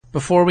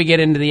Before we get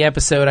into the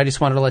episode, I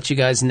just wanted to let you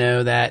guys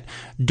know that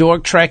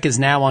Dork Trek is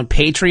now on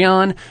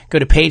Patreon. Go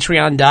to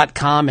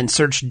patreon.com and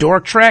search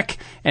Dork Trek,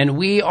 and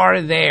we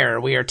are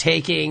there. We are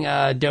taking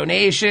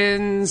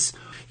donations.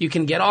 You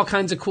can get all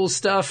kinds of cool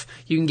stuff.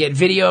 You can get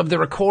video of the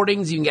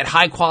recordings. You can get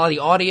high-quality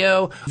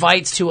audio,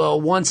 invites to a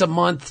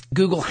once-a-month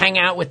Google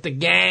Hangout with the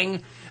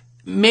gang.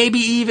 Maybe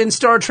even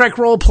Star Trek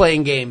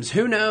role-playing games.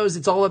 Who knows?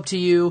 It's all up to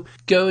you.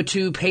 Go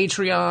to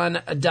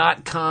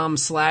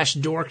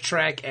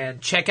patreon.com/dorktrek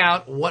and check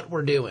out what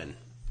we're doing.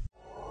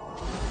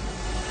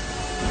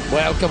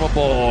 Welcome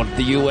aboard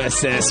the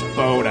USS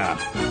Boda.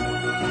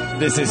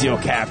 This is your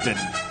captain,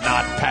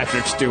 not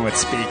Patrick Stewart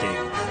speaking.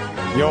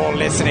 You're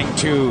listening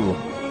to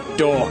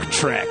Dork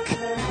Trek.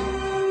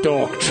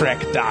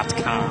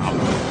 DorkTrek.com.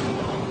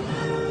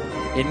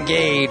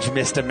 Engage,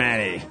 Mr.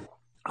 Manny.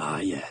 Ah,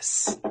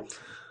 yes.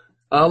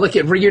 Look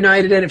at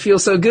Reunited and It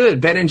Feels So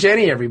Good. Ben and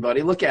Jenny,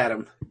 everybody. Look at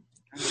them.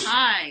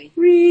 Hi.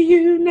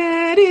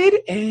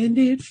 Reunited and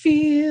it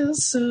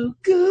feels so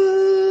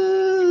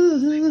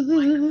good.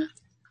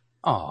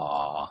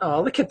 Aww.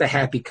 Oh, look at the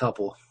happy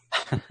couple.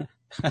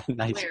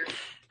 Nice.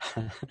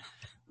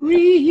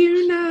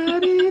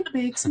 Reunited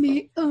makes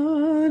me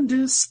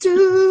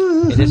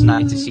understood. It is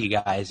nice to see you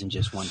guys in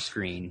just one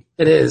screen.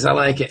 It is. I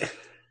like it.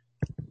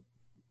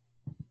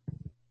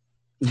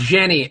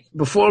 Jenny,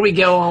 before we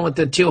go on with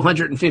the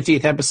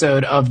 250th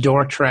episode of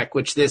Dork Trek,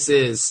 which this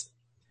is,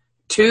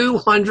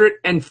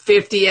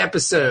 250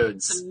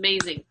 episodes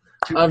Amazing.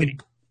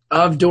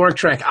 of Dork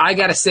Trek. I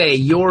gotta say,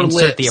 your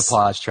Insert lips. the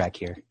applause track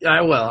here.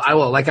 I will.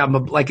 Like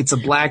it's a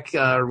black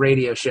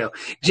radio show.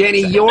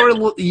 Jenny,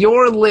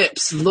 your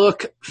lips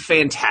look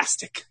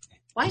fantastic.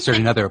 Why? Insert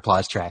another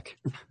applause track.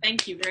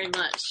 Thank you very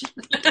much.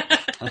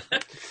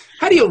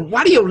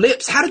 Why do your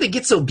lips? How did they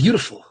get so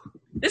beautiful?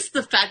 This is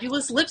the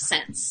fabulous lip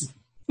sense.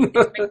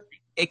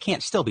 It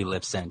can't still be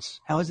lip sense.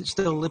 How is it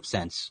still lip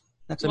sense?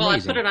 That's Well,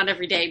 amazing. I put it on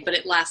every day, but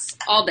it lasts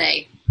all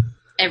day,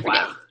 every day.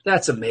 Wow,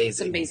 that's It's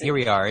amazing. amazing. Here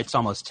we are. It's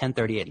almost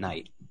 10:30 at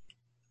night,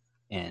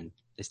 and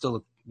they still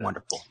look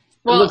wonderful.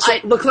 Well,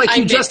 look like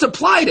you just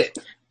applied it.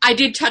 I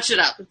did touch it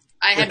up.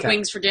 I had Okay.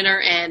 wings for dinner,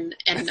 and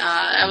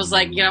I was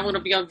like, I want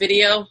to be on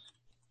video.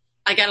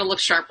 I got to look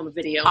sharp on the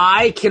video.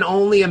 I can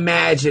only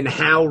imagine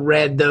how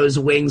red those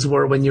wings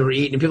were when you were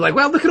eating. And people are like,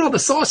 well, look at all the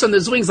sauce on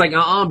those wings. Like,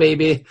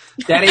 baby.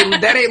 That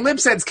ain't lip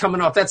sense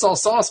coming off. That's all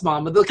sauce,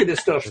 Mama. Look at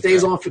this stuff.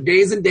 Stays on for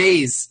days and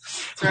days.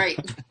 That's right.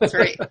 That's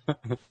right.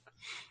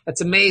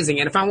 That's amazing.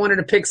 And if I wanted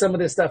to pick some of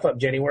this stuff up,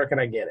 Jenny, where can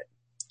I get it?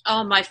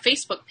 On my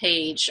Facebook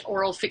page,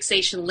 Oral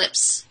Fixation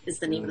Lips is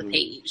the name of the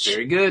page.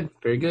 Very good.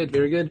 Very good.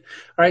 Very good.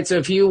 All right. So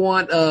if you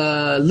want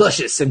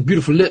luscious and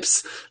beautiful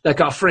lips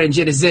like our friend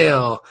Jenny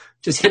Zell,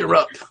 just hit her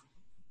up.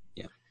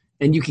 Yeah.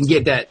 And you can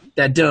get that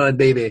done,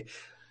 baby.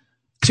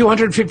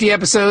 250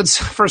 episodes.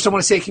 First, I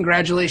want to say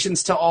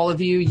congratulations to all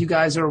of you. You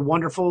guys are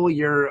wonderful.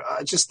 You're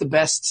just the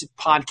best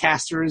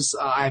podcasters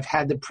I've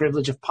had the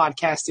privilege of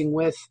podcasting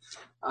with.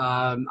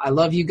 I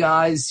love you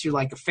guys. You're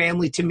like a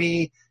family to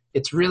me.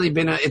 It's really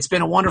been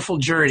a wonderful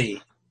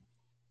journey.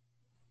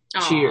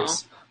 Aw.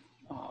 Cheers.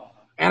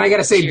 And I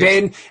gotta say,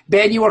 Cheers.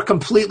 Ben, you are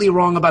completely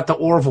wrong about the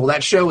Orville.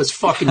 That show is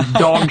fucking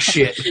dog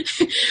shit.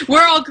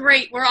 We're all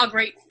great.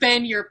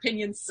 Ben, your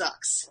opinion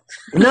sucks.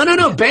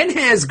 No. Ben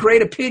has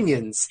great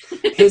opinions.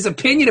 His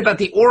opinion about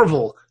the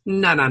Orville,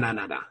 no. All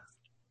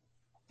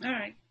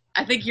right.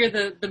 I think you're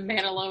the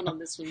man alone on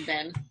this one,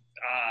 Ben.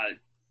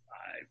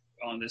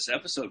 On this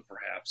episode,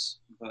 perhaps,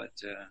 but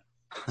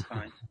that's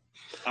fine.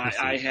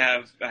 I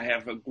have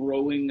a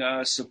growing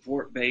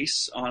support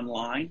base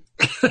online.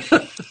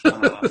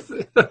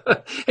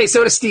 Hey,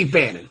 so does Steve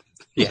Bannon.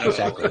 Yeah,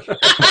 exactly. Wow.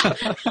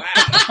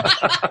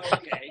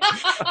 Okay.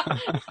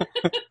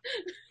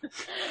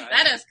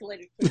 That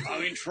escalated quickly. I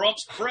mean,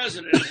 Trump's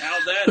president.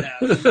 How'd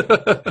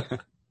that happen?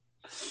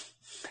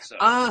 So,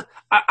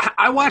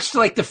 I watched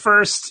like the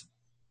first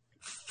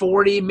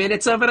 40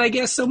 minutes of it, I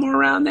guess, somewhere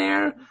around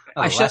there.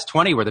 Oh, the last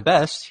 20 were the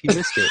best. You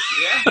missed it.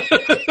 yeah.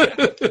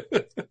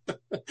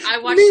 I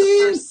watched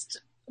the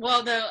first.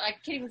 Well, no, I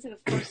can't even say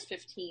the first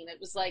 15. It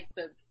was like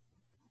the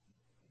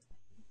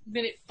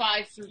minute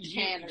 5 through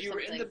 10 or You were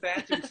something. in the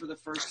bathroom for the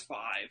first 5.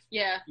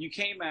 Yeah. You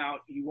came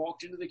out. You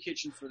walked into the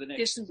kitchen for the next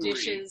Did some 3.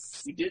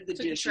 dishes. You did the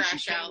took the dishes.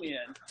 trash You out. came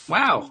in.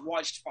 Wow. You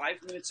watched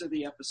 5 minutes of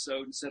the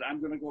episode and said, "I'm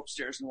going to go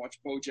upstairs and watch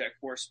BoJack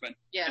Horseman,"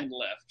 Yeah. and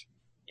left.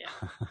 Yeah.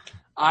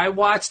 I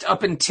watched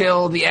up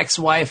until the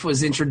ex-wife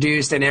was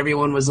introduced and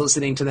everyone was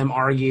listening to them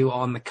argue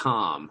on the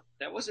comm.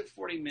 That wasn't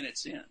 40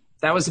 minutes in.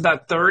 That was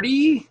about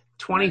 30,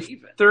 20, Not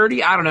even.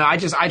 30. I don't know. I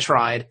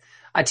tried.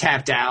 I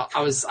tapped out.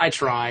 I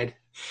tried.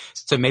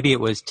 So maybe it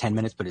was 10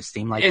 minutes, but it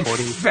seemed like It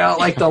 40. felt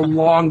like the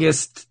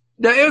longest.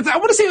 No, I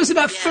want to say it was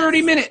about Yes.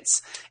 30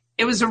 minutes.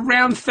 It was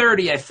around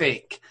 30, I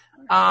think.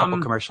 Couple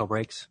commercial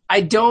breaks.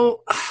 I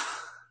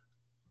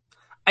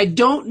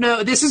don't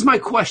know. This is my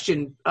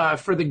question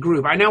for the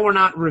group. I know we're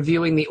not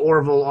reviewing the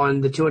Orville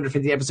on the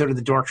 250th episode of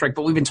the Dork Trek,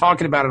 but we've been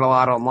talking about it a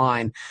lot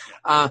online.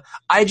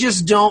 I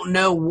just don't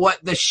know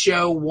what the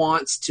show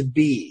wants to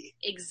be.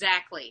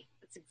 Exactly.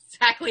 That's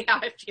exactly how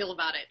I feel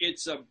about it.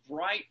 It's a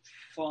bright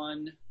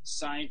fun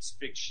science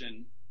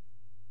fiction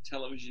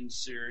television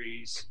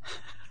series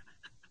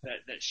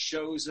that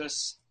shows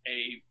us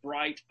a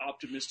bright,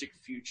 optimistic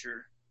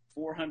future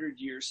 400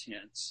 years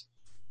hence.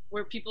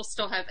 Where people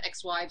still have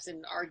ex-wives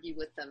and argue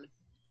with them.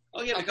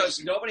 Oh, yeah,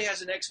 because nobody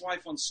has an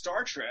ex-wife on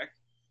Star Trek.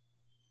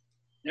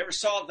 Never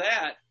saw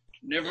that.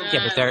 Never.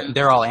 Yeah, but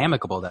they're all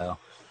amicable, though.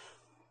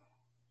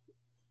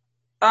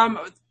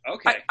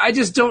 Okay. I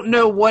just don't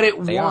know what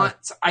it They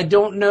wants. I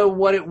don't know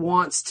what it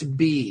wants to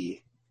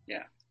be.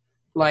 Yeah.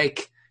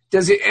 Like,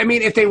 does it? I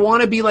mean, if they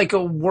want to be like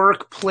a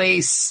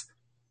workplace,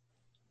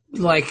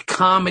 like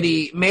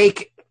comedy,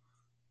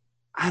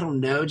 I don't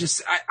know. I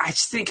just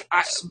think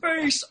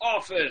Space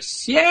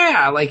Office.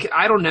 yeah. Like,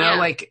 I don't know. Yeah.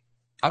 Like,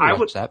 I'd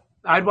watch that.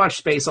 I'd watch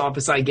Space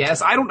Office. I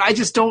guess. I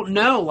just don't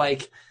know.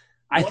 Like,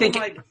 I think.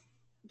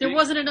 There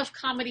wasn't enough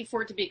comedy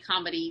for it to be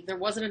comedy. There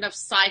wasn't enough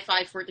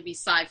sci-fi for it to be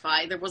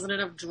sci-fi. There wasn't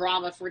enough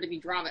drama for it to be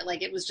drama.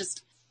 Like, it was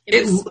just...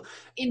 It was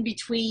in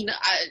between.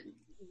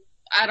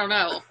 I don't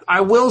know.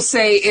 I will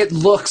say it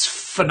looks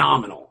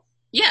phenomenal.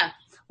 Yeah.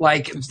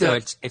 Like, So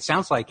it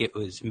sounds like it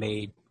was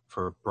made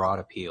for broad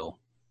appeal.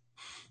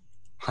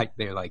 Like,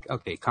 they're like,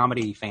 okay,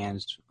 comedy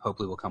fans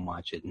hopefully will come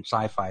watch it, and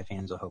sci-fi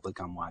fans will hopefully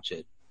come watch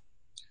it.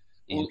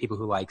 And people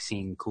who like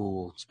seeing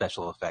cool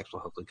special effects will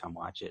hopefully come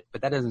watch it.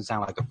 But that doesn't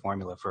sound like a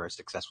formula for a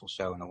successful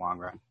show in the long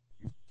run.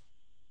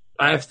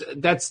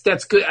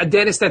 that's good.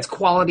 Dennis, that's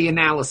quality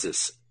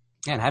analysis.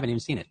 Yeah, and I haven't even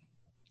seen it.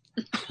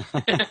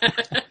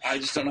 I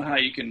just don't know how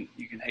you can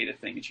hate a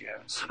thing that you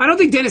haven't seen. I don't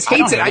think Dennis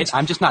hates it.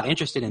 I'm just not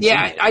interested in seeing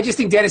it. I just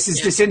think Dennis is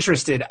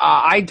disinterested.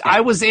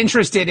 I was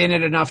interested in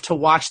it enough to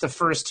watch the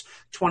first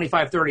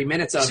 25, 30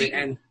 minutes of it.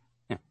 And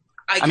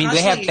I mean,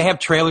 they have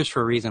trailers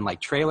for a reason.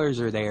 Like, trailers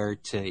are there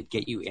to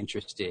get you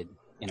interested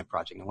in a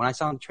project. And when I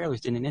saw the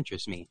trailers, didn't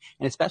interest me.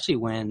 And especially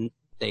when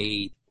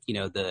they,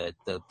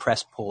 the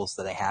press polls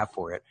that they have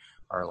for it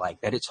are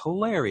like that it's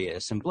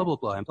hilarious and blah, blah,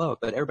 blah, and blah.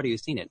 But everybody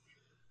who's seen it,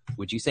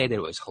 would you say that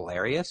it was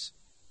hilarious?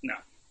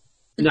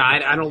 No,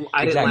 I don't.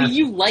 I didn't laugh.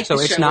 You like So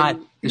the it's show. not.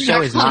 The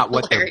show is not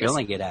what they're hilarious.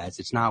 billing it as.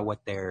 It's not what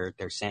they're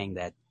saying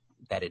that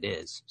it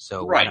is.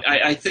 So Right.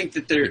 I think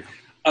that there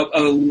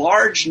a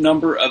large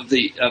number of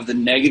the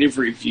negative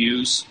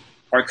reviews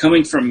are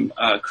coming from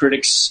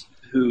critics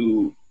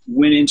who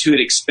went into it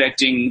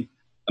expecting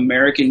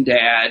American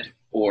Dad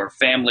or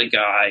Family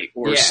Guy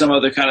or some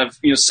other kind of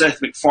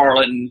Seth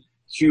MacFarlane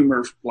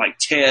humor like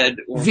Ted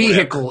or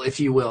Vehicle, whatever. if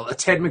you will, a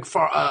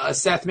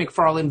Seth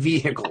MacFarlane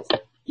vehicle.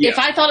 Yeah. If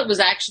I thought it was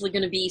actually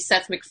going to be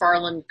Seth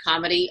MacFarlane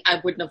comedy, I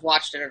wouldn't have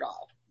watched it at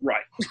all.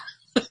 Right.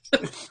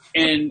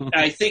 And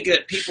I think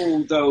that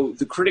people, though,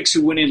 the critics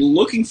who went in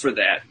looking for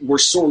that were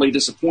sorely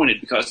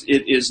disappointed because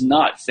it is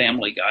not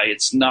Family Guy.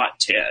 It's not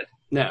Ted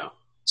No.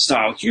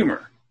 style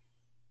humor.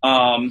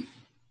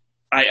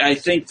 I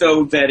think,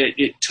 though, that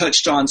it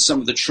touched on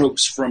some of the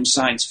tropes from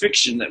science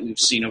fiction that we've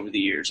seen over the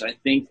years. I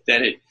think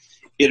that it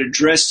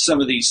addressed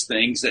some of these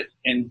things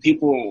and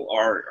people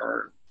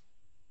are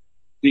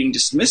being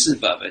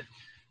dismissive of it.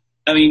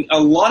 I mean, a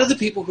lot of the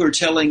people who are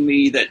telling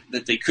me that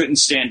they couldn't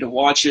stand to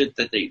watch it,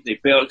 that they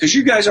bailed, because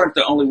you guys aren't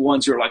the only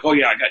ones who are like, oh,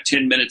 yeah, I got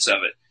 10 minutes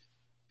of it.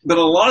 But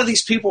a lot of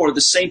these people are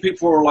the same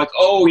people who are like,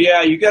 oh,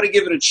 yeah, you got to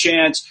give it a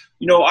chance.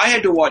 I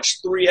had to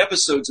watch 3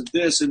 episodes of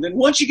this, and then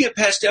once you get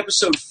past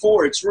episode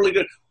 4, it's really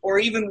good. Or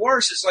even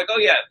worse, it's like, oh,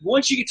 yeah,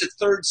 once you get to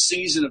 3rd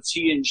season of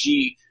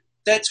TNG,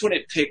 that's when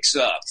it picks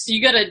up. So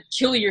you got to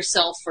kill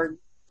yourself for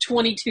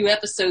 22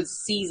 episodes a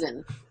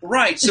season.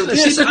 Right. So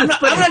I'm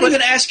not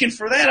even asking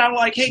for that. I'm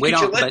like, hey, could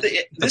you let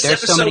this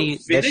episode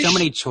finish? There's so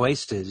many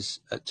choices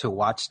to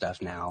watch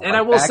stuff now. And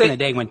I will back say, in the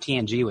day when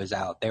TNG was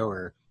out, there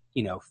were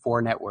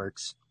 4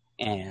 networks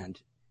and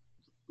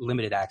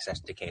limited access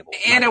to cable.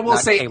 And I will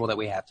say, cable that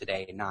we have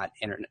today, not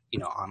internet,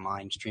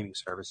 online streaming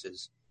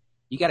services.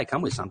 You got to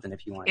come with something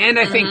if you want. And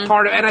I think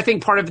part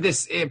of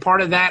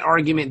that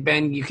argument,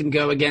 Ben, you can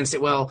go against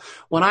it. Well,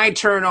 when I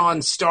turn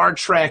on Star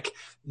Trek: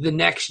 The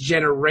Next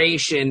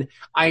Generation,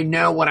 I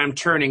know what I'm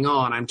turning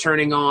on. I'm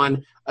turning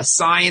on a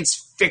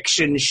science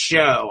fiction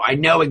show. I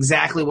know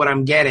exactly what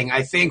I'm getting.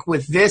 I think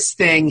with this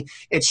thing,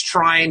 it's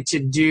trying to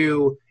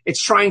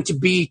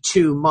be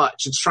too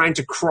much. It's trying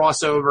to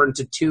cross over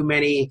into too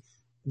many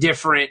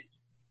different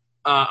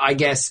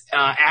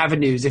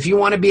avenues. If you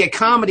want to be a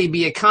comedy,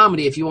 be a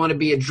comedy. If you want to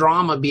be a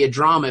drama, be a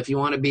drama. If you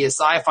want to be a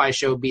sci-fi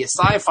show, be a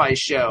sci-fi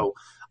show.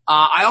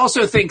 I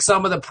also think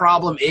some of the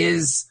problem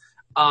is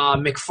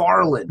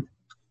MacFarlane.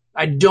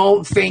 I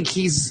don't think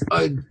he's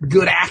a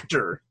good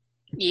actor.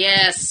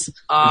 Yes.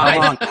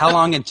 How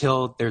long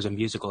until there's a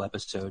musical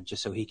episode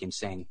just so he can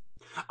sing?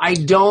 I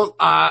don't.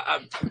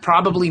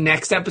 Probably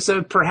next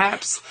episode,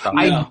 perhaps.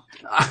 No.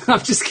 I'm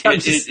just kidding.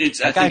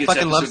 That guy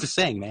fucking loves to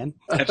sing, man.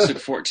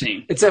 Episode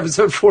 14. It's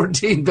episode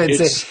 14, Ben.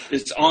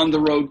 It's on the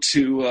road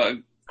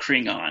to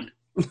Klingon.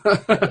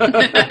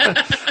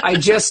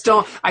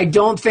 I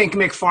don't think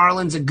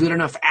MacFarlane's a good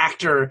enough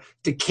actor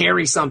to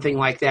carry something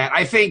like that.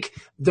 I think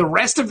the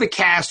rest of the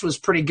cast was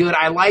pretty good.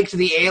 I liked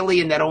the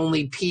alien that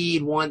only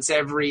peed once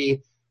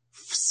every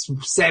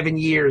 7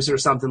 years or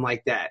something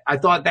like that. I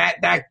thought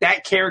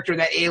that character,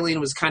 that alien,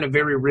 was kind of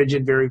very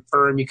rigid, very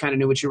firm. You kind of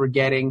knew what you were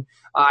getting.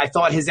 I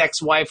thought his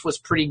ex-wife was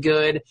pretty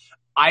good.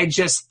 I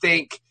just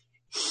think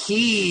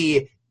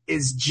he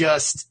is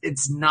just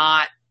it's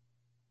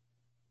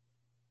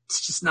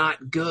just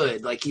not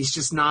good. Like, he's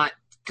just not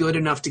good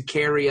enough to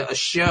carry a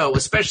show,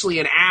 especially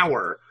an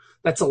hour.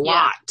 That's a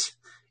lot.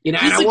 You know,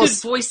 he's a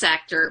good voice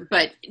actor,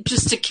 but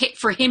just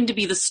for him to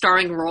be the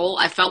starring role,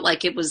 I felt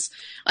like it was,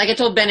 like I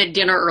told Ben at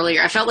dinner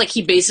earlier, I felt like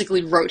he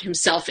basically wrote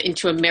himself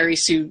into a Mary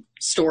Sue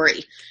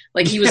story.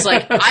 Like, he was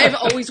like, I've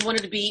always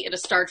wanted to be in a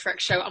Star Trek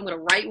show. I'm going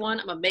to write one,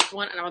 I'm going to make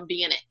one, and I'm going to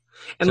be in it.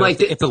 And so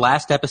if the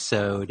last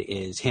episode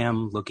is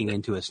him looking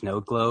into a snow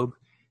globe,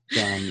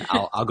 then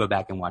I'll go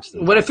back and watch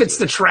the. What if it's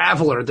the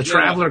Traveler? The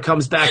Traveler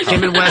comes back.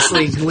 Him and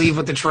Wesley leave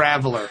with the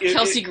Traveler.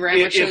 Kelsey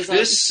Grammer shows up. If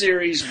this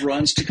series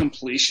runs to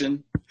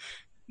completion,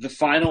 the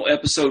final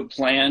episode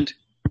planned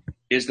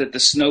is that the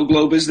snow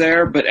globe is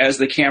there, but as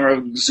the camera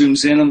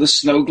zooms in on the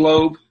snow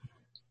globe,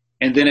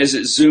 and then as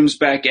it zooms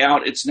back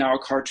out, it's now a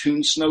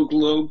cartoon snow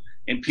globe,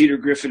 and Peter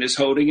Griffin is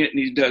holding it, and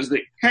he does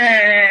the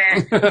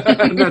and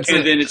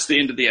then it's the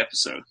end of the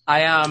episode.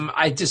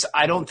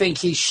 I don't think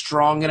he's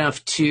strong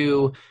enough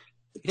to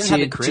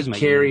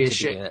carry a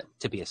show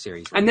to be a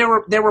series. And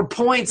there were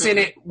points in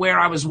it where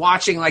I was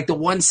watching, like the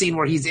one scene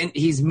where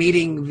he's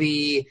meeting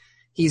the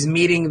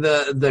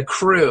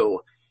crew.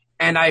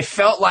 And I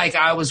felt like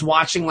I was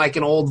watching like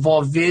an old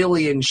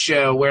vaudevillian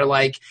show where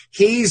like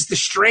he's the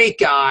straight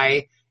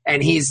guy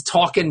and he's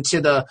talking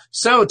to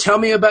so tell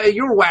me about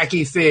your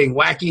wacky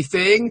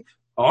thing.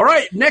 All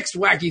right, next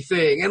wacky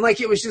thing. And like,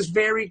 it was just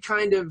very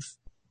kind of,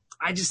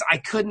 I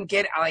couldn't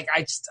get, like,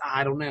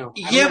 I don't know.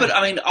 But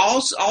I mean,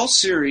 all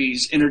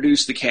series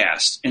introduce the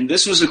cast, and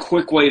this was a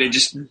quick way to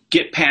just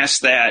get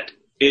past that.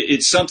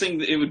 It's something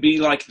that it would be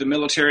like the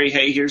military.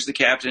 Hey, here's the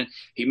captain.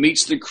 He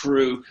meets the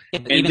crew,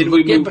 and then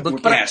we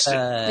move past it.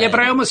 Yeah, but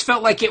I almost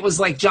felt like it was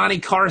like Johnny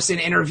Carson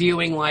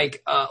interviewing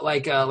like a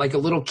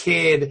little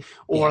kid,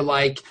 or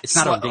like it's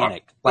not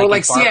organic.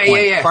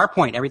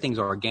 Farpoint, everything's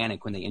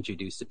organic when they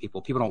introduce the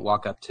people. People don't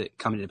walk up to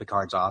come into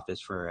Picard's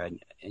office for an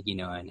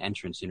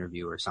entrance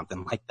interview or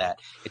something like that.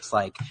 It's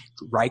like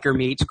Riker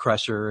meets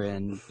Crusher,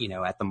 and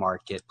at the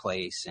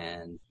marketplace,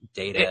 and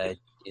Data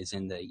is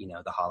in the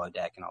the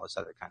holodeck and all this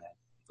other kind of.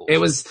 It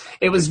was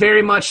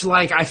very much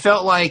like, I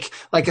felt like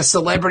a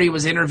celebrity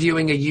was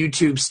interviewing a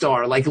YouTube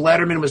star. Like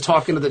Letterman was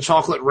talking to the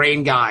Chocolate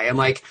Rain guy, and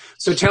like,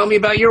 so tell me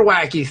about your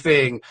wacky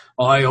thing.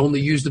 I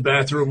only use the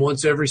bathroom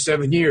once every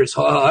 7 years.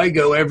 I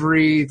go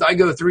 3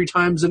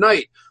 times a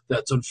night.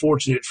 That's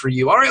unfortunate for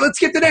you. All right, let's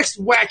get the next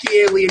wacky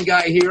alien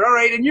guy here. All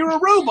right, and you're a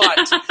robot.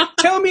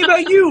 Tell me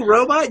about you,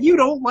 robot. You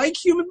don't like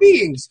human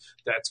beings.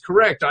 That's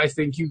correct. I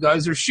think you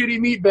guys are shitty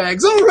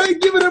meatbags. All right,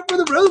 give it up for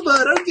the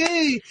robot.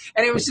 Okay.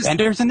 And it was just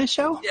Bender's in this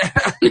show? Yeah.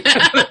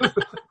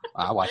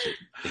 I'll watch it.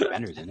 If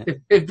Bender's in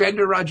it. If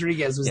Bender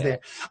Rodriguez was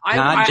there.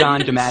 Not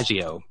John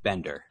DiMaggio,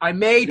 Bender. I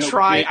may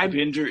try.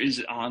 Bender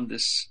is on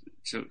this,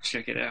 so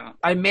check it out.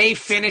 I may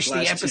finish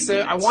the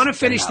episode. I want to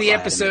finish the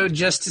episode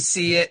just to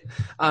see it,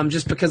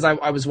 just because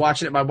I was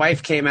watching it. My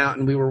wife came out,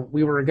 and we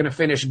were going to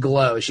finish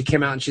Glow. She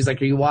came out, and she's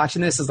like, "Are you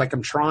watching this?" I was like,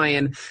 "I'm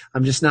trying.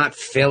 I'm just not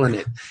feeling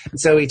it." And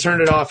so we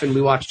turned it off, and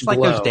we watched Glow.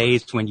 It's like those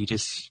days when you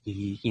just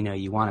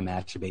you want to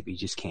masturbate, but you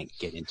just can't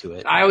get into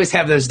it. I always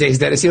have those days,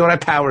 Dennis. You know what? I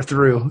power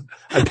through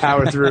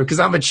because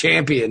I'm a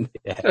champion.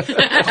 Yeah.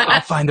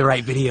 I'll find the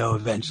right video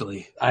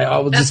eventually.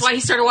 That's why he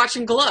started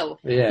watching Glow.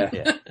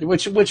 Yeah.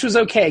 Which was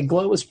okay.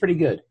 Glow was pretty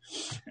good.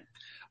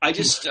 I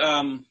just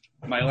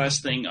my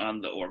last thing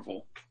on the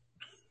Orville,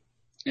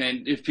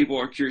 and if people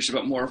are curious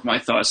about more of my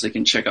thoughts, they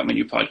can check out my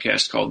new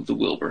podcast called The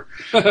Wilbur.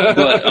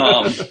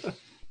 But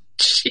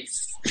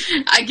jeez,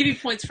 I give you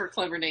points for a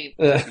clever name.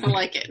 I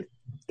like it.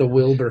 The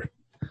Wilbur.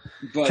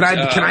 But,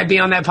 can I be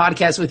on that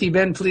podcast with you,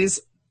 Ben?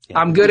 Please. Yeah.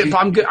 I'm good at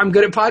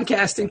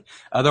podcasting.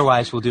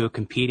 Otherwise, we'll do a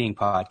competing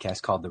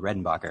podcast called The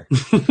Redenbacher.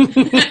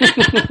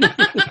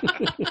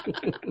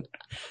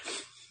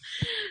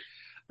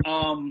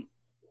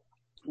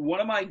 One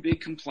of my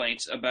big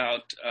complaints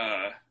about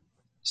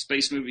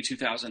Space Movie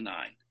 2009,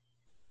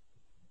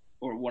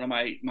 or one of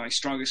my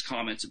strongest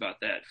comments about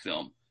that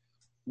film,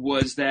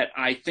 was that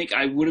I think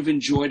I would have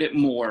enjoyed it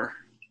more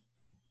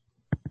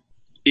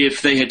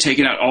if they had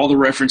taken out all the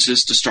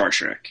references to Star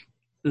Trek.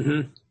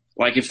 Mm-hmm.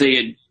 Like if they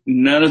had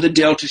none of the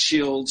Delta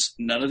shields,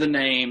 none of the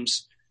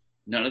names,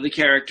 none of the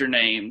character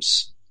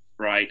names.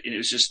 Right, and it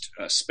was just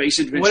a space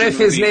adventure. What if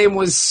his name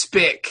was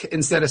Spick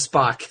instead of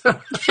Spock?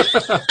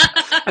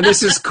 and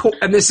this is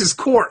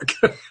Quark.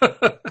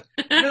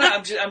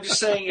 I'm just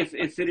saying, if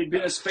it had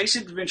been a space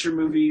adventure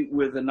movie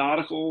with a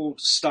nautical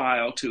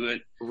style to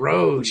it,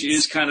 Rhodes, which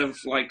is kind of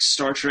like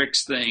Star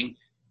Trek's thing,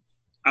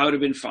 I would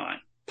have been fine.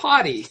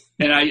 Potty.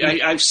 And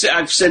I've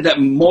said that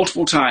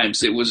multiple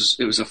times. It was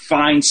a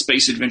fine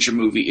space adventure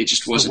movie. It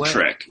just wasn't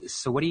Trek.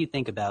 So, what do you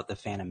think about the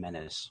Phantom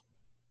Menace?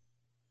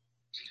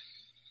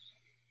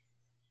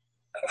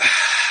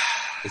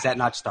 Is that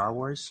not Star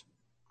Wars?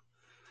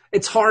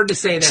 It's hard to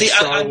say that. See,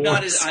 Star I'm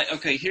not. Wars.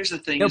 Okay, here's the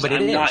thing. No, but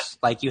I'm it is. not.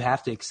 Like, you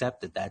have to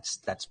accept that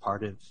that's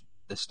part of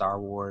the Star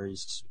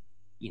Wars,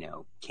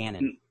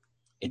 canon.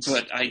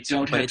 But I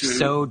don't have to. But it's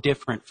so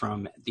different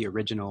from the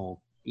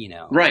original,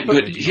 Right,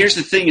 but here's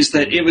the thing: is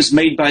that it was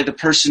made by the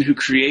person who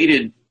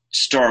created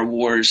Star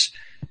Wars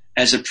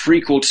as a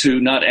prequel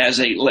to, not as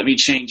a let me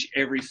change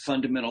every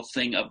fundamental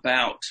thing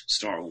about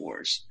Star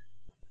Wars.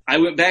 I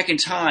went back in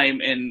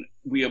time and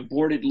we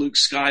aborted Luke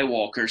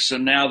Skywalker, so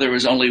now there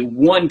was only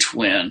one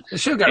twin. The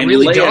show got and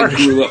really Leia dark.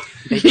 grew up.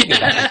 They did it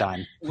back in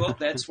time. Well,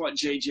 that's what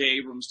J.J.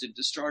 Abrams did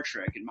to Star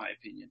Trek, in my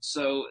opinion.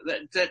 So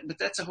but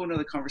that's a whole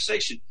other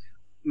conversation.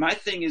 My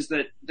thing is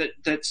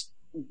that's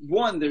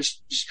one.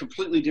 There's just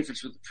completely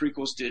difference what the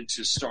prequels did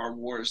to Star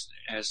Wars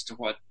as to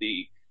what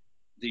the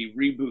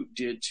reboot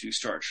did to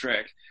Star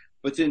Trek.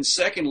 But then,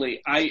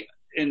 secondly,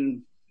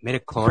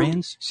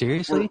 midichlorians?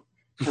 Seriously?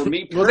 For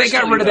me personally, well, they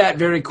got rid of that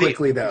very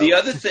quickly, though. The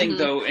other thing,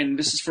 though, and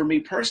this is for me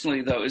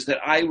personally, though, is that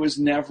I was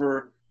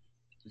never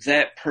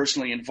that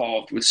personally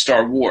involved with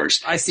Star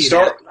Wars. I see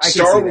Star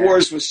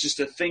Wars that. was just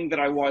a thing that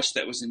I watched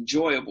that was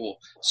enjoyable.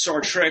 Star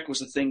Trek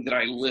was a thing that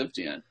I lived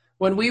in.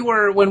 When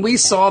we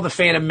saw the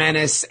Phantom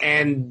Menace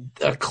and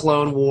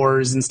Clone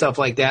Wars and stuff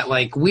like that,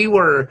 like we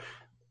were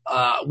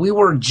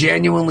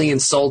genuinely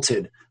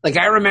insulted. Like,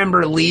 I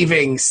remember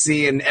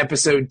seeing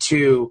episode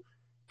 2,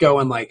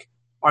 going like,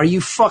 "Are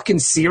you fucking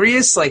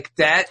serious?" Like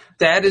that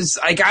is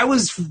like, I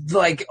was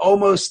like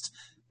almost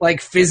like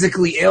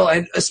physically ill,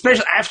 and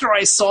especially after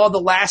I saw the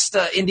last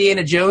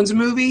Indiana Jones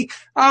movie.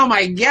 Oh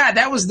my god,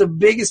 that was the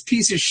biggest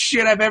piece of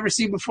shit I've ever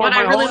seen before. But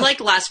I really like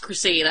Last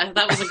Crusade.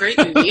 That was a great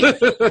movie.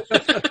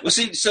 Well,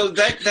 see, so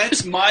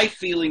that's my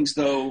feelings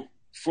though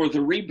for the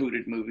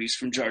rebooted movies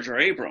from Jar Jar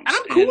Abrams. And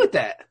I'm cool with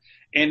that.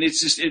 And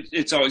it's just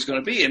it's always going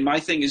to be. And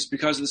my thing is,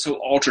 because of this whole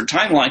altered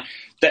timeline,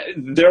 that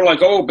they're like,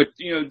 oh, but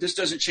this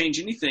doesn't change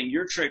anything.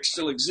 Your Trek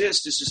still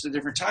exists. It's just a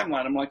different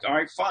timeline. I'm like, all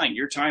right, fine.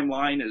 Your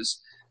timeline is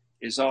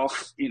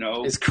off.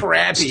 It's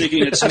crappy.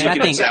 Sticking its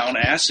own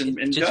ass and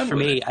just done for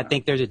with me, it. I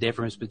think there's a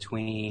difference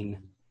between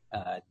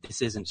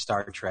this isn't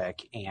Star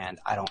Trek and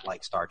I don't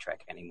like Star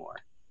Trek anymore.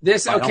 I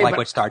don't like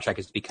what Star Trek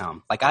has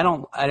become. Like, I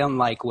don't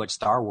like what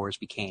Star Wars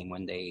became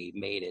when they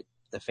made it.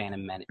 The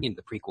Phantom Menace,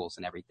 the prequels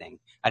and everything.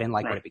 I didn't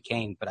like what it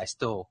became, but I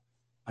still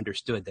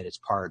understood that it's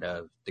part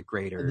of the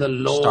greater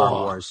Star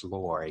Wars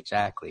lore.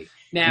 Exactly.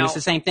 Now, and it's the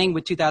same thing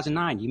with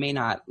 2009. You may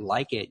not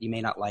like it. You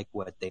may not like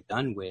what they've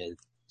done with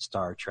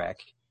Star Trek,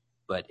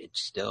 but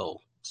it's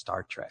still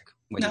Star Trek,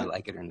 whether you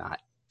like it or not.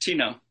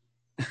 Tino.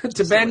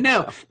 To Ben,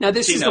 no. So. Now,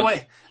 this is the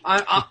way.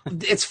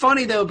 It's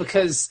funny, though,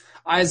 because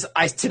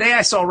today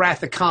I saw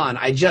Wrath of Khan.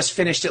 I just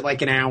finished it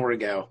like an hour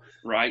ago.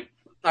 Right.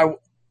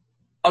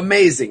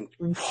 Amazing.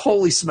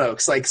 Holy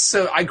smokes. Like,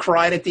 so I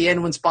cried at the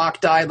end when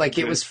Spock died. Like,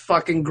 it was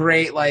fucking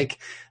great. Like,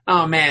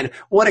 oh man,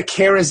 what a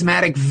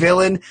charismatic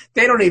villain.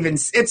 They don't even,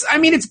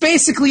 it's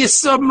basically a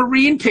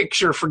submarine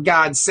picture, for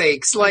God's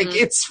sakes. Like,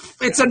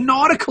 it's a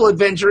nautical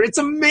adventure. It's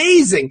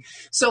amazing.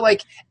 So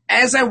like,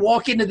 as I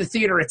walk into the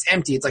theater, it's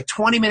empty. It's like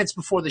 20 minutes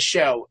before the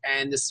show,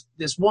 and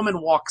this woman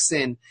walks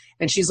in,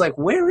 and she's like,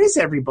 "Where is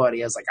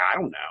everybody?" I was like, "I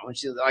don't know." And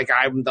she's like,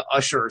 "I'm the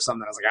usher or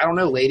something." I was like, "I don't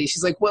know, lady."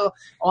 She's like, "Well,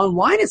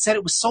 online it said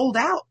it was sold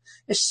out."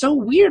 It's so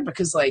weird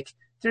because like,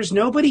 there's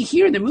nobody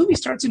here. The movie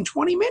starts in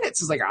 20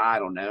 minutes. It's like, I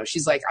don't know.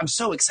 She's like, "I'm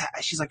so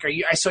excited." She's like,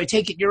 so I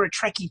take it you're a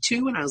Trekkie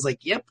too? And I was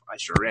like, "Yep, I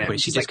sure am." Wait,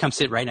 she just come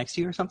sit right next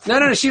to you or something? No.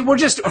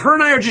 Her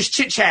and I are just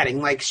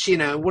chit-chatting. Like,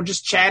 we're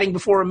just chatting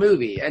before a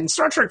movie. And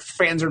Star Trek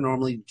fans are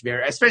normally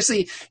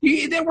especially,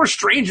 we're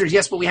strangers,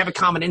 yes, but we have a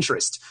common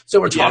interest.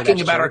 So we're talking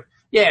about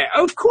yeah,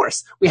 of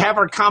course. We have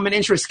our common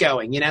interest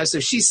going, So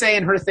she's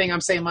saying her thing,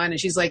 I'm saying mine, and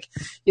she's like,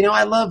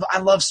 I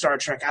love Star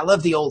Trek. I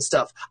love the old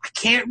stuff. I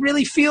can't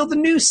really feel the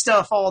new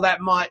stuff all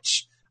that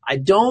much. I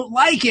don't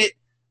like it,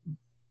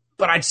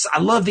 but I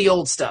love the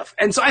old stuff.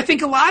 And so I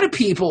think a lot of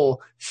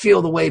people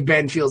feel the way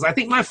Ben feels. I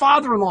think my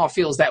father-in-law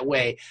feels that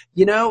way.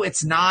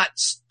 It's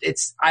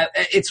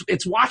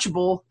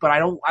watchable, but I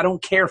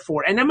don't care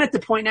for it. And I'm at the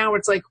point now where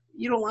it's like,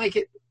 you don't like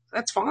it,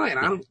 that's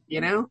fine.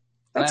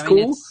 That's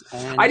cool.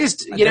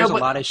 There's a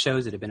lot of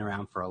shows that have been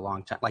around for a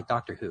long time, like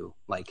Doctor Who.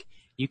 Like,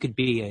 you could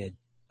be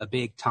a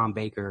big Tom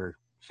Baker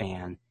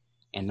fan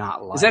and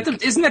not like.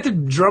 Isn't that the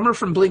drummer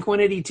from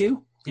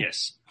Blink-182?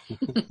 Yes.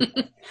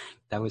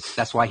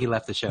 That's why he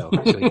left the show,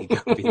 so he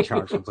could go be the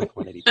drummer from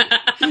Blink-182.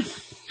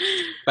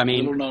 I mean,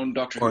 little known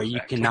Doctor Who. Or you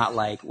cannot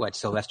like what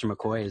Sylvester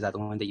McCoy. Is that the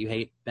one that you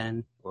hate,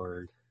 Ben?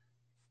 Or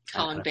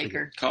Colin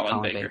Baker.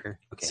 Colin Baker.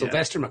 Okay.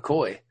 Sylvester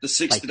McCoy, the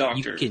Sixth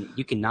Doctor.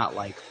 You cannot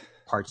like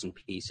parts and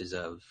pieces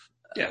of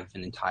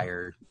an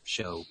entire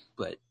show,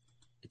 but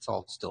it's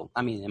all still.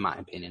 I mean, in my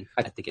opinion,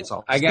 I think it's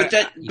all. But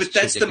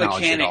that's the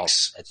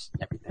mechanics. That's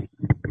everything.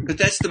 But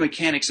that's the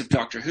mechanics of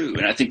Doctor Who,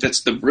 and I think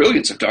that's the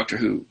brilliance of Doctor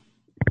Who.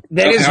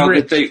 That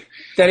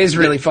is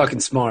really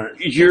fucking smart.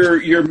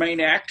 Your main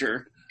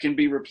actor can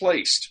be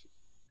replaced.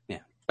 Yeah,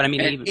 but I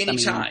mean, at any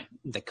time,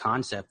 the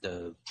concept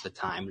of the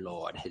Time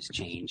Lord has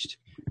changed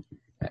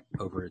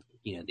over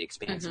the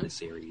Expanse of the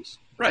series.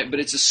 Right, but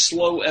it's a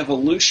slow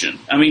evolution.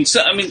 I mean,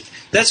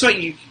 that's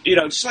why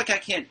just like I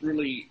can't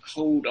really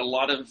hold a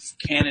lot of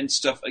canon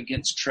stuff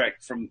against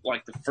Trek from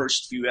like the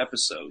first few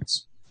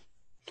episodes,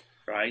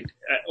 right?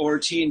 Or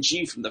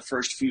TNG from the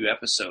first few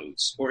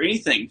episodes, or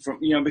anything from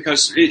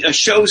because a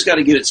show's got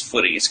to get its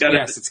footing. It's got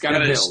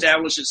to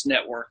establish its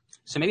network.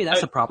 So maybe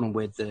that's the problem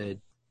with the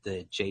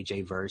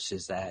JJ verse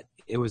is that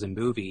it was a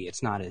movie.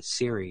 It's not a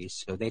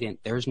series, so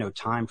there's no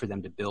time for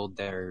them to build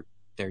their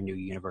new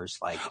universe.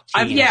 Like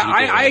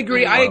I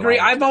agree.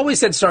 I've always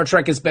said Star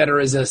Trek is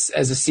better as a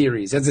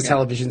series, as a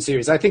television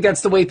series. I think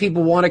that's the way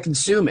people want to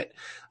consume it.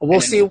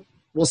 We'll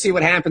see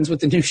what happens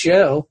with the new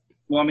show.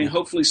 Well, I mean,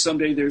 hopefully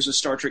someday there's a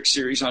Star Trek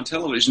series on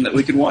television that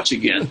we can watch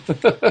again.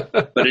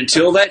 But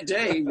until that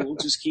day, we'll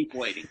just keep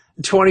waiting.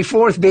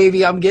 24th,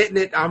 baby, I'm getting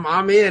it.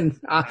 I'm in.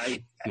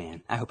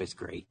 Man, I hope it's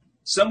great.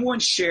 Someone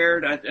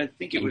shared, I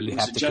think it was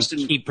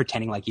Justin. Keep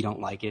pretending like you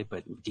don't like it,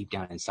 but deep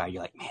down inside,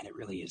 you're like, man, it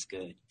really is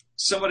good.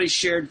 Somebody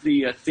shared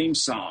the theme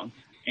song,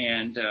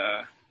 and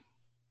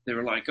they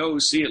were like, "Oh,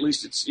 see, at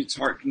least it's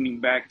harkening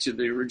back to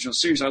the original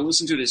series." I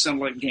listened to it; it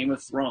sounded like Game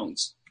of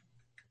Thrones.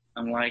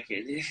 I'm like,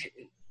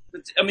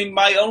 I mean,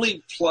 my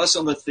only plus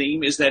on the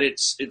theme is that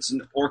it's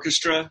an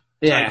orchestra.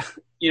 Yeah,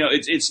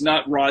 it's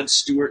not Rod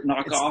Stewart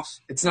knockoff.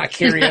 It's not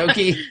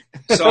karaoke.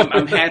 So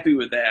I'm happy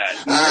with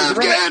that. I've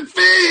got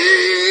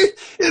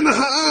faith in the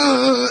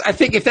heart. I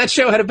think if that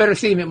show had a better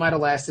theme, it might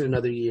have lasted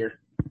another year.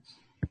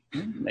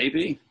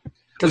 Maybe.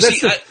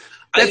 Because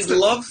I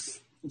love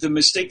the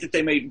mistake that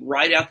they made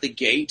right out the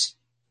gate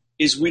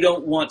is we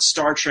don't want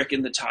Star Trek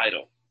in the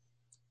title.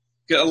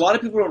 A lot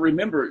of people don't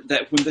remember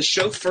that when the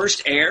show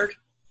first aired,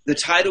 the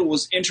title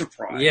was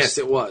Enterprise. Yes,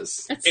 it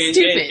was. That's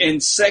stupid.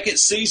 And second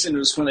season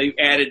was when they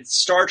added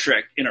Star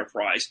Trek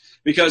Enterprise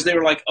because they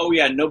were like, oh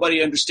yeah,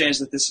 nobody understands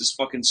that this is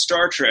fucking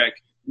Star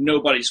Trek.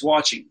 Nobody's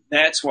watching.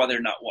 That's why they're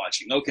not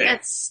watching. Okay.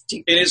 That's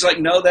stupid. And it's like,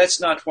 no,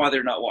 that's not why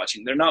they're not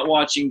watching. They're not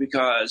watching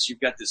because you've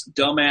got this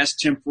dumbass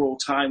temporal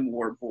time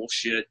war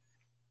bullshit.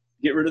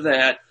 Get rid of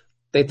that.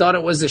 They thought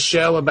it was a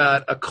show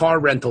about a car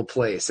rental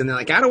place. And they're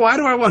like, why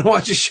do I want to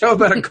watch a show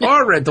about a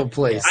car rental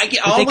place?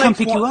 They come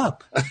pick you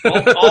up.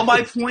 all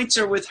my points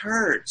are with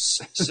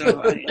Hertz.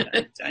 So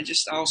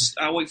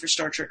I'll wait for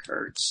Star Trek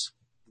Hertz.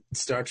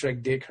 Star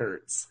Trek Dick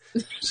Hertz.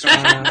 Star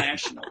Trek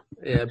National.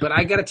 Yeah, but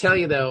I got to tell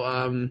you,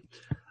 though,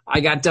 I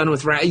got done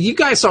with you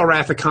guys saw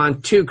Wrath of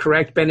Khan too,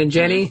 correct, Ben and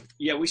Jenny?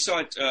 Yeah, we saw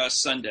it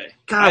Sunday.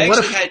 God,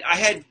 I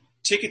had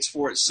tickets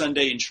for it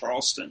Sunday in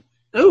Charleston.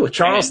 Oh,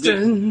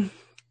 Charleston.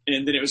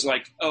 And then it was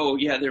like, oh,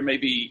 yeah, there may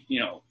be,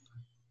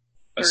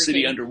 a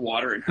city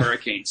underwater and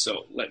hurricane,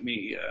 so let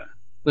me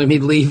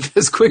leave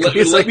as quickly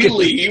as I can. Let me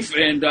leave,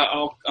 and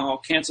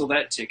I'll cancel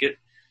that ticket.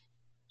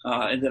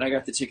 And then I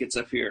got the tickets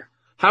up here.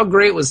 How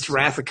great was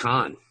Wrath of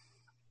Khan?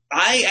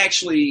 I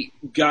actually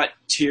got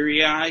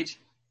teary-eyed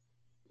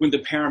when the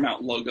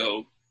Paramount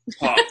logo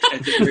popped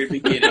at the very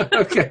beginning.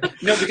 Okay.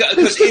 No,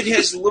 because it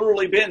has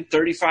literally been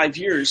 35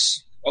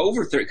 years,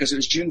 because it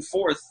was June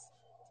 4th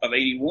of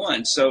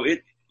 81, so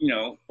it,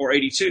 or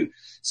 82.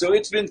 So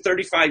it's been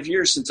 35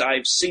 years since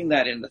I've seen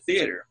that in the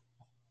theater.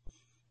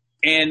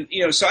 And,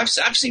 so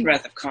I've seen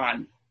Wrath of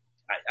Khan.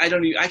 I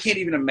can't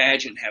even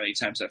imagine how many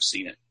times I've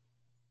seen it,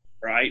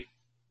 right?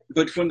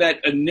 But when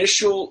that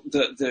initial,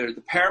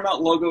 the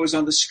Paramount logo is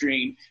on the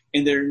screen,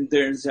 and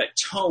there's that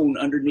tone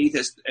underneath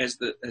as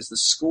the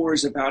score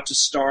is about to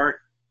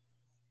start,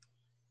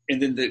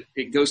 and then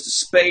it goes to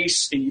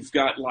space, and you've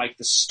got like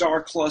the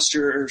star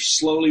cluster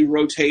slowly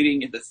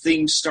rotating, and the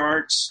theme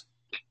starts,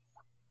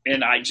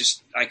 and I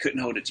couldn't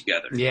hold it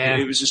together. Yeah,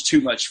 it was just too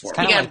much for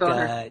me. Kind of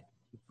like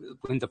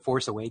when The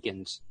Force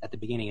Awakens, at the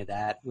beginning of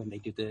that, when they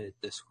do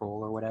the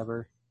scroll or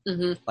whatever.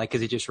 Mm-hmm. Like,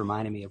 because it just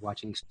reminded me of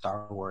watching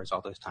Star Wars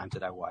all those times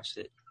that I watched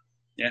it.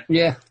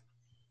 Yeah.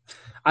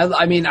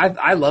 I mean,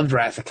 I loved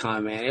Wrath of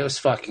Khan, man. It was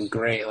fucking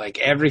great. Like,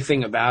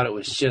 everything about it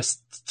was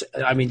just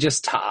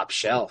top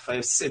shelf.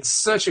 It's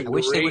such a I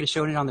wish they would have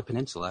shown it on the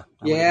peninsula.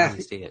 Yeah.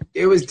 See it.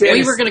 It was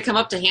We were going to come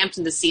up to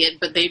Hampton to see it,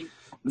 but they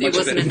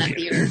wasn't in that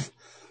theater.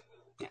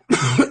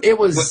 It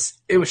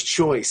was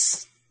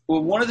choice.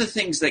 Well, one of the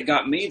things that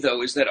got me,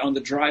 though, is that on the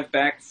drive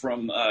back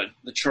from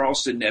the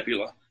Charleston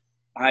Nebula,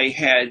 I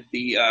had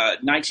the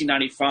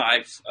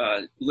 1995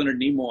 Leonard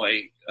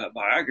Nimoy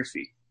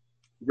biography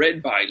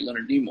read by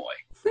Leonard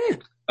Nimoy.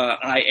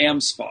 I Am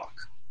Spock.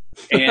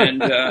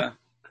 And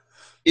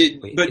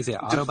is it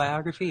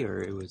autobiography or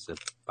it was a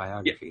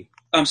biography?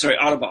 Yeah, I'm sorry,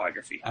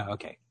 autobiography. Oh,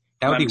 okay.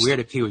 That would be weird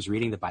if he was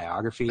reading the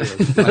biography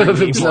of Leonard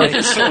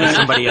Nimoy.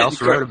 Somebody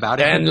else wrote about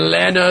it. And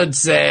Leonard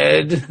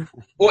said...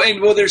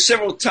 Well, there's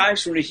several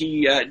times when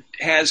he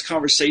has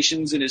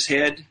conversations in his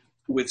head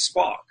with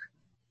Spock.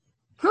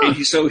 Huh.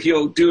 And so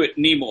he'll do it,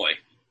 Nimoy,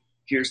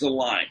 here's the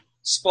line.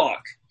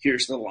 Spock,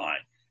 here's the line.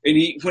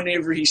 And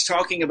whenever he's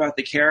talking about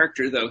the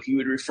character, though, he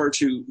would refer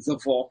to the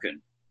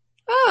Vulcan.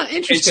 Oh,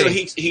 interesting.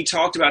 And so he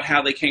talked about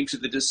how they came to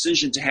the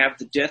decision to have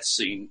the death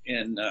scene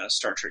in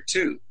Star Trek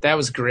II. That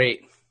was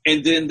great.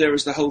 And then there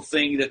was the whole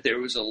thing that there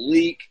was a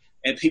leak,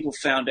 and people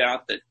found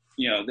out that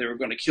they were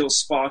going to kill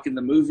Spock in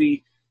the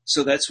movie.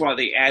 So that's why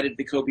they added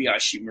the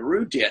Kobayashi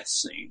Maru death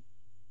scene,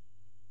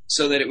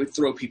 so that it would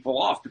throw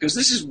people off. Because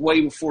this is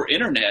way before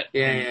internet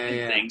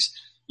and things.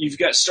 You've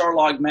got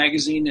Starlog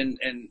magazine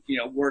and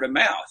word of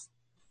mouth.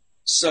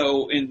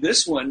 So in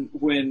this one,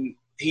 when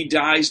he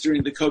dies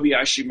during the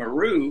Kobayashi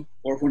Maru,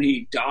 or when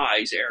he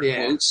dies, air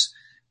quotes,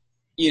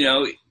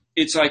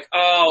 it's like,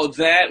 oh,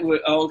 that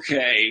would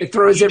okay. It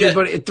throws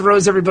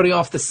everybody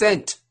off the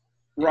scent.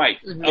 Right.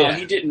 Yeah. Oh,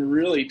 he didn't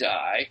really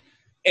die.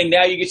 And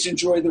now you get to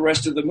enjoy the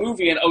rest of the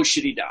movie, and oh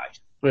shit, he died.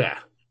 Yeah.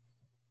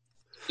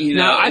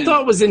 Now, I thought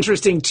what was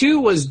interesting too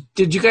was,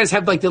 did you guys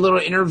have like the little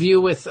interview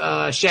with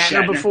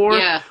Shatner before?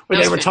 Yeah,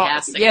 where they were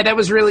fantastic. Yeah, that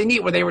was really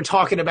neat. Where they were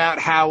talking about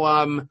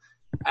how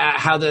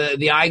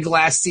the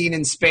eyeglass scene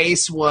in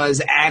space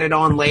was added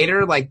on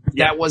later. Like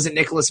that wasn't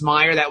Nicholas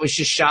Meyer. That was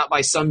just shot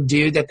by some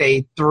dude that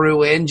they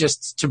threw in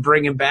just to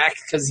bring him back,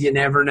 because you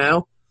never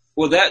know.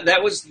 Well,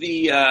 that was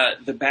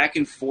the back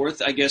and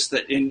forth, I guess,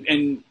 that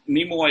and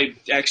Nimoy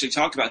actually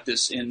talked about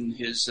this in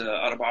his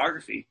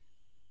autobiography,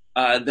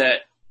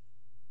 that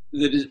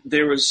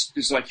there was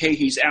like, hey,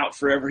 he's out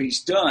forever,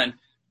 he's done.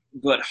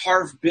 But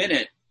Harv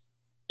Bennett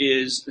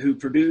who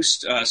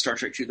produced Star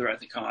Trek II: The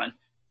Wrath of Khan,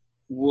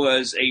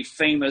 was a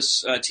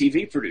famous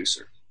TV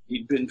producer.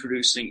 He'd been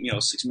producing,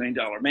 $6 Million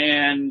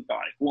Man,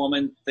 Bionic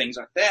Woman, things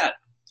like that.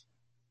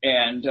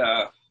 And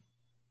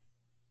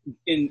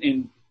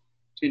in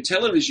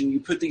television, you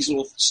put these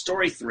little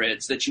story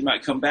threads that you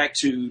might come back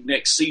to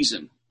next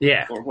season.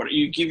 Yeah. Or what,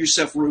 you give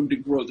yourself room to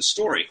grow the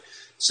story.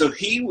 So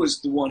he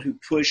was the one who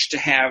pushed to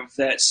have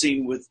that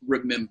scene with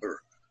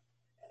Remember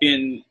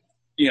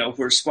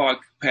where Spock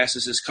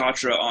passes his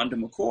Katra on to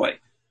McCoy.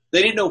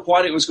 They didn't know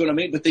what it was going to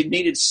mean, but they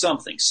needed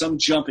something, some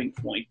jumping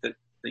point that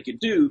they could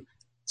do.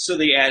 So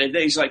they added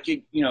that. He's like,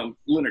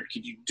 Leonard,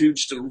 could you do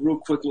just a real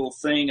quick little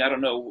thing? I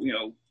don't know,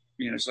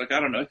 it's like, I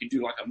don't know, I could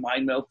do like a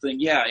mind meld thing.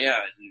 Yeah.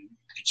 And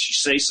could you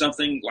say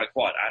something like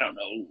what? I don't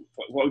know.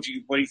 What do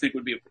you think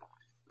would be?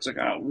 It's like,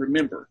 I don't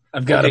remember.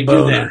 I've got a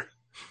boner.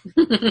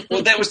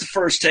 Well, that was the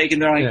first take,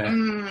 and they're like,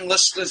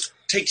 let's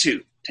take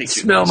two. Take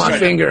two. Smell my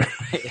finger.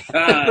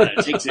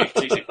 Take two.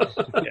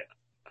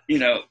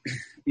 Yeah.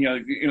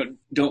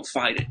 Don't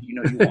fight it.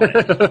 You want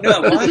it.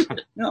 No,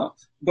 what? No.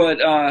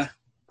 But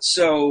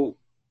so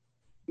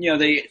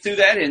they threw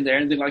that in there,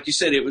 and then, like you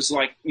said, it was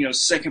like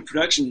second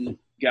production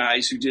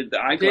guys who did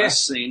the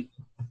eyeglass scene,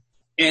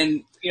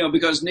 and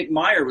because Nick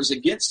Meyer was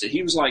against it,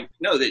 he was like,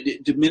 no, that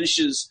it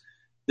diminishes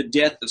the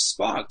death of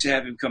Spock to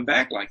have him come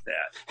back like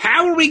that.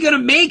 How are we going to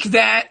make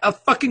that a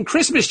fucking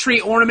Christmas tree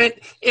ornament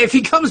if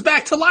he comes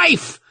back to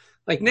life?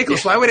 Like,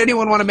 Nicholas, why would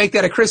anyone want to make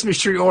that a Christmas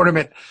tree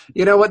ornament?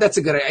 You know what? That's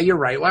a good idea. You're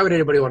right. Why would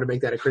anybody want to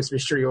make that a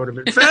Christmas tree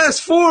ornament?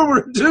 Fast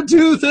forward to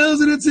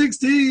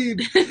 2016.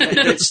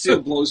 That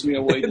still blows me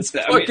away. It's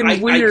fucking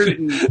weird.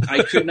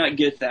 I could not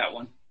get that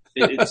one.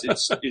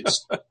 It's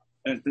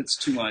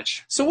too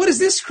much. So what does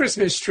this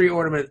Christmas tree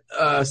ornament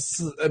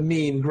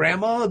mean,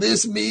 Grandma?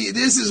 This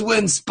is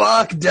when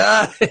Spock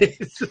died.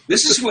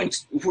 This is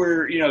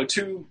where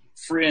two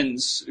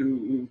friends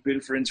who've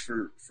been friends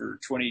for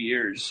 20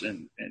 years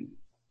and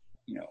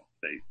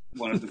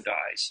one of them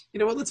dies. You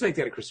know what? Let's make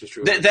that a Christmas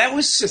tree. That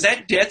was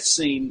that death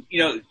scene.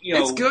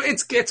 It's good.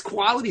 It's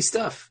quality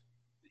stuff.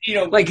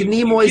 Like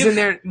Nimoy's in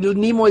there.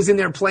 Nimoy's in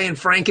there playing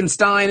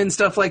Frankenstein and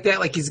stuff like that.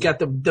 Like he's got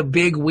the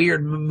big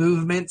weird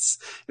movements.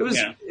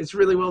 It's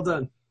really well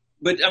done.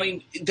 But I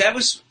mean, that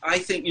was, I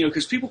think,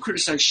 because people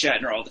criticize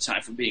Shatner all the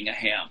time for being a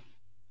ham,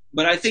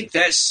 but I think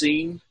that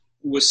scene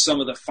was some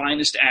of the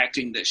finest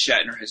acting that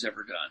Shatner has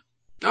ever done.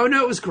 Oh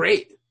no, it was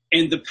great.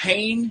 And the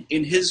pain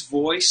in his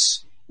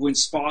voice when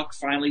Spock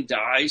finally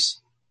dies,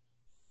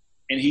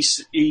 and he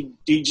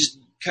just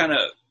kind of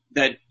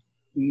that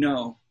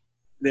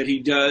he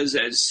does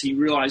as he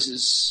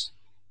realizes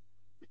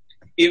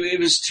it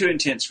was too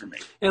intense for me.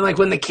 And like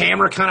when the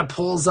camera kind of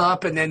pulls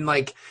up and then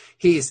like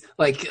he's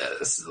like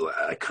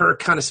Kirk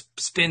kind of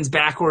spins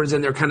backwards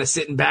and they're kind of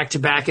sitting back to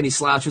back and he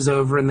slouches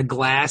over in the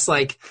glass.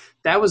 Like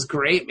that was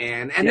great,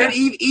 man. And then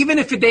even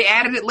if they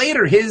added it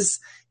later, his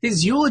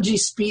eulogy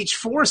speech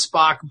for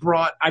Spock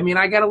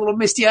I got a little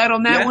misty-eyed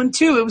on that one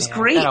too. It was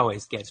great. That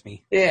always gets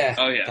me. Yeah.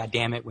 Oh yeah. God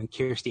damn it. When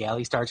Kirstie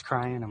Alley starts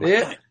crying, I'm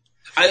like,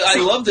 I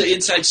love the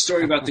inside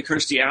story about the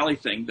Kirstie Alley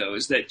thing, though,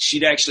 is that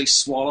she'd actually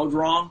swallowed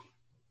wrong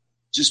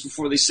just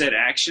before they said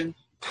action,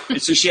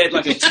 and so she had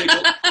like a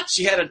tickle.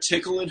 She had a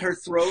tickle in her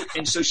throat,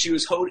 and so she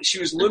was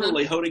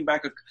literally holding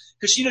back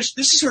because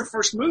this is her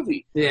first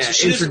movie. Yeah,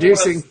 so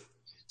introducing.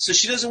 So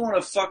she doesn't want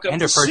to fuck up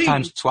and the her first scene.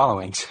 time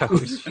swallowing, so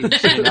she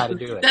didn't know how to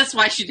do it. That's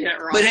why she did it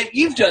wrong. But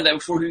you've done that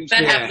before.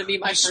 That happened to be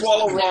my first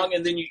swallow time. wrong,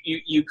 and then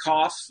you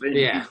cough, and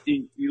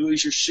you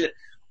lose your shit.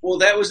 Well,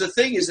 that was the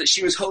thing, is that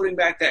she was holding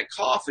back that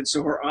cough, and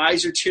so her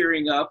eyes are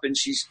tearing up, and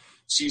she's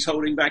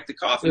holding back the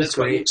cough, and that's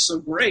why it looks so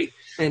great.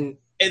 And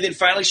then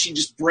finally she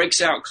just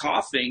breaks out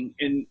coughing,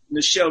 and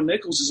Nichelle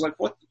Nichols is like,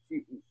 what,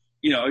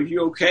 are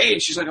you okay?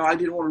 And she's like, oh, I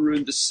didn't want to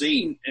ruin the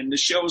scene. And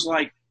Nichelle was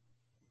like,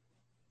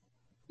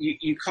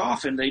 you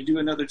cough and they do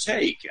another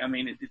take. I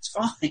mean, it's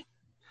fine.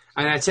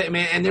 And I tell you,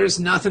 man, and there's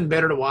nothing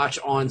better to watch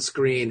on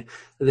screen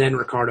than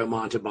Ricardo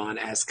Montalban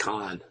as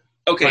Khan.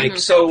 Okay,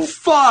 so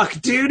fuck,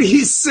 dude,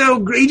 he's so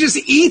great. He just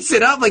eats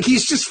it up like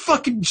he's just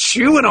fucking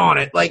chewing on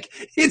it. Like,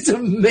 it's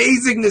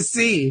amazing to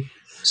see.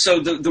 So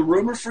the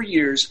rumor for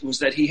years was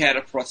that he had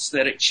a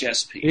prosthetic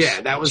chest piece.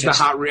 Yeah, that was the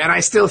hot, and I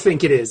still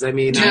think it is. I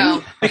mean,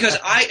 No. Because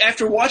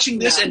after watching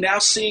this and now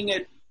seeing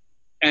it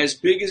as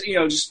big as,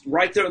 just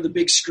right there on the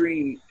big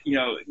screen,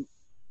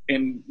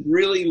 and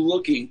really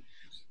looking.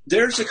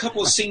 There's a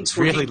couple of scenes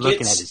where really he looking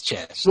gets, at his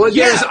chest. well,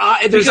 there's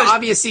because-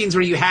 obvious scenes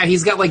where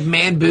he's got like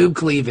man boob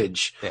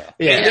cleavage. Yeah.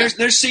 And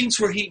there's scenes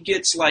where he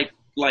gets like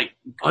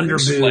Under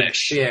goose boob.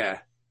 flesh. Yeah.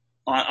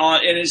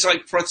 And it's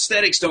like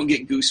prosthetics don't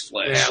get goose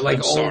flesh. Yeah, like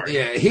I'm old. sorry.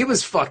 Yeah, he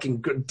was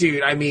fucking good,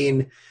 dude. I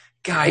mean,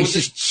 God, he's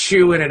just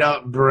chewing it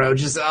up, bro.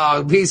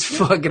 He's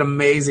fucking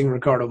amazing,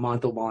 Ricardo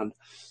Montalban.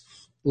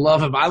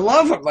 Love him. I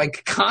love him.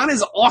 Like, Khan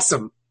is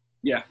awesome.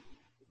 Yeah.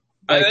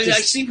 Like, I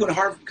see when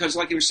because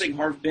like you were saying,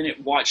 Harv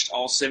Bennett watched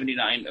all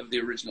 79 of the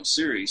original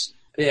series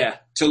Yeah.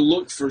 to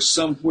look for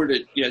somewhere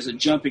as a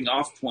jumping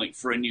off point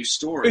for a new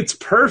story. It's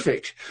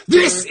perfect.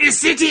 This is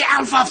City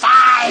Alpha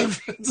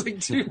 5. It's like,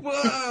 dude,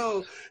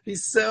 whoa.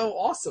 He's so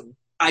awesome.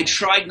 I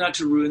tried not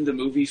to ruin the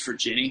movie for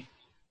Jenny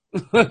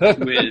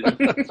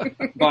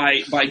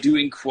by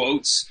doing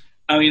quotes.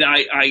 I mean,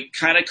 I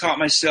kind of caught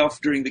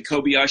myself during the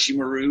Kobayashi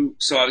Maru,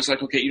 so I was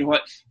like, okay, you know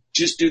what?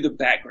 Just do the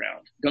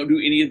background. Don't do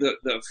any of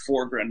the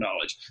foreground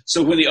knowledge.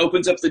 So when he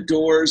opens up the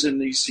doors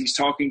and he's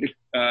talking to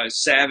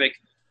Savick,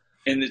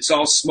 and it's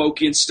all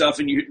smoky and stuff,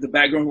 and the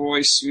background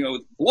voice,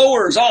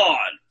 blowers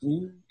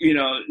on,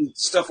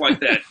 stuff like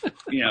that,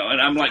 and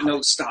I'm like,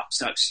 no, stop,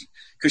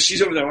 because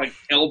she's over there like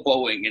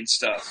elbowing and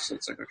stuff. So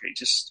it's like, okay,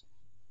 just.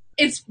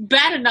 It's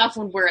bad enough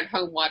when we're at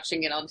home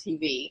watching it on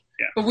TV,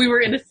 Yeah. but we were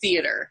in a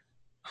theater.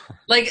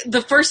 Like,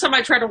 the first time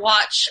I tried to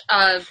watch...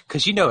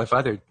 Because if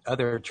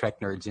other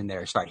Trek nerds in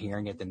there start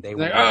hearing it, then they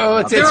will. Like, oh,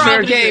 it's They're fair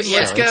all game. gonna-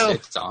 Let's go.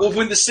 It's on. Well,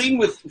 when the scene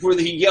where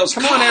he yells,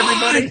 Come on,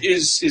 everybody.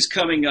 is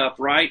coming up,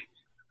 right?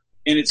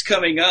 And it's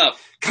coming up.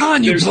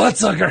 Khan, you There's-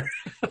 bloodsucker.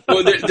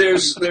 Well,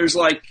 there's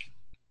like,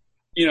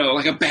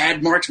 like a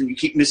bad marksman. You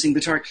keep missing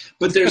the target.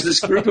 But there's this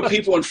group of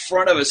people in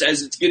front of us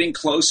as it's getting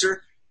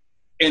closer,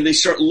 and they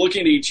start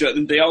looking at each other.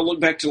 And they all look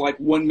back to like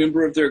one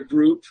member of their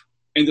group,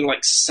 and they're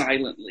like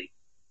silently.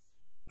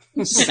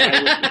 Like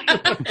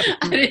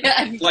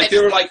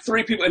there were like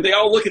three people, and they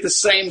all look at the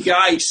same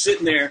guy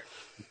sitting there,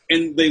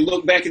 and they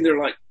look back and they're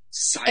like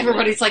silent.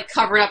 Everybody's like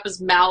covering up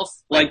his mouth.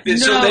 Like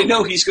this, no. so they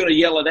know he's going to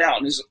yell it out,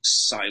 and he's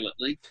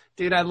silently.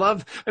 Dude,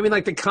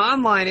 like the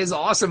Khan line is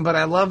awesome, but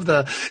I love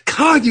the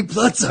Khan, you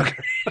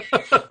bloodsucker.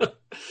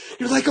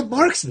 You're like a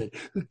marksman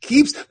who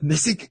keeps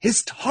missing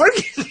his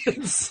target.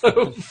 It's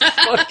so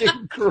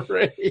fucking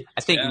great.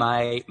 I think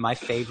my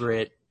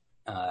favorite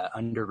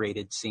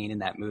underrated scene in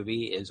that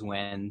movie is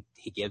when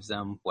he gives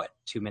them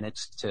 2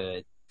 minutes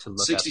to look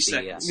 60 up the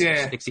seconds.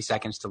 60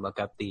 seconds to look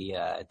up the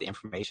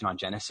information on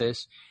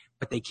Genesis,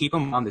 but they keep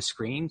him on the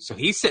screen. So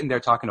he's sitting there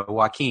talking to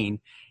Joaquin,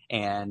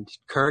 and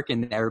Kirk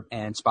and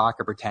Spock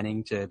are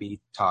pretending to be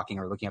talking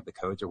or looking up the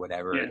codes or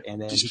whatever. Yeah.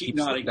 And then Just he keep keeps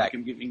nodding looking back, like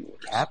I'm giving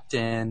orders.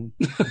 Captain,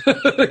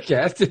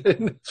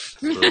 Captain,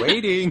 we're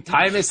waiting.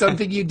 time is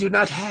something you do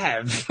not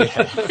have.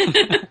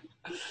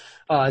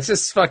 It's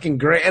just fucking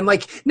great. And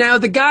like now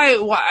the guy,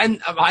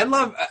 and I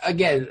love,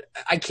 again,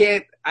 I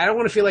don't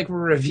want to feel like we're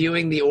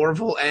reviewing the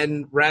Orville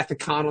and Wrath of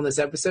Khan on this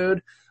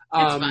episode.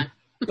 It's fine.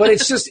 But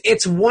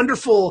it's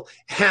wonderful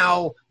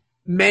how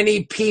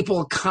many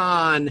people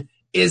Khan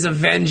is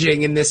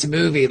avenging in this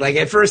movie. Like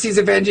at first he's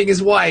avenging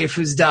his wife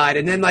who's died.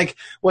 And then like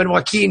when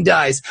Joaquin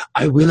dies,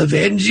 I will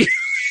avenge you.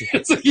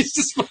 It's like he's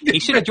just fucking He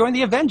should have joined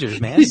the Avengers,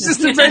 man. He's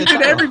just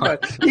avenging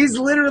everybody. He's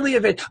literally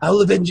avenging. I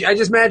will avenge you. I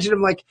just imagine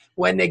him like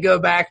when they go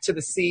back to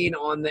the scene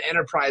on the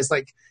Enterprise,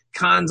 like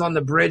Khan's on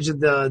the bridge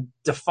of the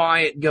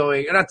Defiant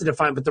going, or not the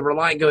Defiant, but the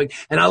Reliant going,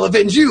 and I'll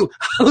avenge you.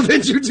 I'll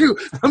avenge you too.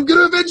 I'm going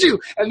to avenge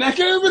you. And that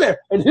guy over there,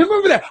 and him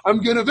over there,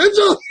 I'm going to avenge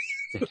you.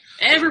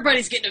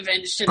 Everybody's getting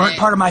avenged today.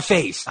 Part of my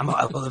face. I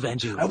will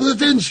avenge you. I will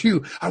avenge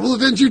you. I will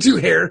avenge you too,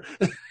 Hair.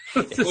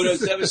 Well, no,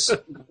 that was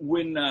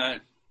when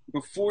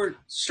before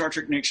Star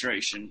Trek Next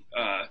Generation,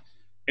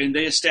 and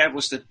they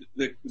established that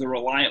the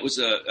Reliant was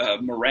a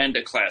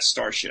Miranda class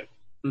starship.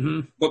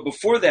 Mm-hmm. But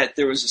before that,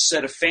 there was a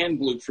set of fan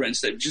blueprints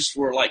that just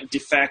were like de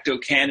facto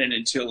canon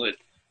until it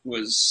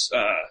was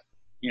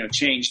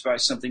changed by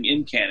something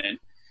in canon.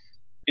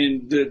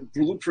 And the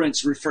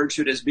blueprints referred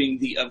to it as being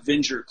the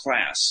Avenger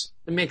class.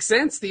 It makes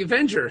sense. The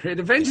Avenger. It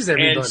avenges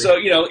everybody. And so,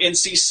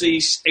 NCC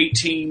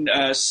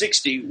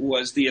 1860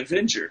 was the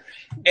Avenger.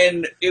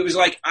 And it was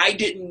like I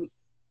didn't,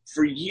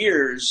 for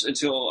years,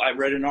 until I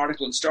read an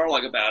article in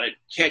Starlog about it,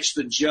 catch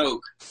the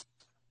joke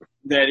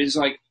that is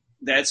like,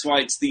 that's why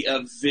it's the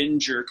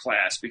Avenger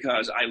class,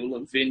 because I will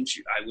avenge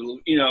you. I will,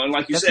 and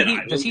like you said.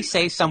 Does he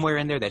say somewhere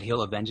in there that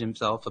he'll avenge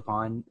himself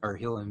upon, or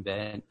he'll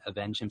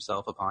avenge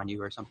himself upon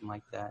you or something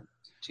like that?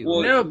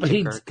 No, but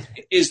he...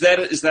 Is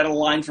that a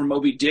line from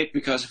Moby Dick?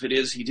 Because if it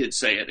is, he did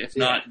say it. If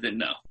not, then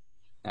no.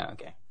 Oh,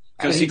 okay.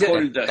 Because he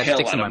quoted the that hell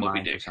sticks out in of my Moby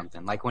mind or Dick.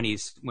 something. Like when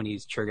he's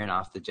triggering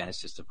off the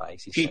Genesis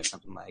device, he says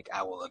something like,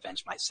 "I will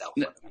avenge myself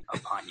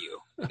upon you."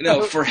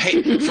 No, for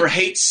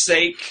hate's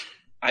sake,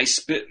 I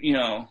spit.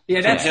 Yeah,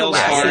 that's the hell's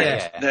last. heart.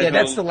 Yeah,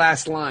 that's the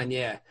last line.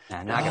 Yeah.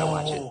 Nah, now I gotta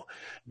watch it.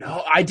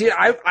 No, I did.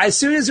 I as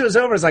soon as it was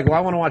over, I was like, "Well,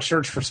 I want to watch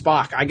Search for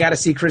Spock. I got to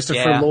see Christopher.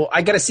 Yeah.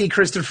 I got to see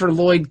Christopher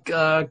Lloyd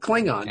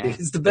Klingon. Yeah. Dude,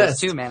 he's the Those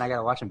best too, man. I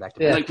gotta watch them back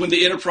to Yeah. back. Like when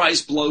the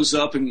Enterprise blows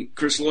up and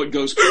Chris Lloyd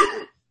goes,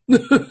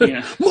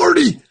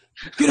 Marty,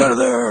 Get out of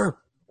there!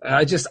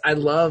 I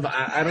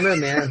don't know,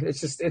 man.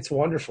 It's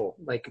wonderful.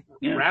 Like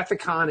Wrath of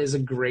Khan is a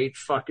great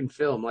fucking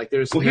film. Like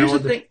there's here's the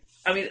thing.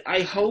 I mean,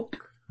 I hope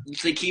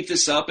they keep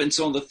this up, and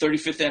so on the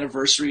 35th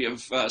anniversary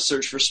of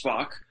Search for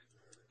Spock,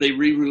 they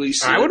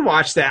re-release it. I would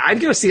watch that. I'd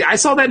go see. I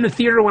saw that in the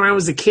theater when I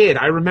was a kid.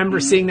 I remember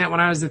seeing that when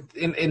I was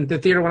in the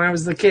theater when I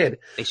was a kid.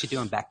 They should do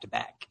them back to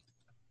back.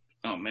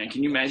 Oh man,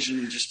 can you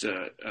imagine just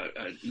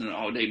an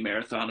all-day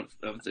marathon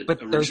of the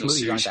But original those movies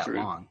series aren't that crew?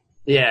 long,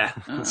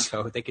 Yeah,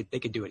 so they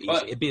could do it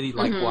easy. It'd be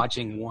like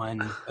watching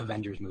one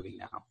Avengers movie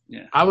now.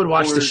 Yeah, I would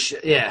watch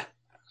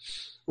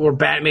or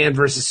Batman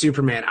versus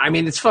Superman. I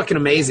mean, it's fucking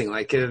amazing.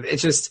 Like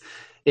it's just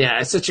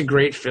it's such a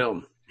great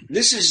film.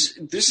 This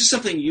is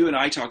something you and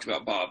I talked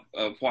about, Bob,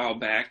 a while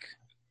back.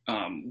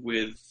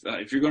 With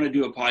if you're going to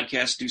do a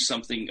podcast, do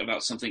something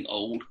about something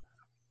old,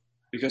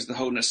 because the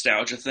whole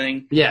nostalgia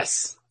thing.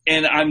 Yes.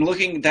 And I'm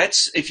looking.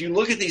 If you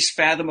look at these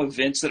Fathom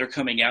events that are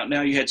coming out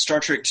now, you had Star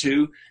Trek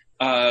 2.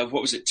 What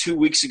was it? 2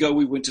 weeks ago,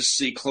 we went to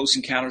see Close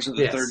Encounters of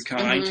the Third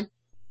Kind.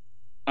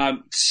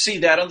 See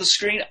that on the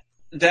screen?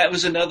 That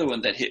was another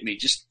one that hit me.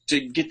 Just to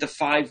get the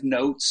 5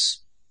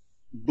 notes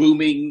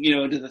booming,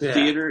 into the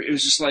theater. It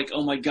was just like,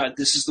 oh my God,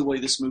 this is the way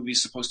this movie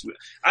is supposed to be.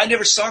 I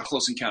never saw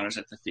Close Encounters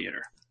at the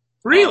theater.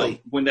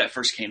 Really? When that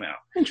first came out.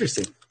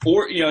 Interesting.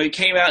 Or, it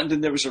came out and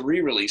then there was a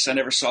re-release. I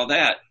never saw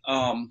that.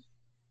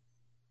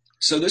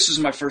 So this was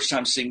my first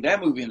time seeing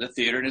that movie in the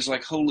theater, and it's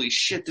like, holy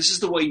shit, this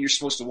is the way you're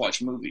supposed to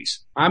watch movies.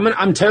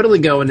 I'm totally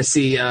going to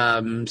see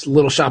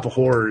Little Shop of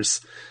Horrors,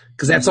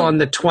 because that's on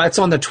the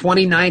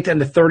 29th and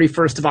the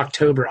 31st of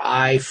October.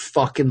 I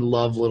fucking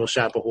love Little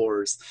Shop of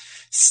Horrors.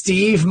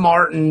 Steve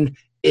Martin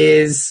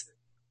is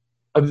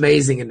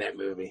amazing in that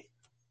movie.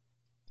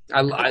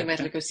 I might have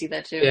to go see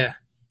that too. Yeah.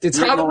 It's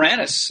Rick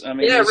Moranis. I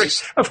mean,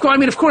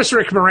 of course,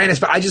 Rick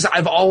Moranis, but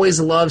I've always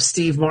loved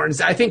Steve Martin.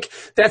 I think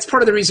that's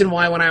part of the reason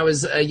why when I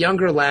was a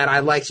younger lad, I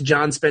liked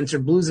John Spencer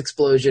Blues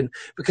Explosion,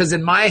 because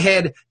in my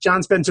head,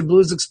 John Spencer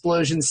Blues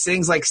Explosion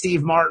sings like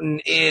Steve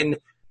Martin in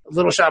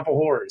Little Shop of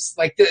Horrors.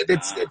 Like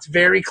it's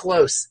very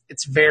close.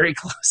 It's very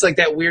close. Like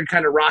that weird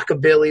kind of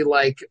rockabilly,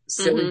 like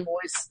silly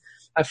voice.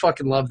 I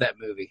fucking love that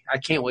movie. I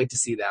can't wait to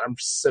see that. I'm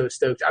so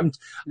stoked.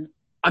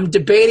 I'm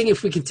debating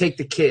if we can take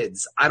the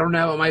kids. I don't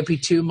know. It might be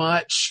too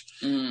much,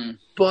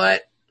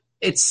 but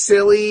it's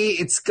silly.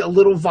 It's a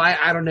little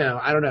I don't know.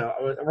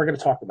 We're going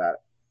to talk about it.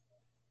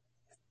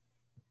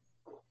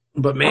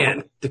 But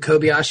man, the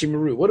Kobayashi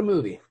Maru. What a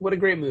movie. What a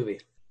great movie.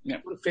 Yeah.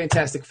 What a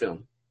fantastic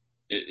film.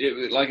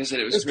 It like I said,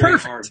 it was It's very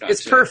perfect. hard.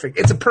 It's perfect.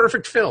 It's a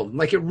perfect film.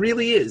 Like it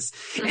really is.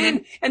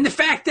 And the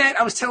fact that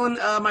I was telling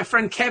my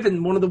friend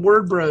Kevin, one of the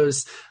Word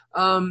Bros,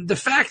 the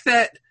fact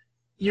that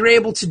you're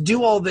able to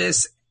do all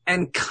this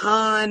and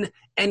Khan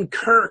and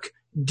Kirk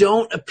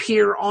don't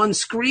appear on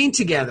screen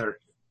together.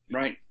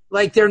 Right.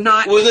 Like they're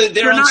not. Well,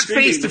 they're not screen,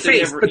 face to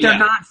face, but they're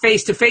not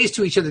face to face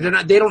to each other. They're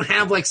not. They don't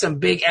have like some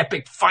big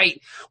epic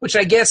fight, which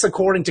I guess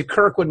according to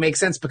Kirk would make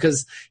sense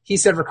because he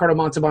said Ricardo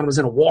Montalban was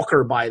in a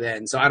walker by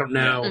then. So I don't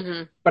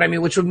know, but I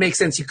mean, which would make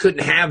sense. You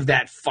couldn't have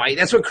that fight.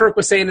 That's what Kirk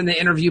was saying in the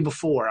interview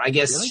before. I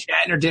guess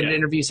Shatner did an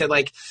interview. Said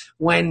like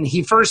when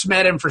he first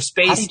met him for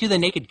space. How did he do the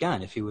Naked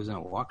Gun if he was in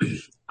a walker?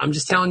 I'm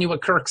just telling you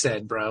what Kirk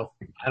said, bro.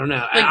 I don't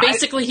know. Like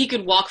basically, he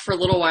could walk for a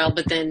little while,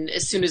 but then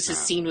as soon as his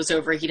scene was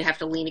over, he'd have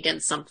to lean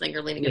against something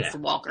or lean against the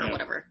walker or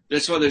whatever.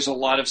 That's why there's a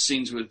lot of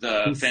scenes with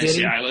Fantasy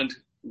sitting? Island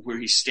where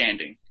he's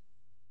standing,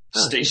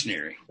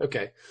 stationary.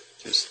 Okay,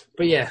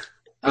 but yeah.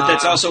 But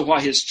that's also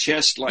why his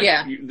chest,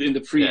 in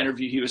the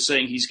pre-interview, he was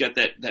saying he's got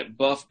that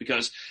buff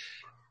because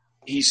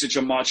he's such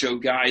a macho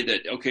guy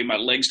that, okay, my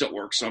legs don't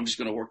work, so I'm just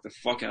going to work the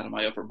fuck out of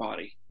my upper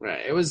body.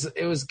 Right. It was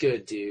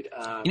good, dude.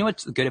 You know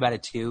what's good about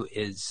it, too,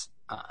 is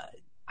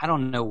I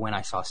don't know when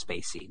I saw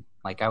Space Seed.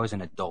 Like, I was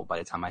an adult by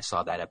the time I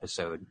saw that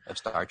episode of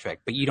Star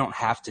Trek. But you don't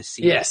have to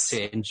see it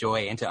to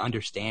enjoy and to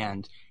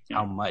understand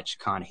how much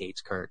Khan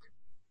hates Kirk.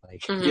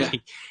 Like,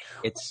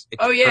 it's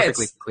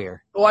perfectly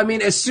clear. Well, I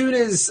mean, as soon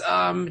as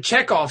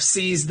Chekhov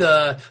sees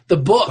the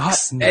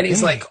books, and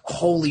he's like,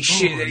 holy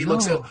shit, and he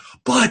looks at,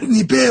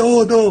 Botany Bay,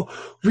 oh no,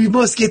 we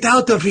must get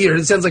out of here.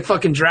 It sounds like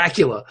fucking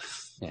Dracula,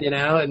 you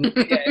know? And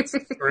it's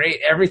great.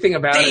 Everything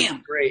about it is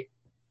great.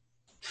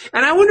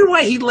 And I wonder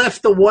why he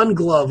left the one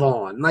glove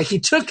on. Like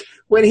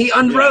when he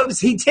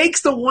unrobes, he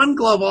takes the one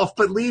glove off,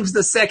 but leaves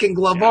the second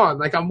glove on.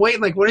 Like I'm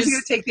waiting, like, where is he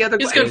going to take the other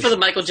glove? It's good for the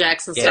Michael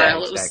Jackson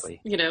style.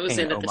 Exactly. It was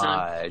in at the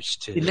time.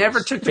 To he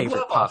never took the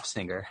glove pop off.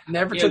 singer.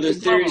 Never took the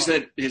glove theories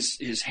off. that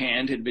his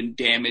hand had been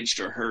damaged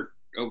or hurt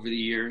over the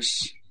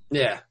years.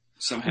 Yeah.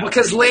 somehow.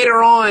 Because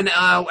later on,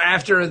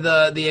 after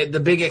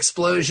the big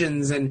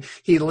explosions, and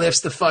he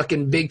lifts the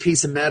fucking big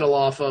piece of metal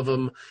off of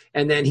him,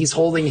 and then he's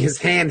holding his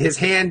hand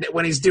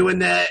when he's doing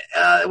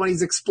when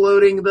he's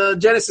exploding the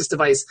Genesis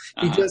device,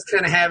 he does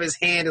kind of have his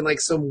hand in like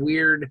some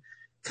weird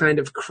kind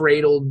of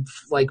cradled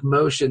like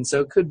motion.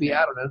 So it could be,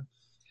 I don't know.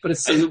 But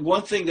it's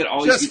one thing that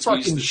always just gets me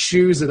fucking is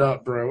chews it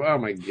up, bro. Oh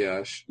my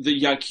gosh. the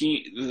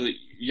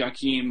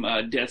Joachim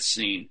death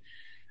scene.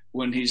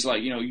 When he's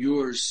like,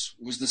 yours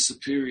was the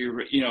superior,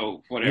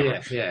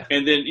 whatever. Yeah.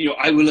 And then,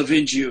 I will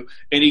avenge you.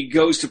 And he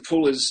goes to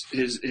pull his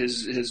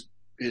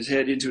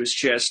head into his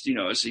chest,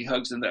 as he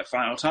hugs him that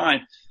final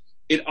time.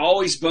 It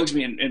always bugs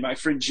me. And my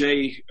friend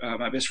Jay,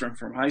 my best friend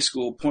from high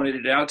school, pointed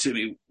it out to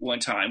me one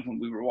time when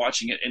we were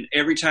watching it. And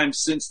every time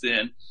since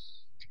then,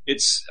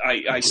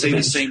 I say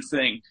the same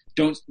thing.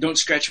 Don't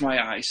scratch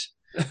my eyes.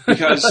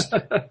 Because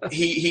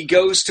he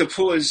goes to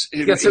pull his.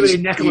 He's got so many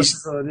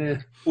necklaces on. Yeah.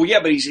 Well, yeah,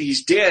 but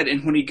he's dead,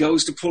 and when he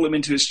goes to pull him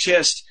into his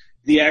chest,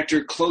 the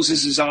actor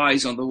closes his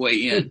eyes on the way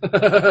in,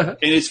 and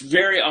it's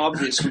very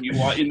obvious when you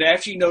watch. And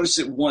after you notice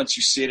it once,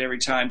 you see it every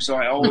time. So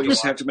I always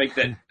have to make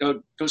that.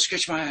 Don't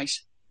scratch my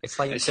eyes. It's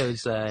like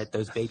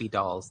those baby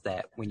dolls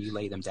that when you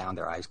lay them down,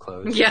 their eyes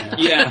close. Yeah,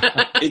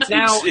 yeah.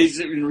 It's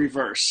in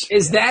reverse.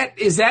 Is that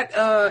There's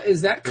a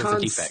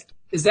defect.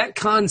 Is that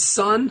Khan's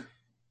son?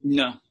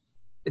 No.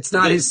 It's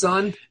not his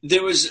son?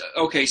 There was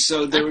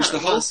the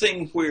whole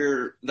thing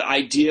where the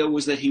idea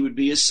was that he would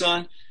be his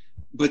son,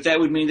 but that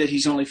would mean that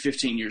he's only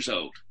 15 years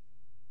old.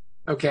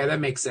 Okay, that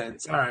makes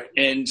sense. All right.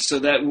 And so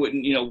that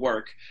wouldn't,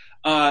 work.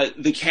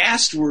 The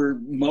cast were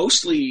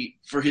mostly,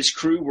 for his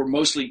crew, were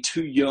mostly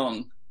too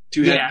young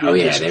to have. Oh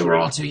yeah, they were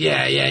all too.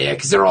 Yeah.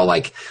 Because they're all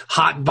like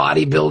hot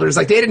bodybuilders.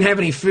 Like they didn't have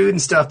any food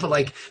and stuff, but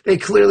like they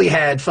clearly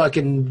had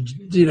fucking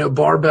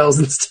barbells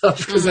and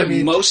stuff. Because I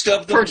mean, most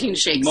of them protein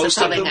shakes. Most that's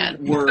of how they them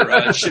had. were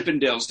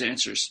Chippendales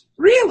dancers.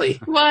 Really?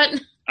 What?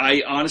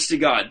 Honest to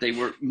God, they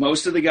were.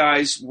 Most of the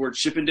guys were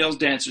Chippendales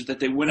dancers. That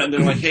they went out.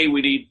 They're like, hey,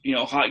 we need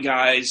hot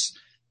guys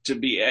to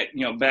be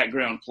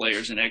background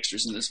players and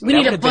extras in this movie.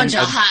 We need a bunch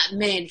of hot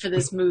men for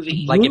this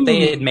movie. Like if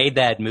they had made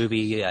that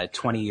movie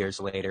 20 years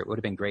later, it would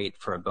have been great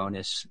for a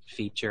bonus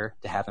feature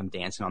to have him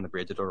dancing on the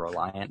bridge of the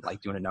Reliant,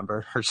 like doing a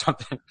number or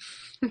something.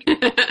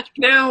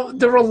 Now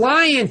the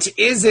Reliant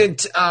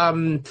isn't.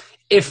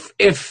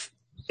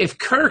 If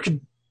Kirk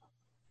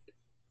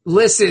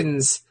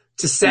listens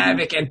to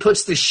Savick and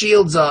puts the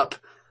shields up,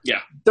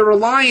 yeah, the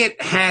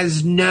Reliant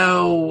has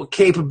no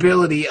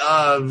capability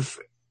of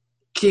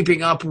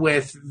keeping up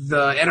with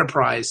the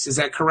Enterprise. Is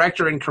that correct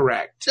or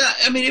incorrect?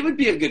 I mean, it would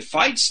be a good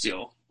fight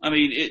still. I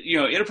mean,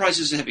 Enterprise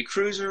is a heavy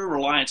cruiser,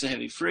 Reliant's a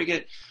heavy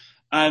frigate.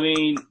 I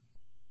mean,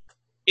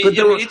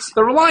 the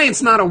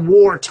Reliant's not a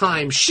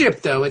wartime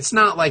ship, though. It's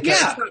not like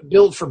it's not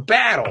built for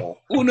battle.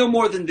 Well, no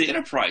more than the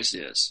Enterprise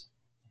is.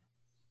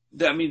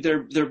 I mean,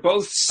 they're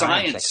both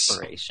science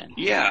exploration.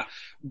 Yeah,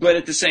 but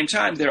at the same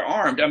time, they're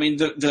armed. I mean,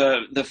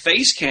 the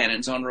phase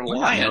cannons on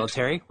Reliant. We're not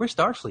military. We're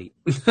Starfleet.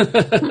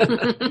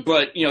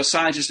 But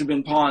scientists have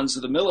been pawns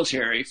of the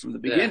military from the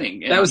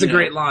beginning. That was a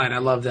great line. I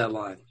love that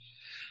line.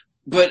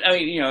 But I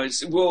mean,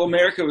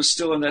 America was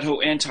still in that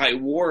whole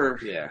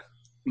anti-war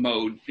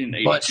mode in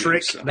 '82. Butt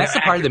trick. So. That's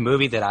the part of the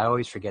movie that I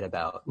always forget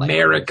about. Like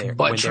Merrick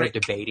when they're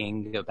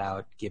debating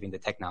about giving the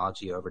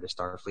technology over to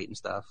Starfleet and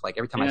stuff. Like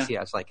every time I see it,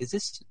 I was like, was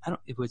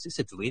this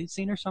a deleted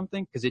scene or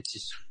something? Because it's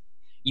just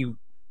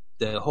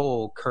the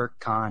whole Kirk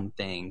Khan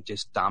thing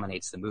just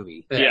dominates the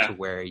movie. Yeah. To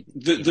where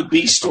the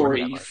B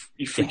story,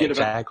 you forget about.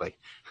 Exactly.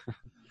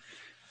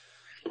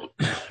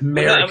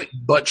 Merrick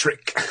butt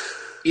trick.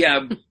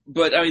 Yeah,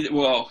 but I mean,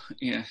 well,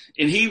 yeah,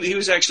 and he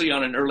was actually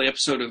on an early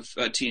episode of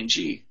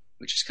TNG,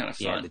 which is kind of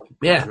fun.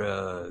 Yeah,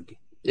 drug.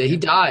 Yeah, he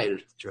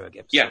died. Drug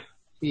episode. Yeah,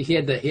 he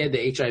had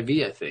the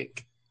HIV, I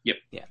think. Yep.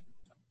 Yeah.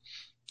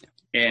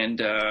 And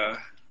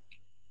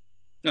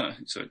no,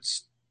 so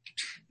it's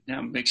now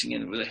I'm mixing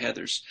in with the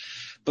Heathers,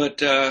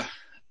 but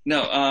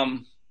no,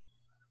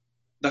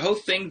 the whole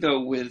thing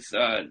though with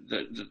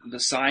the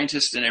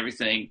scientists and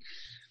everything.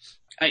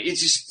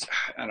 It's just,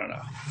 I don't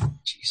know.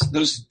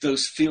 Jeez,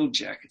 those field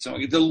jackets.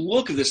 The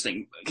look of this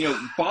thing.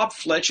 Bob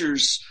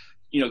Fletcher's,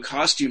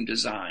 costume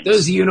designs.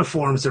 Those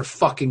uniforms are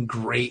fucking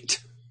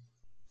great.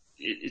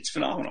 It's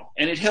phenomenal,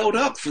 and it held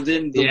up for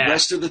then the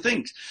rest of the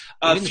things.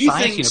 Even the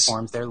science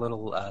uniforms, their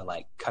little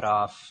like cut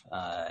off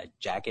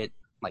jacket,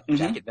 like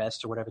jacket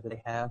vest or whatever that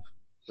they have.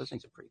 Those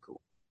things are pretty cool.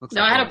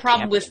 I had a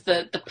problem with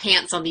the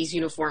pants on these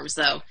uniforms,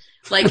 though.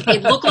 Like,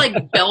 it looked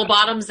like bell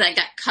bottoms that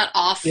got cut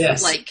off,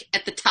 like,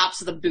 at the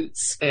tops of the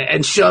boots.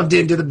 And shoved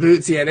into the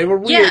boots. Yeah, they were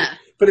weird. Yeah.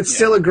 But it's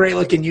still a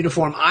great-looking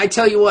uniform. I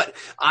tell you what,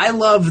 I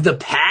love the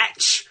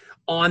patch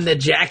on the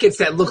jackets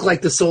that look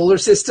like the solar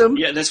system.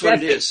 Yeah, that's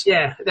what it is.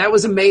 Yeah, that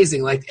was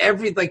amazing. Like,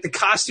 the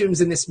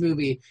costumes in this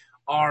movie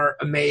are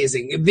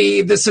amazing.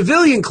 The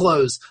civilian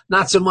clothes,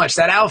 not so much.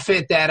 That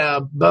outfit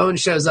that Bone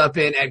shows up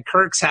in at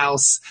Kirk's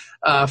house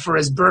for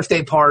his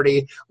birthday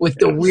party with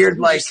the weird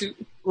like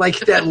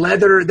that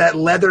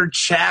leather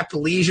chap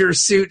leisure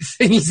suit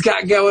thing he's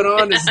got going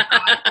on is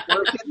not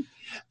working.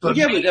 But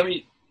I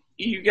mean,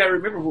 you got to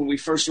remember when we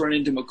first run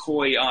into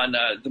McCoy on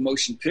the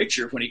motion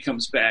picture when he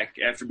comes back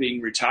after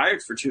being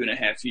retired for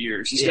 2.5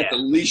 years. He's got the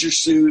leisure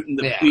suit and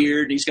the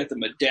beard, and he's got the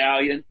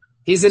medallion.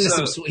 He's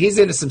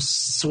into some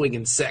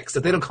swinging sex.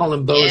 If they don't call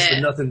him Bo's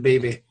for nothing,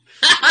 baby.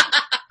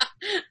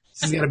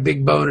 He's got a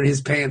big bone in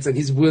his pants, and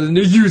he's willing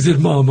to use it,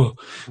 Mama.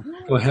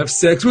 Go have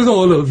sex with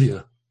all of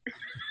you.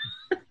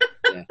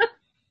 Yeah.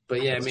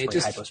 But yeah, man,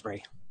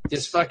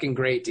 just fucking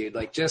great, dude.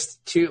 Like,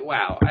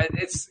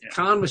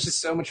 Khan was just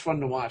so much fun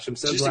to watch. I'm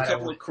so just glad. Just a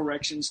couple of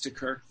corrections to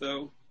Kirk,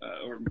 though,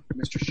 or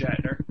Mr.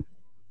 Shatner.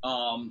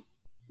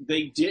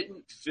 They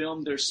didn't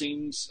film their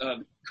scenes,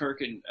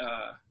 Kirk and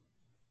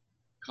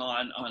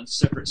Khan, on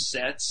separate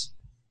sets.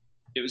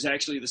 It was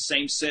actually the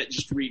same set,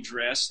 just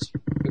redressed.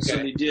 Okay. So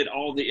they did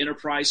all the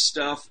Enterprise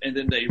stuff, and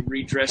then they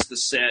redressed the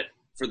set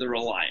for the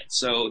Reliant.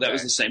 So that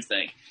was the same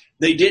thing.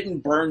 They didn't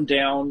burn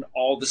down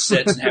all the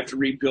sets and have to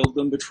rebuild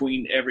them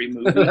between every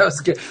movie. That was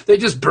good. They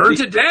just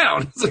burnt it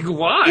down. It's like,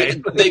 why?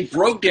 They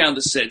broke down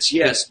the sets,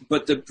 yes,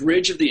 but the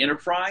bridge of the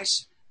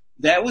Enterprise,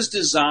 that was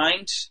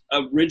designed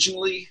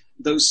originally,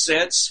 those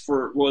sets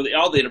for,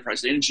 all the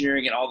Enterprise, the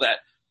engineering and all that,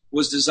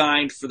 was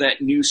designed for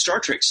that new Star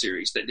Trek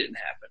series that didn't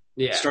happen.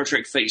 Yeah. Star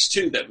Trek Phase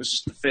 2, that was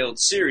just a failed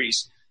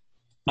series.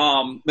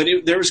 But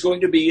there was going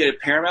to be a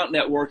Paramount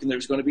Network, and there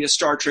was going to be a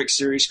Star Trek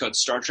series called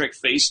Star Trek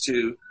Phase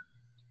 2.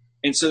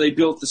 And so they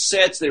built the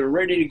sets, they were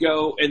ready to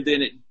go, and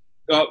then it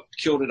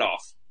killed it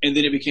off. And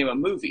then it became a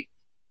movie.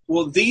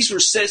 Well, these were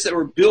sets that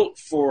were built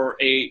for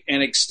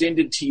an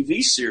extended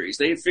TV series.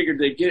 They figured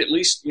they'd get at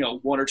least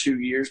 1 or 2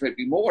 years,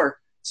 maybe more.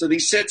 So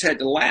these sets had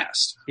to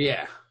last.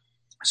 Yeah.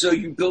 So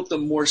you built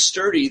them more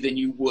sturdy than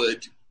you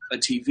would a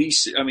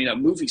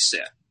movie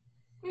set.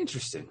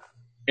 Interesting.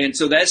 And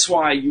so that's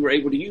why you were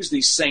able to use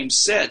these same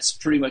sets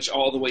pretty much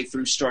all the way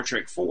through Star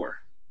Trek 4.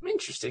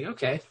 Interesting.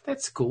 Okay.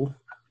 That's cool.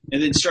 And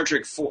then Star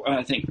Trek 4,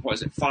 I think,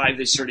 5,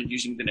 they started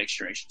using the Next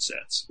Generation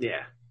sets.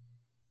 Yeah.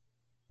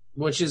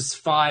 Which is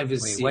 5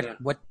 is... Wait,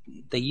 what?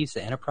 They use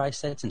the Enterprise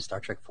sets in Star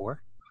Trek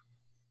 4?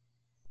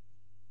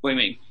 What do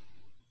you mean?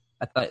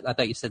 I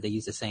thought you said they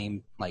used the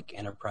same,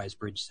 Enterprise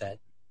bridge set.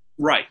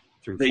 Right.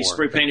 Through they 4.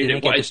 spray painted it. Did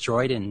it get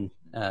destroyed in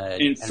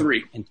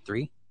 3. In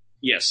 3?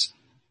 Yes.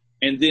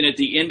 And then at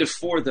the end of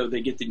 4, though,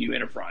 they get the new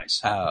Enterprise.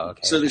 Oh,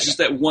 okay. So there's just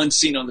that one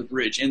scene on the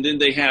bridge. And then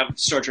they have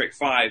Star Trek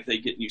 5, they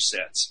get new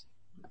sets.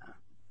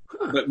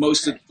 Huh. But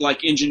most of,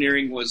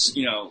 engineering was,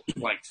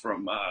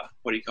 from,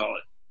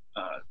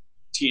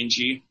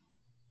 TNG.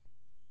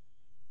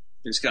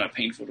 It's kind of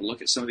painful to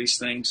look at some of these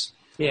things.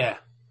 Yeah.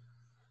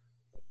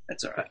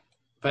 That's all right.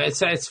 But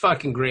it's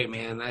fucking great,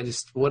 man.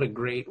 What a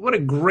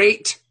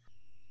great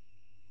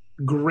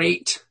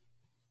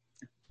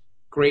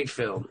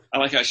film. I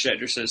like how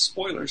Shatner says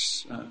spoilers.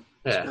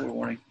 Spoiler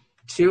warning.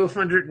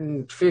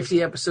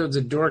 250 episodes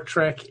of Dork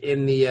Trek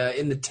in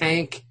the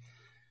tank.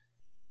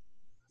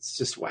 It's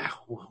just wow!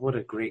 What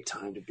a great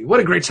time to be! What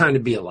a great time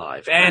to be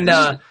alive!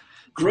 And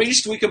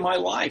greatest week of my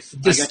life.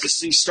 I got to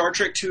see Star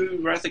Trek II: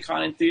 Wrath of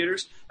Khan in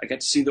theaters. I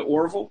got to see the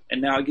Orville,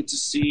 and now I get to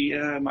see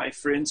my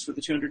friends for the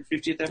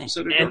 250th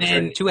episode of Dork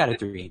Trek. 2 out of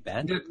 3 ain't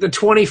bad. The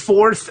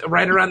 24th,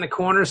 right around the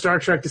corner, Star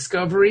Trek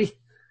Discovery.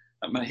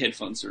 My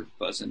headphones are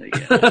buzzing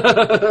again.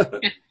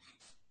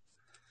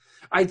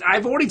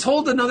 I've already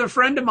told another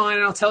friend of mine,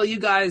 and I'll tell you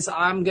guys,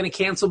 I'm going to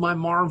cancel my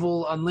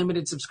Marvel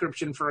Unlimited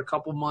subscription for a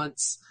couple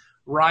months.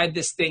 Ride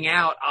this thing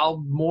out.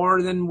 I'm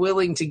more than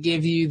willing to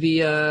give you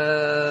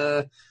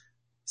the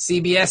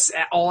CBS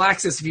All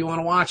Access if you want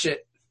to watch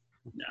it.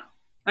 No.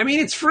 I mean,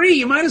 it's free.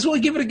 You might as well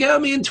give it a go,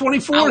 man.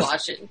 24th. I'll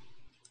watch it.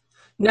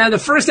 Now, the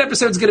first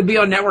episode's going to be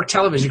on network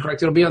television,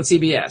 correct? It'll be on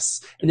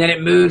CBS. And then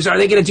it moves. Are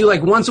they going to do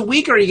once a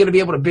week, or are you going to be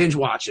able to binge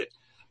watch it?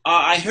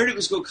 I heard it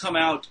was going to come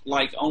out,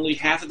 only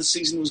half of the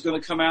season was going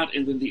to come out,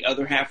 and then the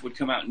other half would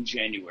come out in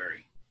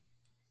January.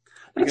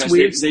 That's because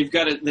weird. They've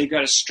got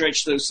to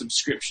stretch those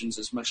subscriptions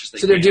as much as they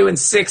can. So they're doing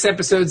 6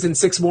 episodes and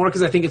 6 more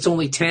because I think it's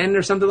only 10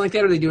 or something like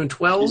that. Or are they doing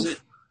 12? Is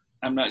it?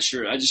 I'm not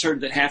sure. I just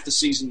heard that half the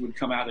season would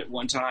come out at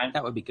one time.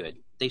 That would be good.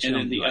 They should,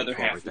 and then the other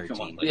 12 half would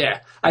come on later.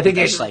 Yeah, I think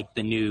that's the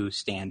new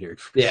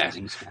standard for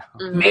seasons now.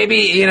 Mm-hmm.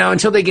 Maybe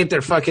until they get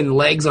their fucking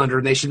legs under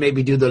them, they should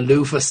maybe do the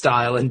loofah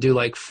style and do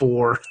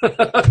 4.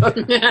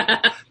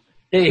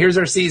 Hey, here's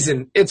our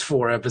season. It's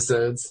 4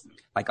 episodes.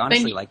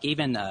 Honestly,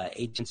 even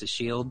Agents of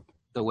S.H.I.E.L.D.,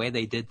 the way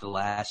they did the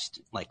last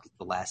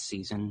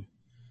season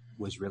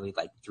was really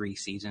 3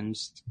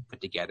 seasons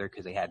put together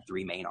because they had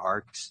 3 main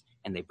arcs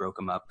and they broke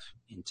them up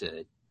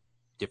into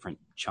different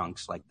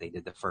chunks. They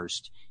did the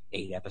first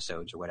 8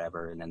 episodes or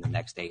whatever, and then the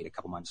next 8 a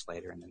couple months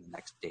later, and then the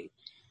next 8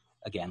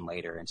 again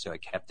later. And so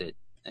it kept it.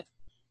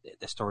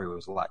 The story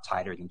was a lot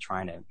tighter than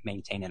trying to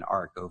maintain an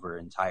arc over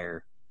an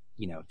entire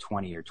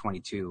 20 or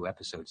 22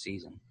 episode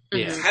season.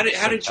 Yeah.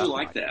 How did you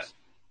like that?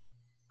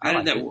 How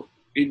did that work?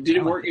 Did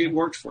it work? It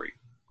worked for you.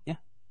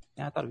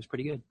 Yeah, I thought it was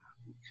pretty good.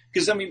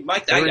 Because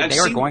they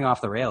were going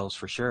off the rails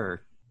for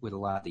sure with a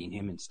lot of the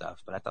Inhuman stuff,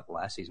 but I thought the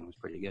last season was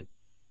pretty good.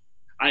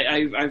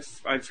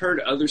 I've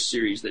heard other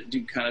series that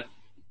do kind of.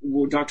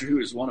 Well, Doctor Who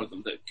is one of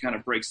them that kind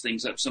of breaks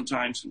things up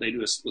sometimes when they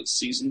do a split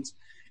seasons.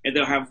 and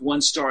they'll have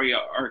one story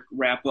arc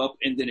wrap up,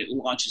 and then it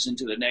launches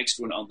into the next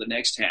one on the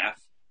next half.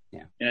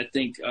 Yeah. And I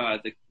think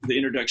the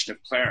introduction of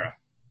Clara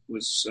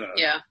was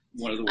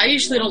one of the. I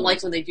usually don't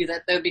like when they do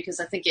that though, because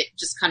I think it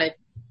just kind of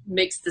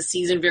makes the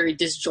season very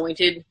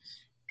disjointed,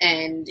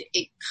 and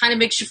it kind of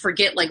makes you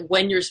forget like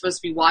when you're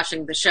supposed to be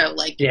watching the show.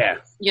 Like,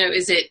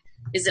 is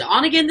it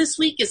on again this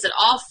week? Is it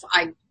off?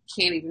 I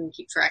can't even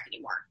keep track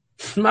anymore.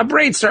 My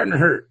brain's starting to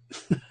hurt.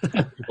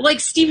 Like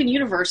Steven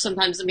Universe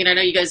sometimes, I mean, I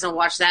know you guys don't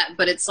watch that,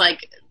 but it's like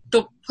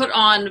they'll put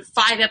on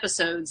 5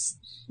 episodes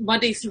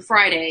Monday through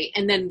Friday,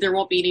 and then there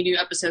won't be any new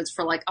episodes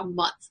for like a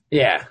month.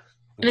 Yeah.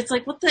 And it's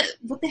like, what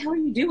the hell are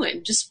you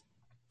doing? Just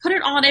put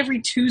it on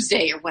every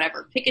Tuesday or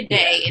whatever. Pick a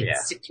day and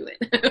stick to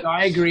it. No,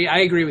 I agree. I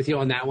agree with you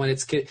on that one.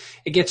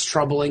 It gets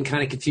troubling,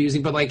 kind of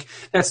confusing, but like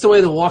that's the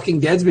way The Walking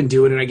Dead's been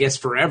doing it, I guess,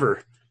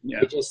 forever. Yeah.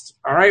 It just,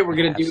 all right, we're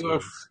going to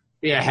do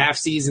half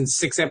season,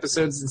 6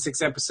 episodes and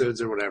 6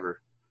 episodes or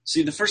whatever.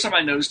 See, the first time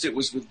I noticed it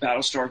was with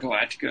Battlestar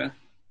Galactica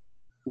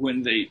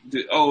when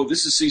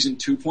this is season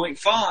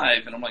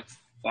 2.5, and I'm like,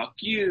 fuck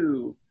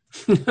you.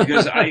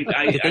 Because I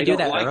did they do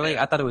that like early?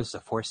 that. I thought it was the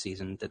 4th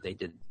season that they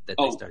did they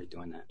started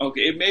doing that.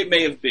 Okay, it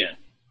may have been,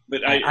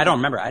 but I don't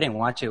remember. I didn't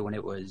watch it when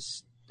it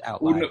was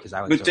out live because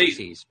I was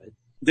overseas. But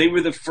they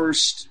were the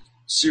first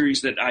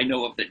series that I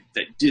know of that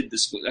did the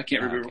split. I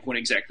can't remember when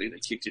exactly they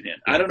kicked it in.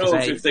 Yeah, I don't know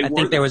if they were. I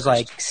think there was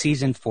first. like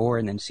season 4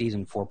 and then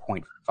season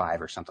 4.5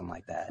 or something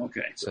like that.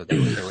 Okay, so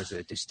there was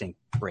a distinct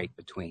break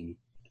between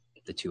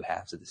the 2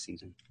 halves of the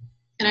season.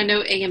 And I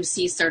know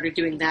AMC started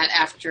doing that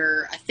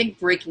after, I think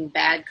Breaking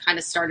Bad kind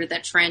of started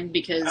that trend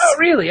because oh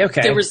really?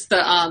 Okay. There was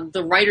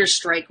the writer's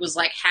strike was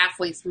like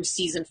halfway through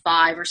season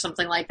 5 or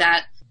something like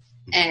that,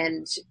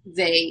 and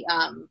they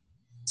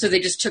so they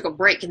just took a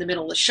break in the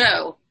middle of the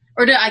show.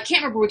 Or I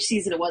can't remember which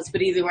season it was,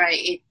 but either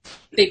way,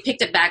 they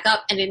picked it back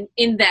up, and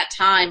in that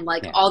time,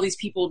 all these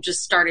people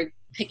just started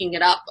picking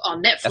it up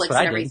on Netflix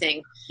and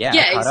everything. Yeah,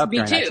 I caught up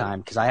during that time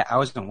because I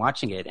wasn't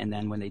watching it, and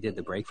then when they did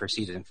the break for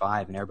season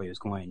 5, and everybody was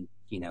going,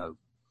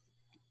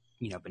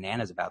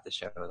 bananas about the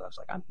show, I was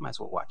like, I might as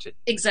well watch it.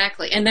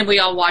 Exactly, and then we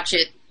all watch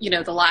it,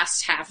 the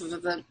last half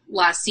of the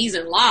last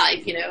season live,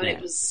 and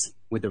it was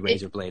with the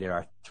razor blade at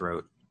our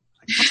throat.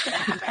 Like, what's gonna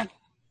happen?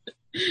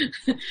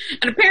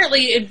 And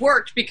apparently it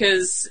worked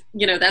because,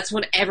 that's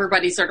when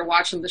everybody started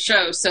watching the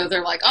show. So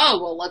they're like,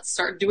 oh, well, let's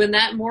start doing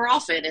that more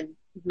often. And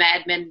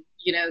Mad Men,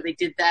 they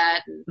did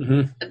that.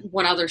 And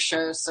one other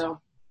show.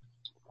 So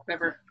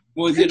whatever.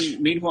 Well,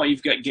 then meanwhile,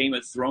 you've got Game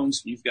of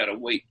Thrones. And you've got to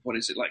wait, what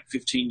is it, like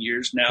 15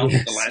 years now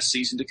for the last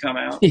season to come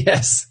out?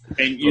 Yes.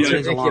 And,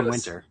 it's a long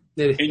winter.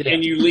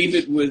 And you leave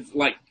it with,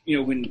 like,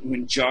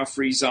 when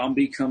Joffrey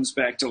Zombie comes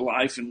back to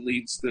life and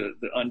leads the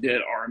undead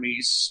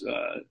armies,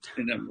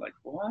 and I'm like,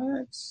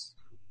 what?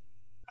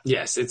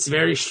 Yes, it's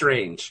very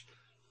strange.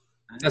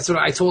 That's what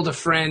I told a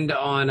friend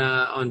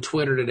on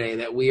Twitter today,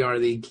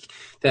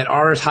 that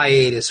our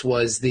hiatus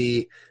was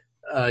the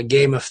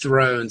Game of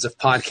Thrones of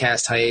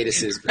podcast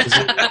hiatuses because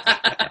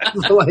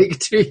for like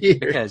 2 years.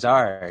 Because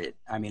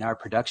our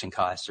production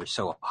costs are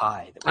so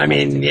high.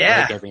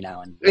 That every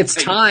now and then. It's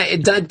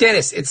time,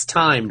 Dennis. It's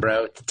time,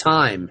 bro. It's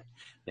time.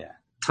 Yeah,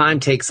 time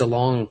takes a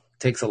lot,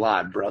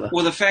 brother.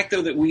 Well, the fact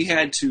though that we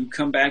had to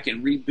come back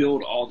and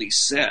rebuild all these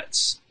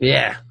sets.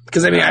 Yeah,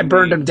 because I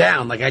burned them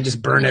down. Like I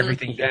just burned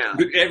everything down.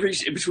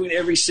 Between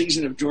every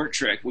season of Dork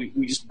Trek, we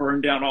just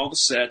burned down all the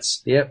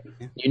sets. Yep,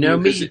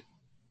 me.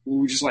 We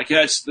were just like,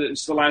 it's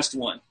the last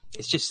one.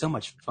 It's just so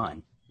much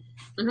fun.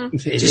 Mm-hmm.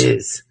 It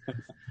is.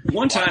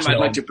 One time, I'd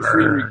like to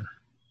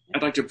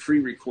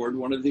pre-record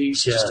one of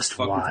these just to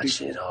fuck watch with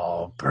people. It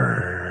all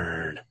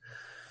burn.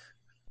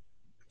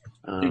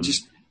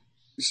 Just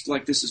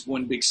like this is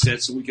one big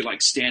set, so we could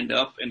like stand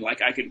up and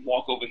like I could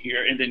walk over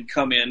here and then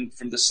come in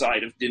from the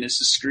side of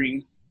Dennis's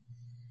screen.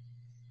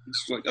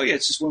 It's like, oh yeah,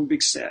 it's just one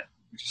big set.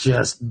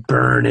 Just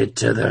burn it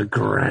to the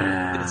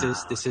ground.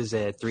 This is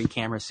a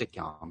 3-camera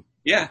sitcom.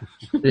 Yeah.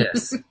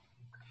 Yes.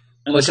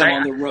 Unless I'm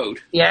on the road.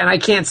 Yeah, and I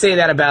can't say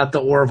that about the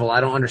Orville. I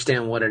don't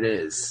understand what it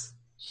is.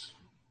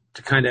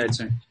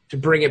 To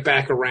bring it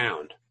back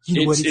around.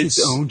 It's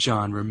its own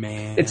genre,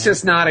 man. It's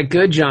just not a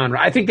good genre.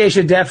 I think they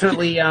should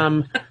definitely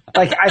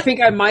I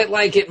think I might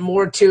like it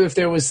more too if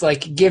there was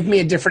like give me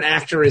a different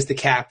actor as the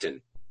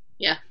captain.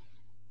 Yeah.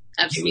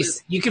 Absolutely.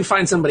 You can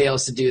find somebody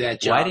else to do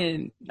that job.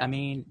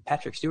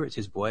 Patrick Stewart's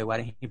his boy. Why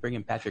didn't he bring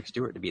in Patrick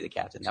Stewart to be the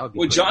captain? That would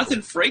be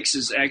Jonathan Frakes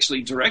is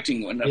actually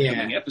directing one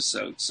upcoming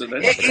episode, so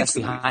that's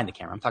behind the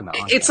camera. I'm talking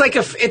about. It's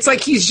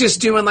like he's just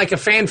doing like a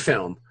fan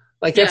film.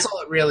 Like that's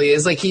all it really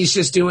is. Like he's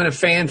just doing a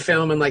fan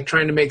film and like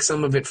trying to make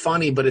some of it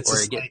funny, but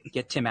it's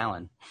get Tim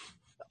Allen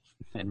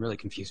and really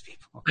confuse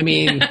people. I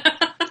mean, I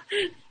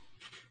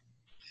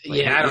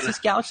don't know. Is this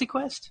Galaxy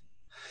Quest?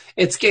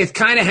 It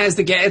kind of has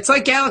it's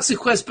like Galaxy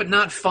Quest, but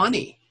not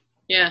funny.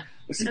 Yeah.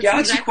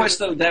 Galaxy Quest,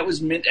 though, that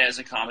was meant as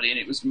a comedy, and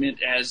it was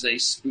meant as a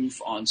spoof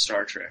on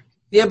Star Trek.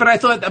 Yeah, but I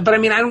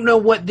don't know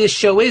what this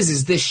show is.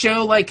 Is this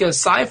show like a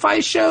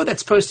sci-fi show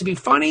that's supposed to be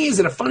funny? Is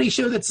it a funny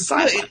show that's a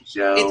sci-fi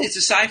show? It's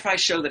a sci-fi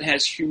show that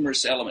has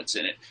humorous elements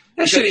in it.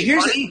 That should be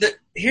funny.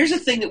 here's the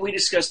thing that we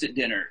discussed at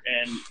dinner,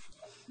 and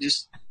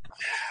just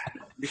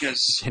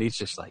because And he's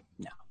just like,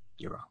 no,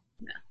 you're wrong.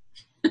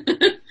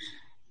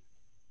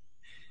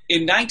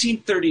 in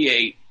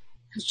 1938,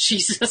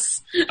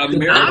 Jesus.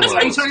 America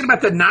Are you talking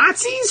about the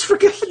Nazis, for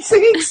God's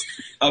sakes?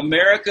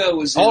 America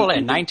was Hold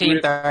it,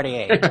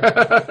 1938.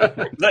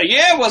 The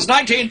year was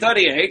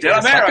 1938,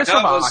 and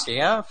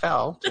Czechoslovakia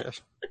fell to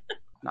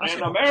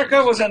and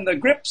America was in the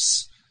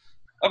grips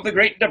of the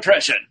Great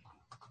Depression.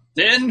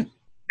 Then,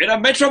 in a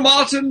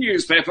metropolitan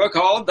newspaper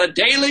called the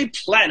Daily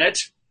Planet,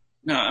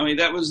 no, I mean,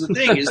 that was the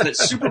thing, is that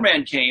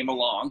Superman came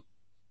along,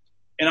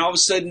 and all of a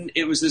sudden,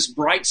 it was this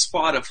bright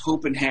spot of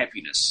hope and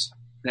happiness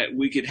that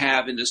we could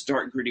have in this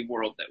dark, gritty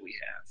world that we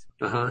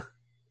have. Uh-huh.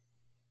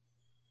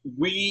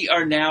 We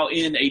are now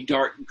in a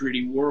dark,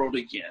 gritty world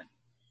again,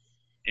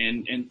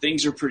 and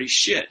things are pretty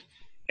shit.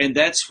 And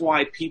that's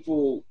why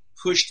people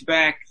pushed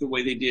back the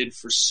way they did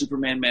for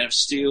Superman, Man of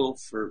Steel,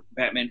 for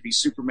Batman v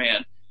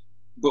Superman,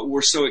 but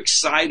were so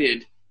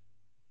excited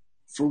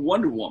for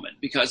Wonder Woman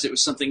because it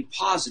was something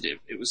positive.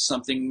 It was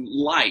something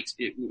light.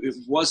 It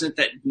wasn't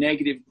that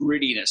negative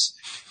grittiness.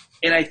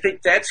 And I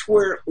think that's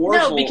where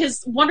Orville... No,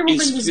 because Wonder Woman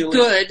was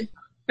good.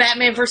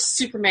 Batman vs.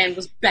 Superman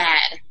was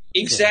bad.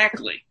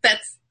 Exactly.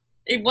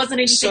 It wasn't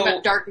anything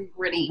but dark and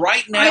gritty.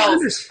 Right now,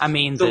 I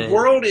mean, the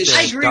world is...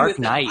 I agree Dark with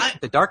Knight.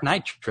 The Dark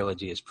Knight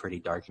trilogy is pretty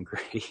dark and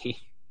gritty.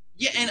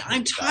 Yeah, and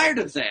I'm tired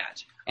of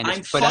that. And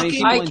I'm but I mean,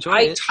 fucking people enjoy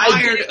it.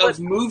 tired of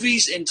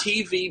movies and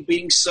TV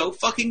being so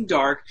fucking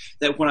dark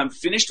that when I'm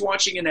finished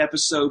watching an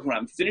episode, when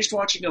I'm finished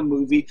watching a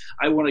movie,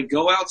 I want to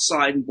go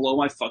outside and blow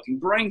my fucking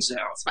brains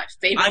out. It's my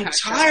favorite. I'm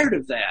tired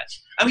of that.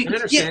 I mean, I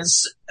understand.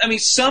 yes, I mean,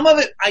 some of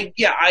it,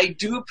 I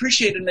do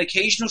appreciate an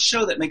occasional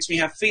show that makes me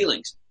have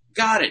feelings.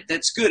 Got it.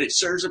 That's good. It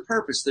serves a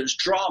purpose. There's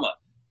drama.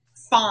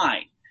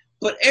 Fine.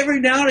 But every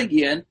now and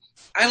again,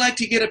 I like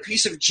to get a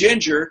piece of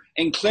ginger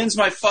and cleanse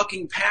my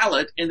fucking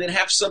palate and then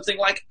have something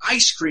like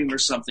ice cream or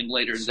something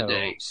later in the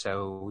day.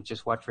 So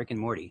just watch Rick and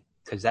Morty,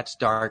 because that's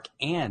dark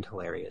and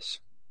hilarious.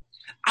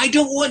 I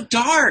don't want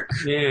dark.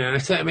 Yeah,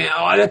 I mean,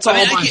 that's all.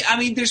 I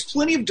mean, there's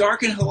plenty of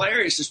dark and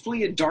hilarious. There's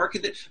plenty of dark.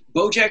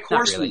 BoJack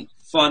Horseman, really.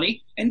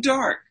 funny and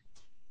dark.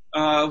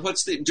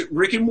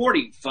 Rick and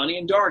Morty, funny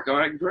and dark. All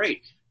right,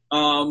 great.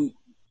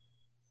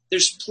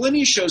 There's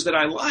plenty of shows that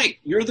I like.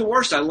 You're the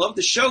Worst. I love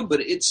the show,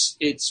 but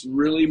it's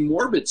really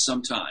morbid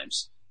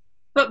sometimes.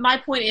 But my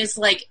point is,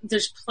 like,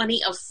 there's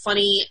plenty of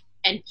funny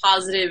and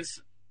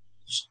positive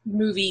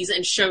movies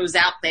and shows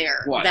out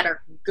there that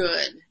are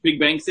good. Big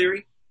Bang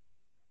Theory?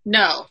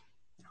 No.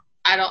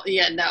 I don't,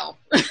 yeah, no.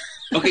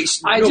 Okay,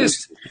 I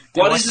just...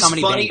 What is this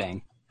Comedy funny?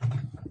 Bang Bang.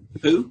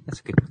 Who? That's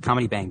a good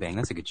Comedy Bang Bang.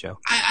 That's a good show.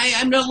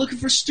 I'm not looking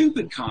for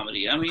stupid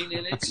comedy. I mean,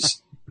 and it's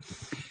just...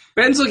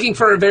 Ben's looking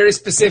for a very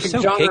specific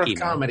You're so genre picky, of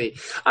comedy.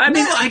 I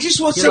mean, I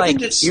just want You're something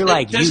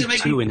like that doesn't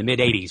make U2 me... in the mid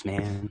 '80s,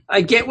 man.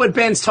 I get what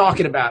Ben's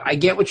talking about. I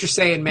get what you're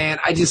saying, man.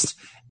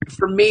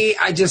 For me,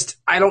 I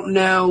don't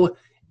know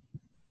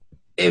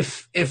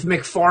if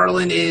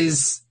McFarlane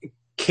is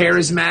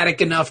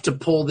charismatic enough to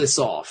pull this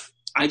off.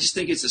 I just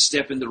think it's a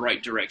step in the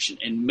right direction,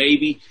 and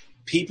maybe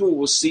people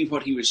will see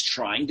what he was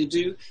trying to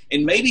do,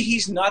 and maybe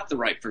he's not the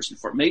right person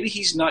for it. Maybe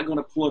he's not going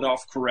to pull it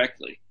off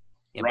correctly.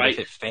 Yeah, right?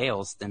 But if it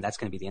fails, then that's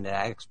going to be the end of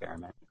that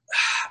experiment.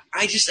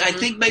 I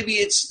think maybe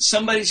it's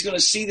somebody's going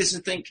to see this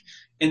and think,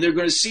 and they're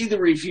going to see the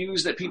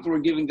reviews that people are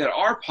giving that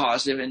are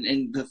positive,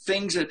 and the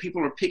things that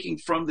people are picking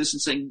from this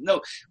and saying,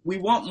 no, we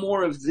want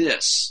more of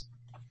this.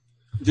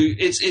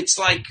 It's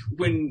like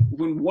when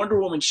Wonder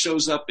Woman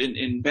shows up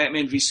in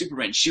Batman v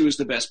Superman, she was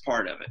the best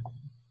part of it.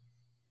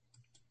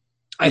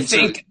 I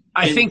think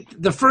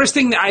the first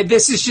thing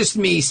this is just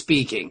me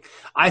speaking.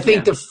 I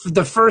think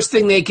the first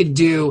thing they could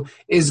do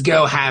is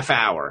go half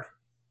hour.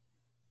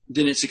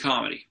 Then it's a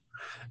comedy.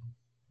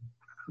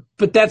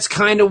 But that's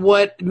kind of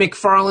what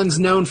McFarlane's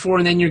known for,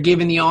 and then you're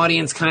giving the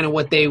audience kind of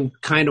what they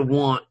kind of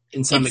want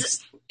in some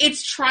extent.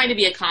 It's trying to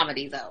be a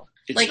comedy, though.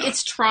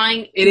 It's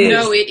trying. It is.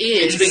 No, it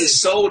is. It's being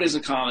sold as a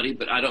comedy,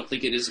 but I don't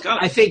think it is a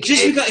comedy. I think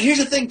because here's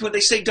the thing: when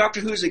they say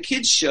Doctor Who is a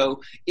kids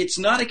show, it's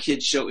not a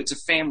kids show; it's a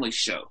family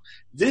show.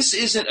 This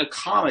isn't a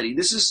comedy.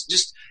 This is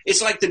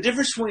just—it's like the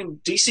difference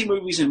between DC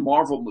movies and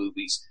Marvel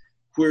movies,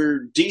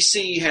 where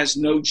DC has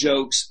no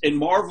jokes and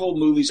Marvel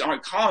movies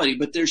aren't comedy,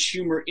 but there's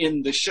humor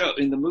in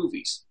the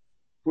movies.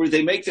 Where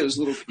they make those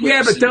little quips.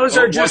 Yeah, but those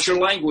are just watch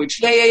your language.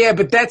 Yeah.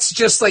 But that's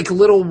just like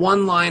little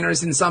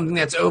one-liners and something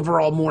that's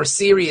overall more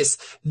serious.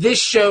 This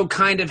show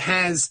kind of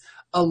has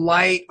a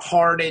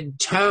light-hearted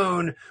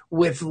tone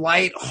with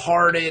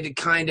light-hearted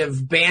kind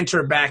of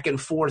banter back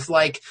and forth,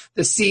 like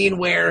the scene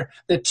where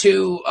the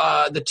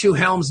two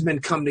helmsmen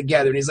come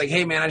together, and he's like,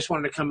 "Hey, man, I just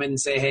wanted to come in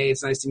and say, hey,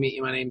 it's nice to meet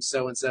you. My name's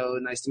so and so.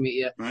 Nice to meet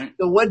you. Right.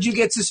 So, what'd you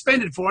get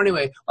suspended for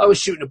anyway? I was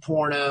shooting a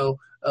porno."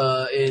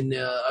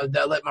 I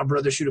let my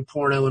brother shoot a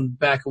porno in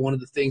back of one of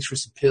the things for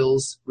some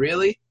pills.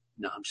 Really?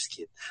 No, I'm just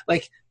kidding.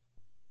 Like,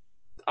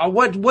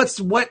 what?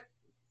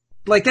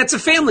 Like, that's a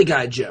Family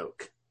Guy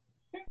joke.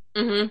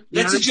 Mm-hmm.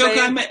 That's a joke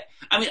I make.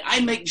 I mean,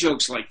 I make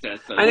jokes like that,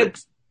 though.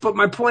 But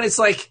my point is,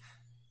 like,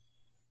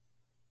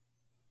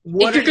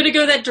 if you're going to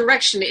go that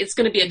direction, it's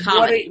going to be a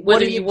comedy,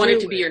 whether you want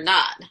it to be or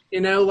not. You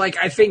know, like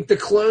I think the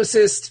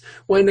closest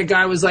when the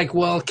guy was like,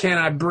 "Well, can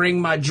I bring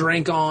my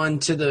drink on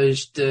to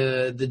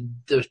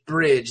the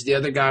bridge?" The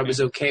other guy was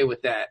okay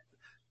with that.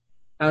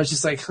 I was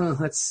just like, "Huh,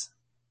 that's."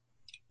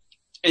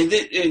 And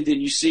then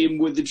you see him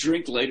with the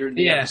drink later in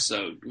the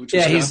episode. Which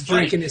was he's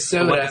drinking his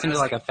soda. Isn't it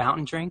like a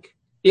fountain drink?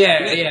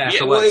 Yeah.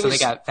 So what? So they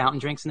got fountain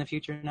drinks in the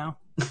future now?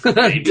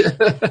 They got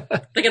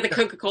the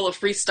Coca-Cola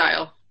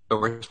freestyle.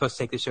 But we're supposed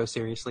to take this show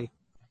seriously?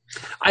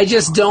 I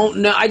just don't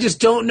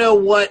know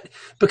what,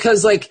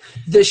 because like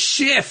the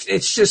shift,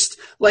 it's just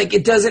like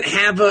it doesn't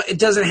have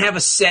a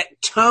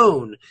set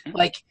tone.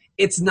 Like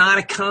it's not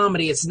a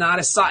comedy, it's not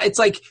it's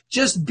like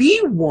just be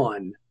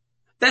one.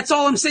 That's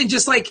all I'm saying.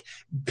 Just like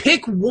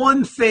pick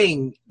one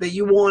thing that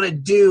you want to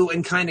do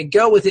and kind of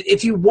go with it.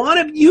 If you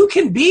want to, you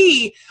can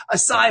be a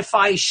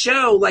sci-fi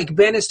show like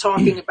Ben is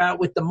talking about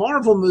with the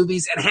Marvel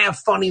movies and have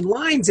funny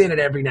lines in it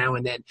every now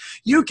and then.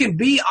 You can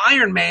be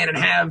Iron Man and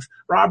have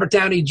Robert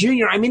Downey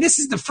Jr. I mean, this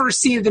is the first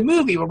scene of the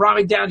movie where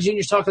Robert Downey Jr.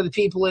 is talking to the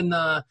people in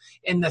the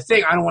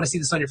thing. I don't want to see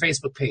this on your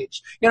Facebook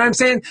page. You know what I'm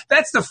saying?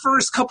 That's the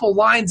first couple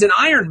lines in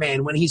Iron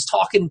Man when he's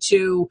talking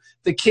to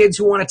the kids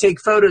who want to take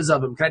photos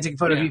of him. Can I take a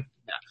photo of you?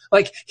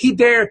 Like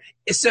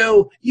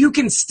so you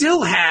can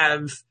still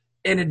have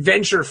an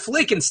adventure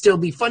flick and still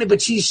be funny,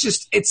 but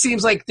it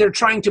seems like they're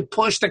trying to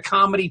push the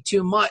comedy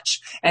too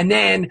much. And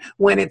then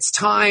when it's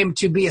time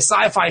to be a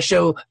sci-fi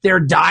show, they're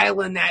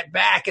dialing that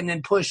back and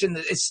then pushing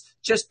it's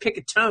just pick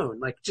a tone,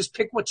 like just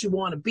pick what you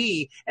want to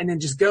be and then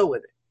just go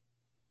with it.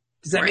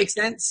 Does that make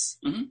sense?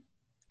 Mm-hmm.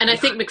 And I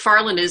think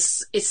McFarlane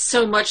is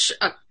so much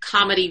a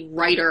comedy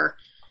writer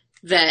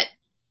that,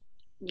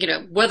 you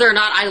know, whether or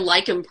not I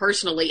like him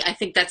personally, I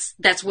think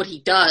that's what he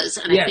does.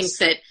 And I think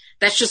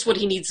that's just what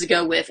he needs to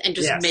go with and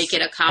just make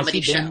it a comedy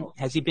show.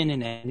 Has he been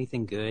in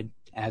anything good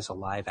as a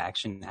live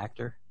action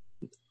actor?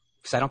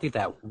 Because I don't think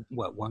that,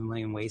 1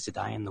 Million Ways to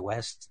Die in the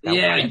West?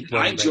 I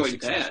enjoyed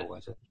that.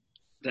 Was it?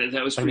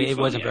 That was I pretty mean, it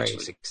funny, wasn't very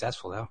actually.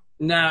 successful, though.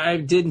 No, I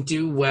didn't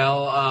do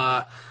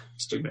well.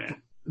 It's too bad.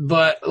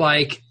 But,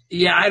 like,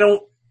 I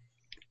don't.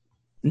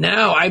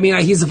 No, I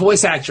mean, he's a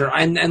voice actor,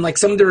 and like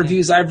some of the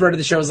reviews I've read of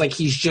the show is like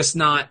he's just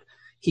not.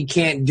 He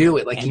can't do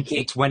it. Like and he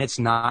can't. It's when it's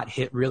not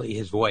really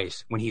his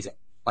voice. When he's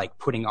like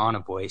putting on a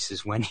voice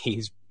is when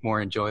he's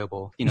more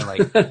enjoyable. You know,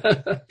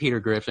 like Peter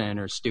Griffin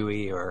or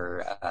Stewie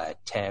or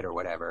Ted or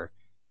whatever.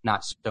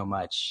 Not so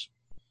much,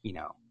 you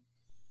know,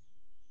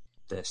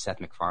 the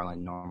Seth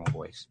MacFarlane normal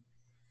voice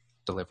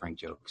delivering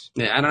jokes.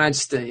 Yeah, I don't know. I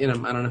just I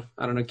don't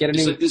know. Get a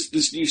new. Like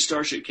this new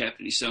Starship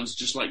Captain. He sounds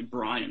just like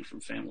Brian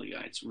from Family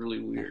Guy. It's really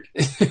weird.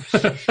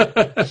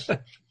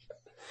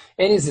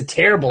 And he's a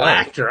terrible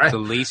actor. The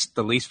least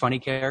funny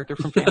character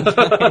from Family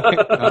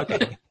Guy.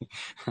 Okay.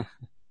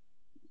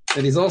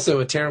 And he's also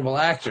a terrible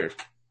actor.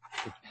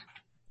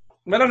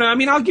 I don't know. I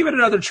mean, I'll give it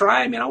another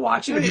try. I mean, I'll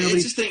watch it.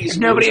 If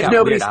nobody's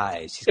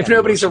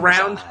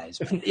around.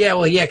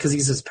 Because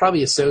he's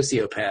probably a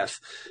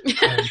sociopath.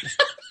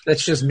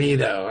 That's just me,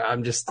 though. I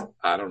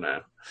don't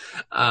know.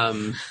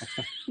 No,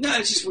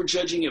 it's just we're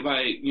judging it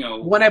by, you know.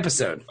 One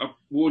episode.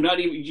 Not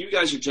even, you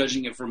guys are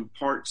judging it from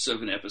parts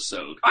of an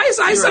episode. I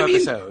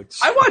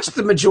watched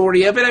the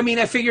majority of it. I mean,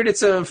 I figured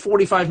it's a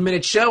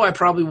 45-minute show. I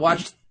probably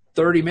watched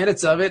 30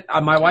 minutes of it.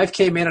 My wife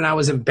came in and I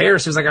was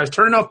embarrassed. It was like I was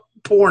turning off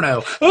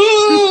porno.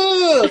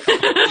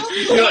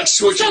 You're like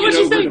switching it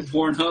over to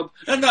Pornhub.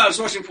 No, I was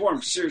watching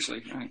porn.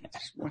 Seriously.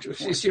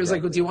 She was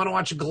like, well, do you want to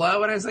watch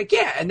Glow? And I was like,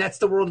 yeah. And that's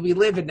the world we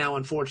live in now,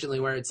 unfortunately,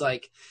 where it's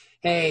like,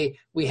 hey,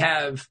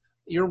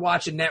 you're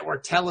watching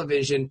network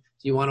television.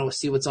 Do you want to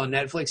see what's on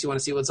Netflix? You want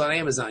to see what's on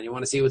Amazon? You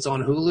want to see what's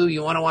on Hulu?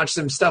 You want to watch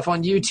some stuff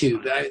on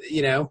YouTube?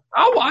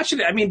 I'll watch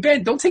it. I mean,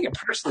 Ben, don't take it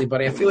personally,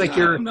 buddy. I feel like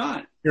you're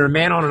a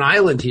man on an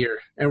island here,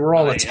 and we're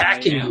all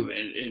attacking you.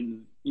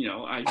 And you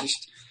know, I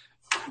just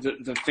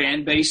the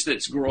fan base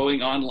that's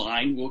growing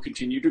online will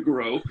continue to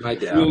grow. I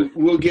doubt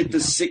we'll get the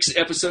 6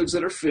 episodes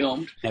that are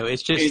filmed. No,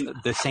 it's just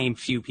the same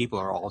few people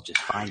are all just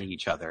finding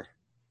each other.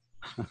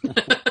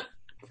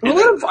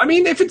 Well, I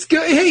mean, if it's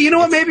good, hey, you know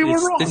what? Maybe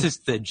we're wrong. This is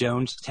the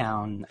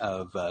Jonestown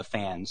of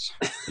fans.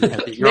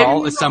 You're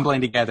all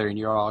assembling together, and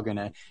you're all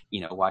gonna,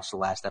 watch the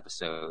last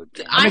episode.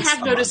 I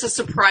have noticed a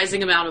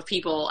surprising amount of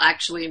people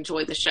actually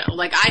enjoy the show.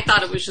 Like, I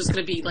thought it was just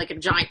gonna be like a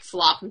giant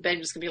flop, and Ben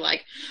just gonna be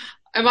like,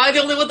 "Am I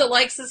the only one that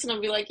likes this?" And I'll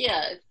be like,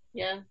 "Yeah."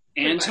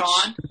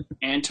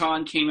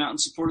 Anton came out in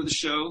support of the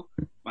show.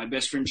 My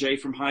best friend Jay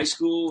from high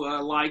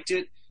school liked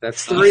it.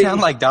 That's you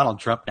sound like Donald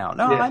Trump now.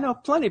 No, yeah. I know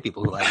plenty of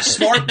people who like it.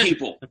 Smart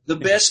people, the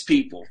best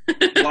people,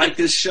 like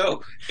this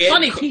show.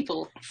 Funny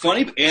people.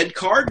 Ed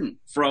Carden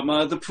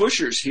from the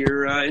Pushers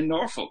here in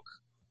Norfolk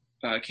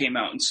came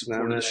out in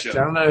support of the show. I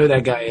don't know who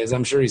that guy is.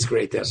 I'm sure he's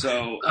great though.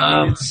 So,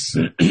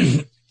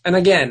 and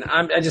again,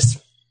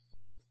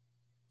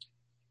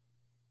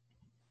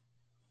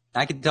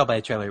 I could tell by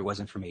the trailer it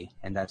wasn't for me,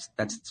 and that's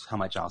how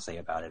much I'll say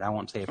about it. I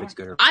won't say if it's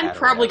good or bad. I'm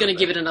probably going to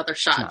give it another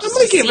shot. I'm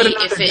going to give it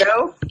another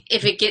go.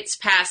 If it gets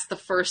past the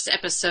first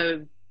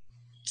episode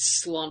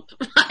slump,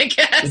 I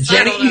guess.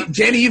 I don't know.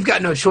 Jenny, you've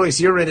got no choice.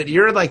 You're in it.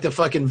 You're like the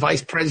fucking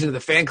vice president of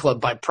the fan club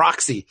by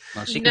proxy.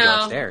 Well, she can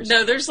go upstairs.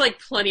 No, there's like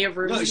plenty of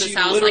rooms in this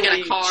house. Like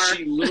in a car.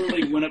 She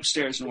literally went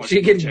upstairs and watched.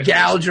 She can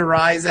gouge her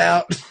eyes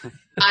out.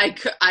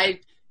 I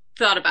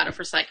thought about it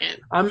for a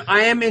second.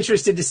 I am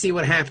interested to see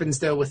what happens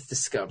though with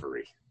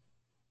Discovery.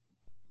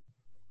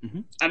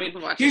 Mm-hmm. I mean,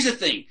 here's the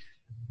thing.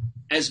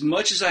 As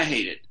much as I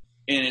hate it,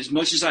 and as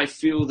much as I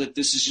feel that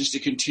this is just a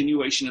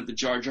continuation of the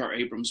Jar Jar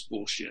Abrams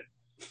bullshit,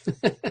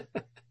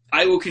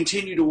 I will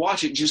continue to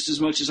watch it just as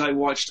much as I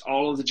watched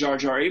all of the Jar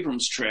Jar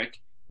Abrams Trek,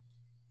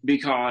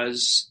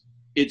 because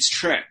it's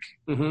Trek.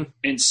 Mm-hmm.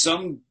 And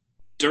some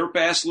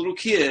derp-ass little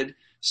kid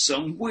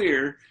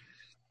somewhere,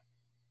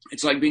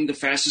 it's like being the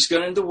fastest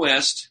gun in the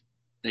West.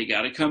 They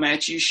got to come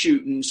at you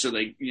shooting, so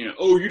they,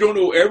 oh, you don't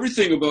know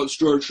everything about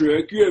Star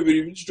Trek. You haven't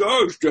even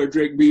started Star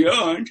Trek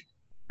Beyond.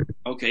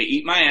 Okay,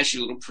 eat my ass,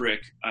 you little prick.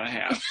 I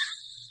have.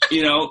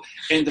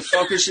 And the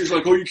fucker's just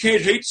like, oh, you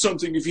can't hate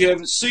something if you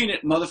haven't seen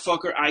it.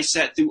 Motherfucker, I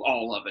sat through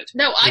all of it.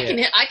 No,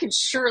 I can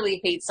surely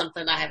hate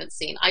something I haven't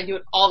seen. I do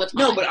it all the time.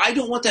 No, but I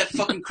don't want that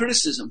fucking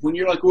criticism. When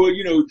you're like, well,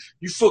 you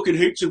fucking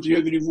hate something you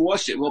haven't even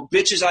watched it. Well,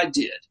 bitches, I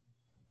did.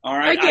 All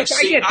right?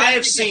 I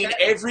have seen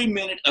every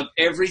minute of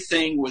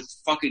everything with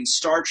fucking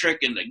Star Trek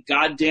in the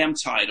goddamn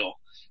title.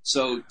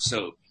 So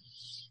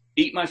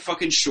eat my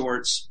fucking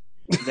shorts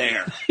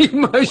there. Eat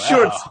my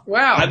shorts.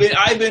 Wow.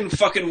 I've been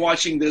fucking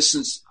watching this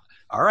since...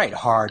 All right,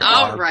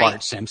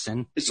 Bart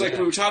Simpson. It's like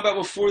we were talking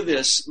about before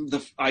this.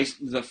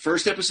 The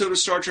first episode of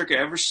Star Trek I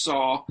ever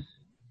saw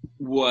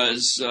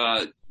was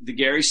the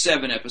Gary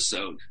 7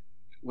 episode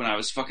when I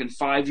was fucking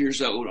 5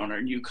 years old on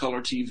our new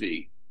color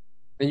TV.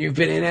 And you've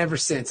been in ever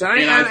since.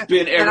 I've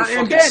been ever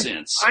fucking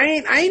since. I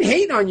ain't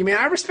hating on you, man.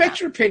 I respect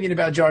your opinion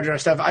about Jar Jar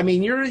stuff. I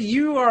mean,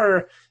 you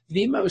are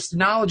the most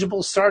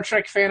knowledgeable Star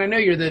Trek fan I know.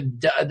 You're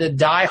the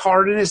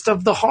die-hardest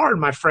of the hard,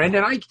 my friend.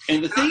 And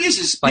the thing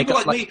is people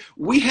like me,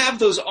 we have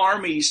those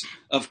armies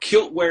of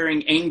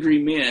kilt-wearing angry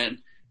men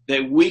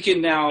that we can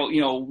now,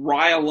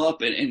 rile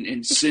up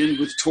and send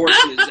with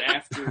torches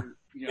after...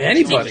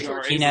 anybody.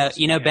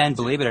 Ben,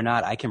 believe it or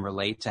not, I can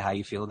relate to how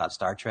you feel about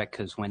Star Trek,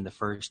 because when the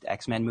first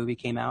X-Men movie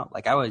came out,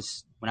 when I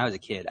was a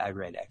kid, I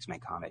read X-Men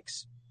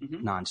comics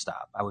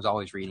nonstop. I was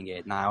always reading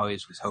it, and I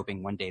always was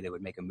hoping one day they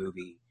would make a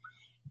movie.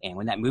 And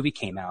when that movie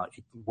came out,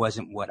 it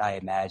wasn't what I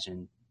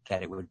imagined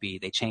that it would be.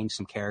 They changed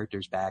some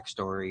characters'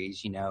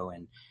 backstories,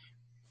 and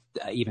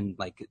even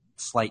like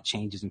slight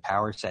changes in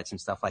power sets and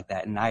stuff like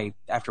that. And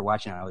after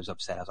watching it, I was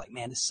upset. I was like,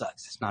 man, this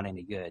sucks. It's not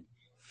any good.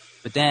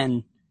 But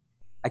then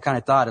I kind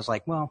of thought, I was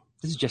like, well,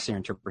 this is just their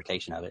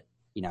interpretation of it,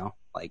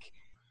 like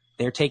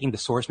they're taking the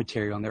source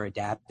material and they're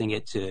adapting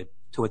it to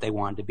what they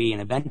wanted to be.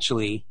 And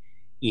eventually,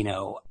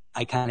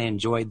 I kind of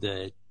enjoyed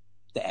the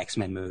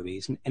X-Men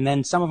movies, and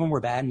then some of them were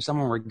bad and some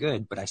of them were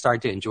good, but I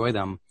started to enjoy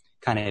them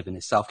kind of in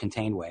a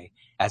self-contained way,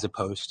 as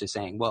opposed to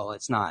saying, well,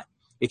 it's not.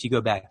 If you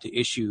go back to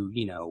issue,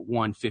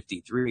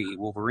 153,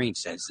 Wolverine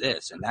says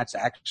this, and that's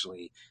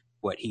actually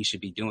what he should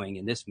be doing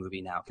in this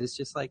movie now. Cause it's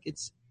just like,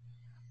 it's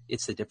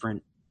a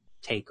different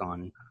take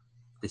on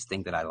this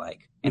thing that I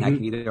like, and I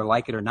can either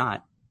like it or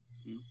not,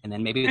 and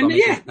then maybe they'll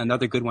make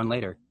another good one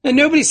later. And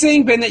nobody's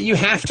saying, Ben, that you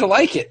have to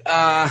like it. There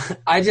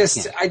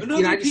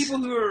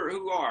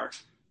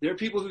are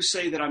people who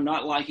say that I'm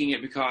not liking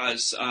it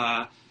because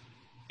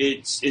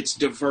it's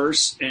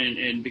diverse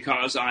and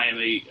because I am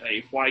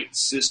a white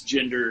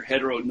cisgender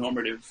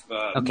heteronormative.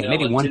 Okay,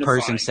 maybe one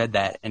person said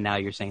that, and now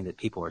you're saying that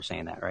people are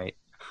saying that, right?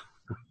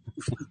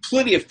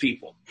 Plenty of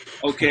people.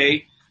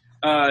 Okay.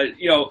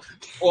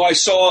 I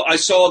saw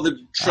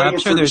the trailer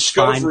for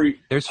Discovery.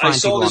 There's fine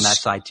people on that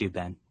side too,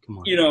 Ben. Come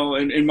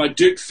on. And my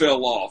dick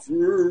fell off. Fell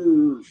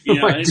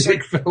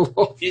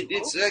off.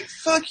 It's like,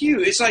 fuck you.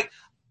 It's like,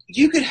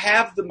 you could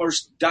have the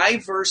most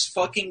diverse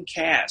fucking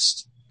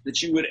cast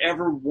that you would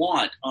ever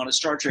want on a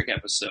Star Trek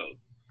episode.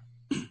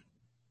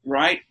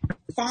 Right?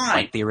 Fine.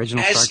 Like the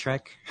original Star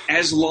Trek?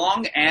 As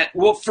long as...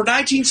 Well, for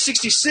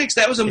 1966,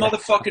 that was a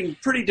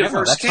motherfucking pretty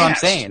diverse cast. That's what I'm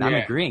saying. I'm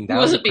agreeing. That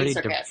was a pretty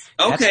diverse.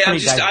 Okay, I'm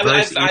just...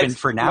 diverse, even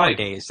for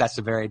nowadays, that's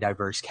a very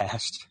diverse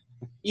cast.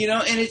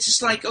 And it's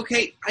just like,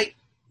 okay,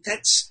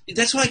 that's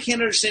why I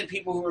can't understand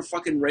people who are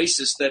fucking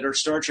racist that are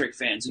Star Trek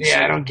fans.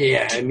 I don't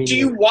get it. Do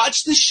you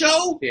watch the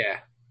show? Yeah.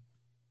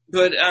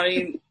 But, I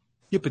mean...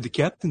 Yeah, but the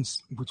captain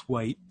was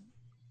white.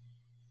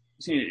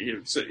 So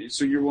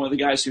you're one of the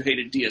guys who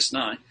hated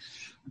DS9.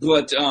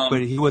 But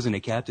he wasn't a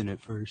captain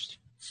at first.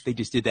 They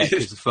just did that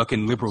because the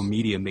fucking liberal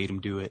media made him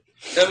do it.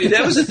 I mean,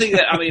 that was the thing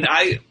that, I mean,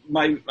 I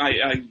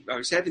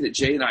was happy that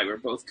Jay and I were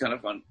both kind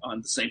of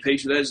on the same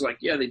page with that. It's like,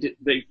 yeah,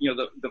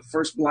 the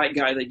first black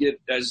guy they did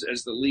as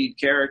the lead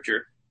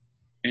character,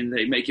 and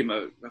they make him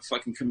a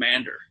fucking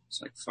commander.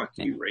 It's like, fuck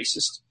you,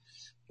 racist.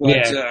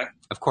 But,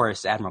 of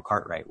course, Admiral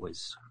Cartwright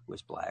was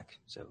black,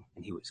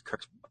 and he was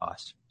Kirk's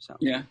boss. So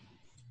yeah,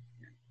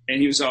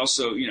 and he was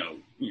also a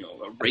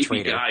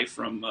rapey guy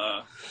from.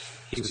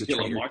 He was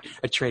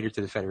a traitor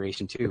to the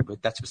Federation too,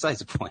 but that's besides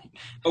the point.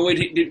 Oh wait,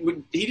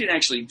 he didn't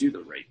actually do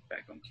the rape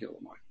back on Kill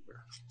a Mockingbird.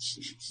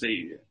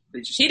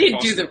 They just he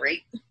didn't do the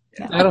rape.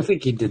 I don't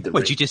think he did the.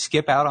 Would you just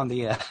skip out on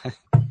the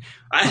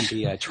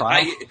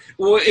trial?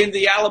 Well, in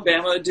the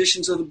Alabama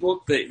editions of the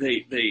book,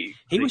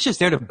 he was just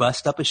there to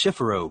bust up a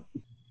chifforobe.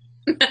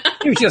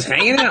 He was just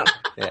hanging out.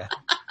 Yeah,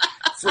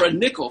 for a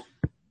nickel.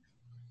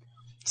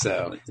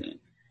 So,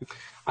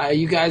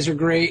 you guys are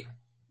great.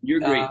 You're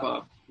great,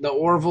 Bob. The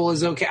Orville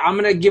is okay. I'm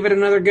gonna give it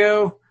another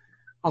go.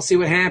 I'll see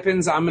what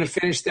happens. I'm gonna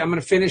finish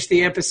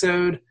the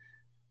episode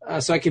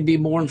so I can be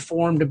more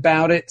informed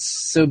about it.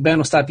 So Ben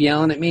will stop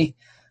yelling at me.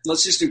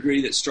 Let's just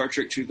agree that Star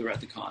Trek II: The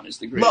Wrath of Khan is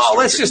the greatest. Well,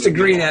 let's just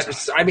agree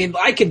that. I mean,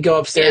 I could go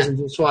upstairs and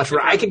just watch.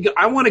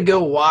 I want to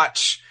go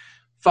watch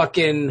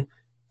fucking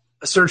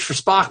Search for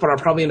Spock, but I'll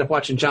probably end up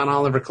watching John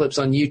Oliver clips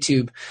on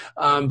YouTube.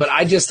 But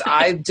I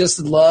just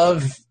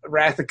love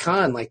Wrath of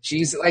Khan. Like,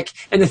 geez, like,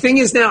 and the thing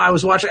is now,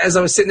 as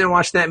I was sitting there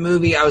watching that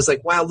movie, I was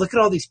like, wow, look at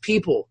all these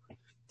people.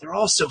 They're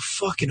all so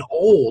fucking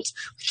old.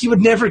 Like, you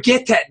would never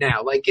get that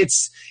now. Like,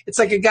 it's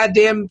like a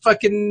goddamn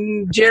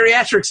fucking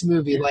geriatrics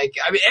movie. Like,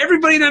 I mean,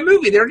 everybody in that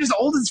movie, they're just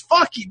old as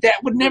fuck. That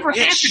would never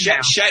happen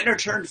now. Shatner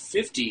turned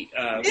 50.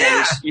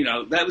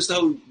 That was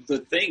the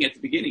thing at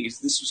the beginning. Is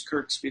this was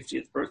Kirk's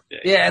 50th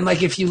birthday. Yeah, and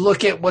like if you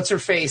look at what's her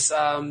face,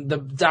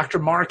 the Dr.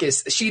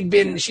 Marcus, she'd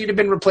have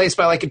been replaced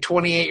by like a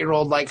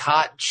 28-year-old like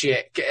hot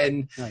chick,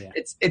 and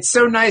it's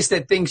so nice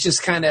that things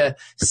just kind of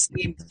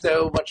seem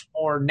so much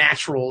more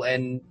natural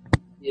and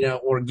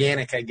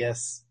organic, I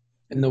guess,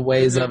 in the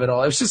ways of it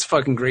all. It was just a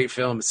fucking great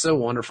film. It's so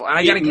wonderful. And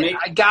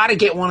I gotta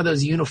get one of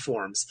those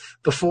uniforms.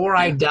 Before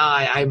I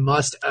die, I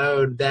must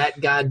own that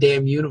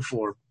goddamn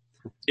uniform.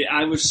 Yeah,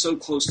 I was so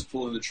close to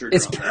pulling the trigger.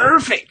 It's That.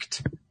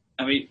 perfect.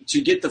 I mean, to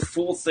get the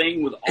full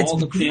thing with all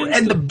the pins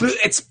and the boot,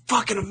 it's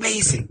fucking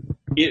amazing.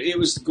 It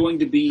was going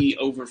to be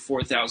over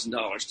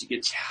 $4,000 to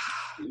get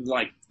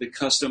like the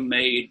custom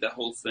made, the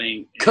whole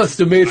thing.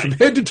 Custom made from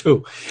head to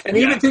toe. And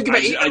even think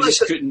about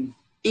couldn't.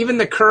 Even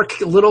the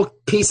Kirk little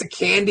piece of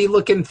candy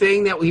looking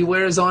thing that he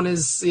wears on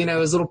his,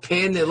 his little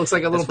pin, it looks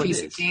like a little piece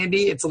of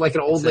candy. It's like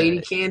an old lady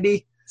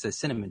candy. It's a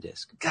cinnamon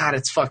disc. God,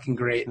 it's fucking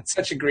great. It's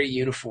such a great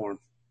uniform.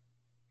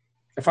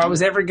 If I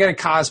was ever going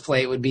to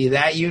cosplay, it would be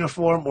that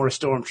uniform or a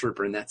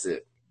stormtrooper, and that's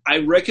it. I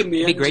recommend.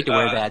 It'd be great to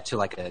wear that to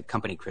like a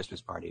company Christmas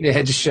party. Yeah,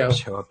 just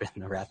show up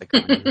in the Wrath of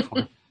Khan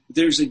uniform.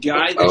 There's a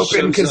guy that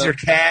open because you're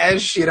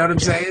cash. You know what I'm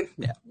saying?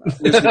 Yeah.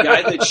 There's a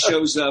guy that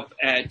shows up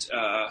at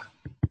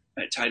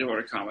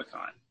Tidewater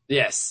Comic-Con.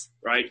 Yes.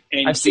 Right?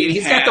 And I've seen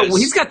he's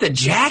got the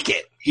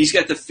jacket. He's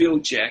got the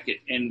field jacket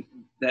and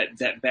that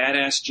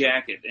badass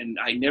jacket, and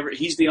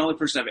he's the only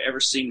person I've ever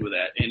seen with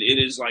that, and it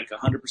is like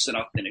 100%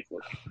 authentic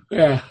looking.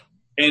 Yeah.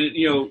 And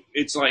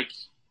it's like,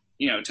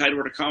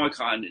 Tidewater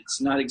Comic-Con, it's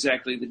not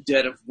exactly the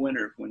dead of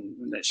winter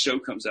when that show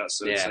comes out,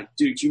 so it's like,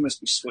 dude, you must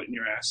be sweating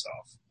your ass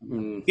off.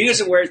 He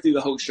doesn't wear it through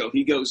the whole show.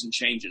 He goes and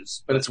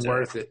changes. But it's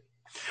worth it.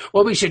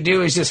 What we should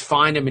do is just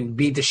find him and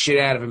beat the shit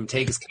out of him and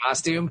take his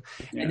costume.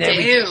 Yeah. And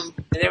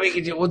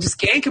then we'll just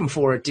gank him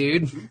for it,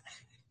 dude.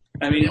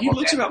 I mean, he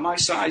looks about my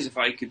size if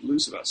I could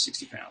lose about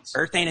 60 pounds.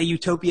 Earth ain't a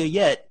utopia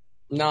yet.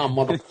 No,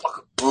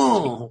 motherfucker.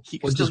 Oh, he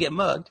can still get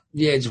mugged.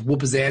 Yeah, just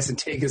whoop his ass and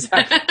take his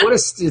hat. What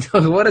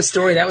a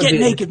story that was. Get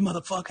naked,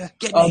 motherfucker.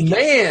 Get naked. A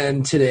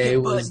man today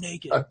was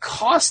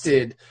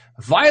accosted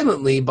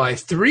violently by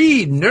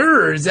 3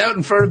 nerds out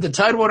in front of the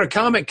Tidewater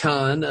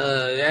Comic-Con,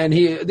 and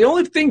the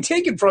only thing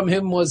taken from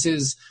him was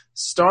his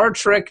Star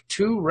Trek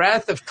II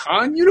Wrath of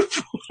Khan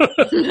uniform.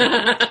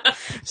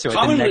 So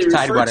at the next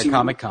Tidewater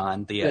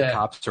Comic-Con, the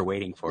cops are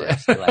waiting for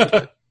us.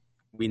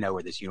 We know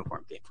where this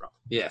uniform came from.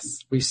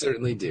 Yes, we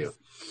certainly do.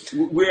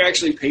 We're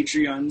actually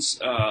Patreons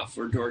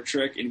for Dork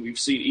Trek, and we've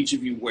seen each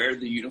of you wear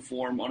the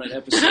uniform on an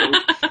episode.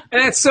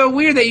 And it's so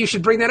weird that you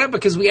should bring that up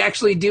because we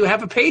actually do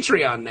have a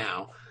Patreon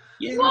now.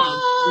 Yeah.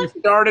 We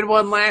started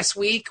one last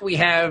week. We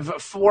have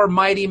 4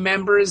 mighty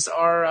members.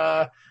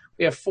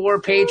 We have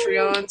 4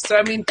 Patreons. So,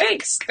 I mean,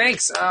 thanks.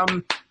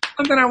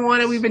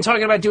 Something we've been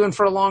talking about doing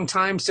for a long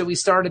time, so we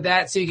started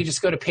that. So you can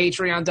just go to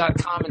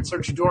patreon.com and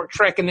search Dork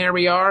Trek, and there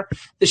we are.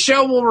 The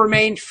show will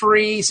remain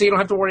free, so you don't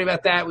have to worry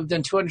about that. We've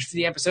done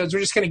 250 episodes. We're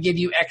just going to give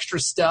you extra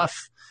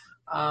stuff,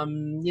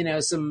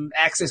 some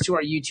access to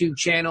our YouTube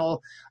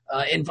channel,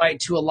 invite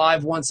to a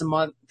live once a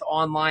month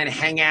online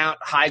hangout,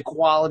 high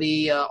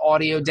quality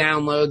audio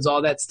downloads,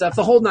 all that stuff,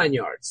 the whole 9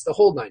 yards.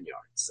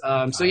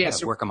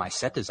 Work on my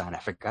set design. I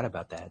forgot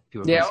about that.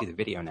 People can see the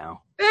video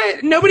now.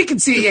 Nobody can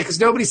see it yet because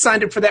nobody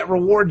signed up for that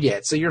reward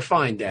yet. So you're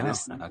fine,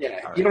 Dennis. No, okay.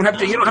 Yeah. You don't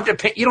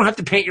have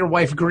to paint your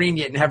wife green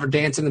yet and have her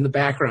dancing in the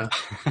background.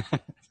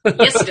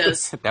 Yes, it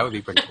does. That would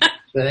be pretty cool.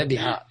 That'd be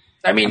hot.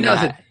 I mean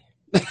nothing.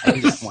 I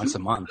think it's once a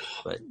month,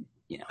 but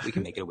we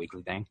can make it a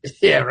weekly thing.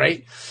 Yeah,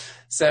 right.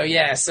 So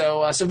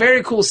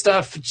very cool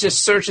stuff.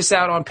 Just search us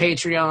out on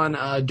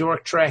Patreon,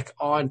 Dork Trek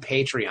on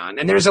Patreon.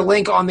 And there's a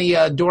link on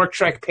the Dork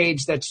Trek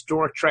page. That's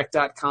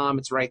dorktrek.com.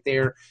 It's right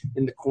there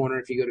in the corner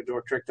if you go to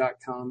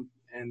dorktrek.com.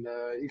 And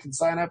you can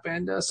sign up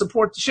and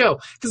support the show.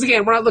 Because,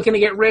 again, we're not looking to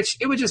get rich.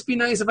 It would just be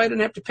nice if I didn't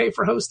have to pay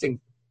for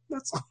hosting.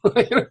 That's all.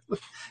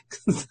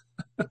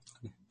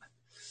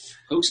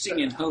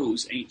 Hosting and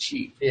hose ain't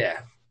cheap.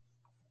 Yeah.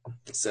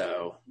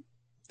 So,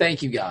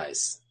 thank you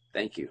guys.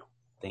 Thank you.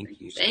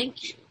 Thank you.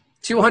 Thank you.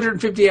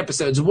 250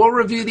 episodes. We'll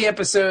review the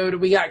episode.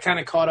 We got kind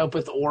of caught up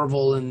with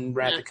Orville and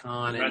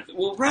Rathacon. And,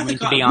 Well, I mean,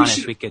 to be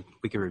honest, we could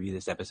review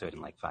this episode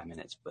in like 5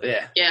 minutes, but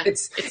Yeah,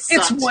 it's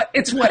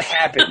what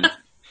happened.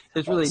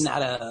 there's really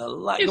not a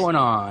lot going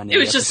on. It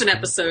was just an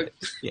episode.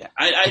 Yeah,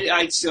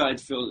 I'd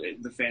feel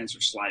the fans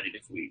are slighted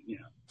if we,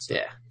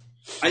 Yeah.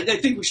 I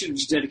think we should have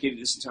just dedicated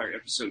this entire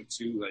episode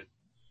to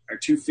our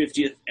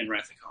 250th and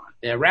Rathacon.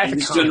 Yeah, And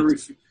just done a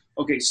Rathacon.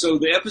 okay, so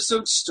the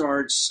episode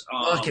starts.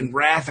 Fucking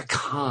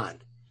Rathacon.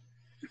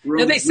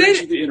 Now they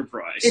said the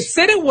Enterprise. It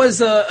said it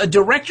was a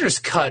director's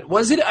cut,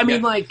 was it? I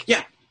mean,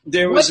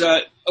 there was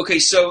okay.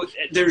 So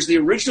there's the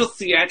original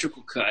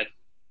theatrical cut,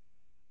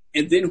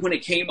 and then when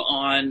it came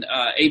on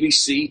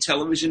ABC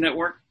television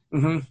network,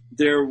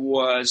 there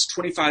was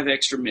 25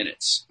 extra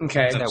minutes.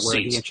 Okay, is that where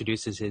scenes. he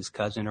introduces his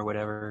cousin or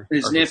whatever?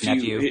 His or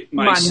nephew,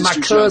 my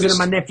sister's cousin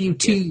youngest. and my nephew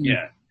too.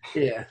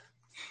 Yeah,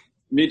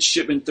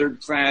 midshipman, third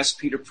class,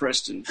 Peter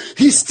Preston.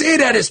 He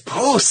stayed at his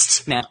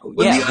post. Now,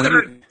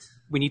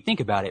 when you think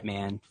about it,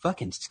 man,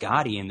 fucking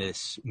Scotty in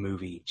this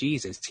movie,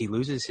 Jesus, he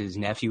loses his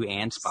nephew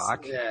and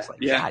Spock. Yeah. It's like,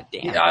 Yeah. God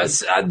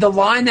damn. The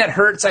line that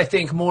hurts, I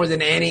think, more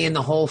than any in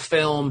the whole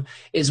film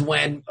is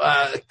when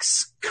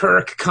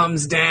Kirk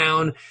comes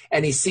down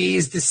and he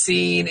sees the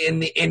scene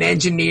in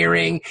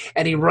engineering,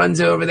 and he runs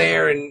over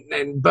there,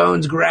 and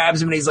Bones grabs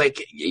him, and he's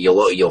like,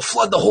 "You'll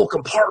flood the whole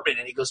compartment."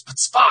 And he goes, "But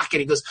Spock," and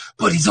he goes,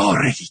 "But he's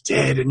already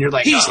dead." And you're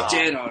like, He's "Oh,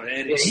 dead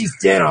already. yeah, he's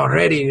dead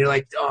already." And you're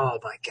like, "Oh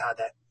my god,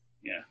 that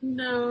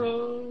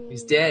No.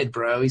 he's dead,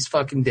 bro. He's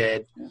fucking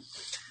dead."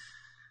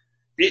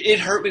 It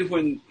hurt me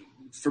when,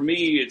 for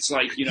me, it's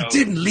like He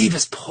didn't leave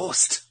his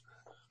post.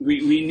 we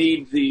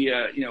need the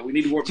we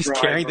need warp Just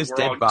drive. carry or this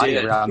we're all dead body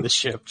dead. around the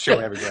ship, show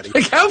everybody.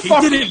 Like, how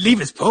far? He didn't leave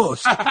his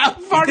post. How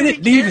far He did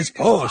didn't leave carry his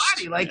post.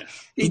 body? Like,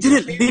 He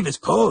didn't leave his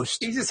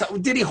post. He just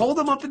did. He hold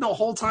him up in the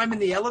whole time in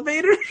the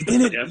elevator. He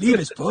didn't Yeah. leave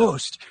his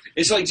post.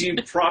 It's like, do you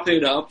prop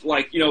it up?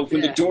 Like, when Yeah.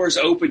 the doors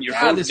open, you're God,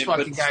 holding this it,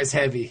 fucking guy's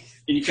heavy.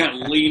 and you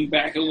kind of lean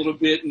back a little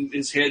bit, and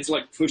his head's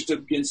like pushed up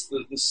against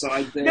the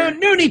side there.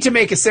 No need to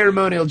make a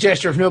ceremonial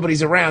gesture if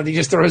nobody's around. He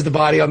just throws the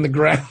body on the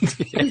ground.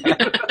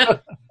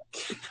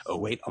 Oh,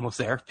 wait, almost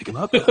there. Pick him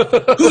up.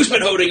 Who's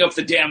been holding up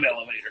the damn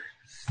elevator?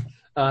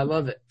 I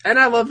love it, and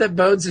I love that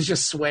Bones is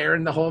just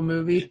swearing the whole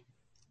movie.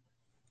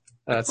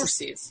 Of course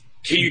he is.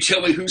 Can you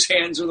tell me whose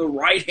hands are the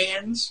right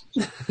hands?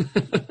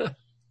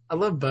 I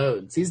love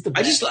Bones. He's the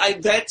I best.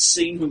 just that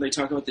scene when they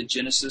talk about the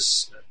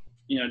Genesis,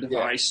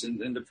 device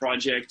and the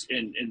project,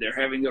 and they're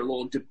having their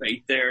little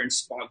debate there, and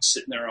Spock's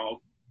sitting there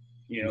all,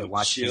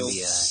 Watching chill.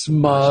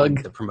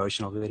 smug. the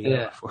promotional video.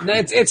 Yeah, before. no,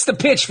 it's the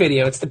pitch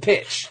video. It's the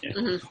pitch. Yeah.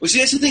 Well, see,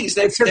 that's the thing is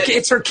that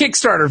It's her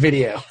Kickstarter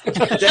video.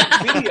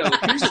 that video.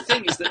 Here's the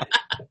thing: is that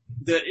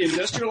the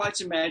Industrial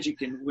Lights and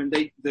Magic, and when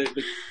they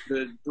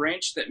the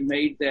branch that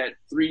made that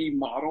 3D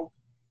model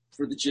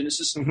for the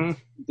Genesis,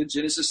 the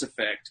Genesis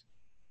effect,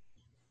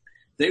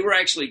 they were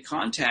actually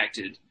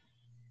contacted,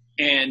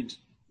 and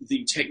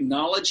the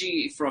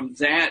technology from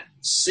that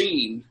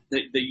scene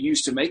that they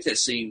used to make that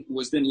scene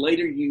was then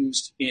later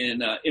used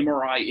in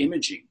MRI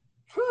imaging,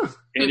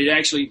 and it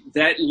actually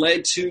that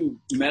led to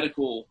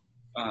medical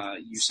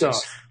uses.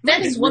 Stuff.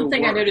 That is one real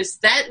thing I work.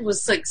 noticed. That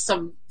was like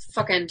some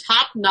fucking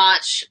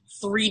top-notch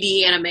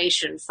 3D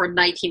animation for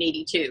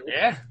 1982.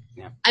 Yeah.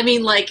 I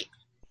mean, like,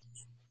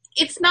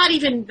 it's not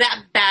even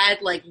that bad,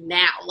 like,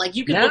 now. Like,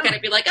 you can No. look at it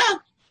and be like, oh,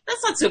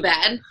 that's not so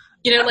bad.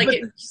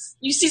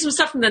 You see some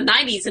stuff from the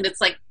 90s, and it's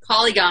like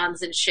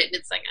polygons and shit, and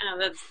it's like, oh,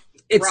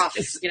 that's rough.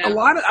 It's you know? a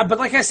lot of, but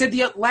like I said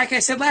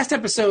last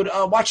episode,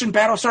 watching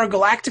Battlestar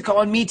Galactica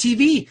on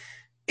MeTV,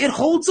 it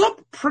holds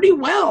up pretty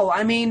well.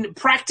 I mean,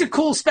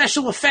 practical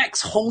special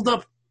effects hold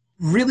up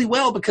really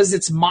well because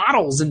it's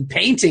models and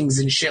paintings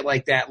and shit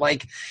like that.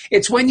 Like,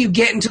 it's when you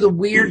get into the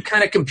weird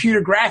kind of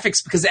computer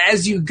graphics, because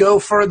as you go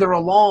further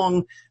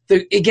along,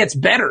 it gets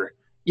better.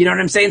 You know what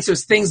I'm saying? So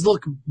things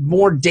look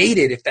more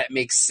dated, if that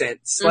makes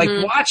sense. Like,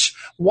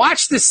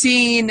 watch the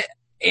scene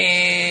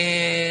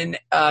in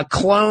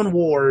Clone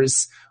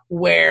Wars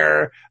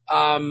where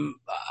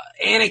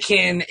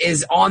Anakin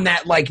is on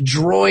that like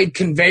droid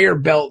conveyor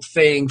belt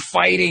thing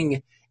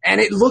fighting, and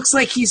it looks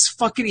like he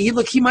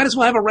might as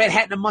well have a red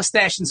hat and a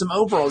mustache and some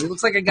overalls. He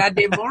looks like a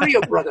goddamn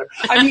Mario brother.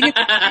 I mean, it's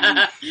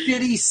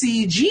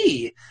shitty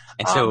CG.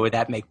 And so would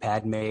that make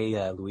Padme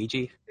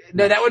Luigi?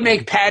 No, that would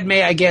make Padme,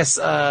 I guess,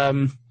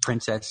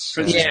 Princess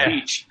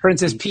Peach.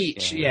 Princess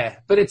Peach. Yeah,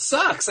 but it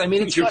sucks. I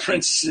mean, it's Your fucking-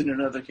 princess in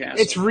another castle.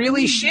 It's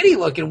really shitty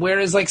looking,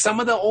 whereas like some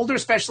of the older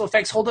special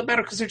effects hold up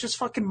better because they're just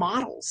fucking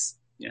models.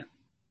 Yeah.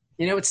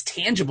 It's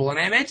tangible, and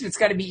I imagine it's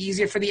got to be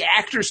easier for the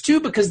actors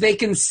too because they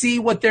can see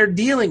what they're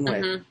dealing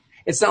with.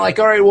 It's not like,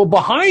 all right, well,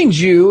 behind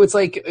you, it's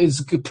like,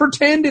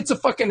 pretend it's a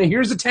fucking,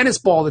 here's a tennis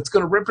ball that's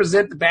going to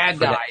represent the bad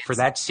guy. For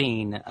that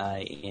scene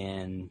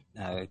in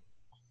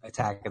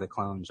Attack of the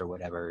Clones or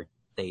whatever,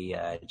 they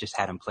just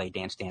had him play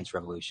Dance Dance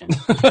Revolution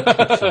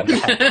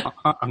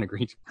on the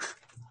green.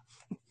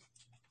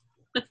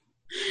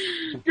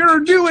 You're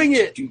doing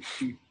it.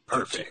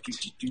 Perfect.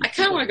 I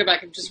kind of want to go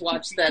back and just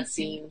watch that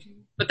scene,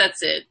 but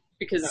that's it.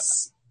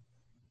 because,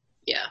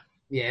 yeah,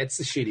 it's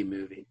a shitty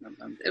movie.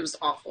 it was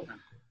awful.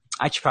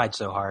 I tried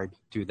so hard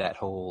through that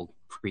whole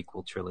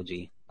prequel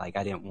trilogy. Like,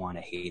 I didn't want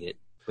to hate it.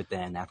 But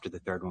then after the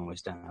third one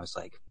was done, I was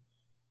like,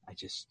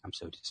 I'm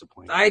so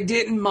disappointed. I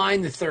didn't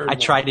mind the third one. I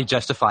tried to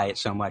justify it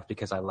so much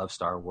because I love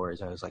Star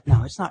Wars. I was like,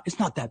 no, it's not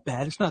that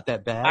bad. It's not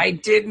that bad. I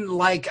didn't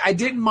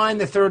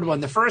mind the third one.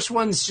 The first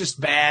one's just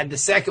bad. The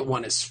second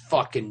one is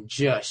fucking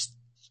just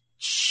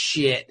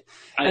shit.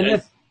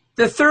 And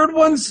the third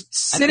one's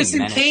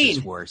Citizen I think Menace Kane.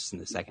 is worse than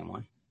the second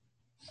one.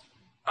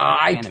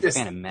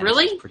 Phantom Menace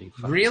Really? is pretty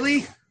fucking,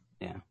 Really?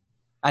 Yeah.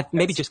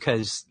 Maybe just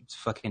because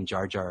fucking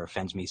Jar Jar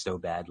offends me so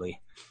badly.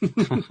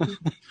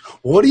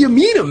 What do you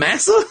mean,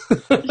 Amasa?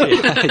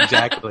 Yeah,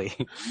 exactly.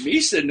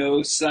 Misa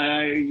knows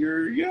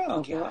you're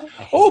young. Huh?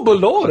 Oh,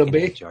 Lord, Fucking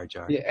baby. Jar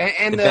Jar. Yeah,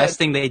 and the best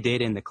thing they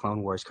did in the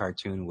Clone Wars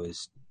cartoon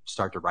was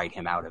start to write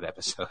him out of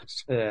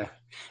episodes. Yeah.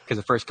 Because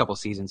the first couple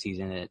seasons he's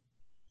in it,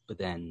 but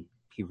then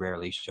he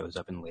rarely shows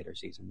up in later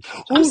seasons.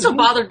 I'm so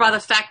bothered by the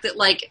fact that,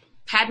 like,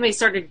 Padme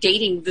started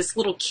dating this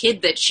little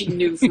kid that she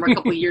knew from a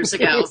couple years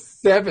ago.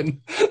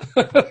 7.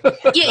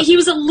 Yeah, he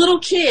was a little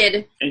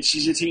kid. And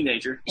she's a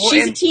teenager.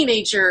 She's a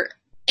teenager.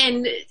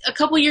 And a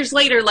couple years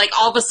later, like,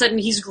 all of a sudden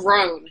he's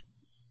grown.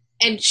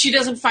 And she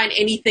doesn't find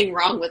anything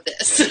wrong with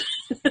this.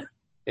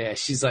 Yeah,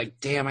 she's like,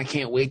 damn, I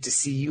can't wait to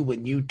see you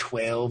when you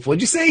 12.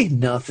 What'd you say?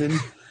 Nothing.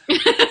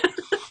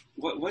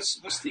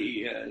 What's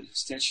the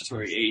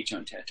statutory age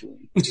on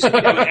Tatooine? Just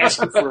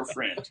asking for a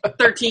friend.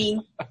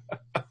 13.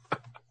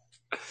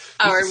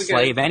 Oh, are we good?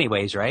 Slave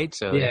anyways, right?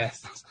 So Yeah.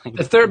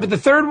 The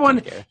third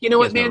one, you know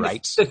what, He has man? no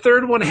rights. The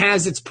third one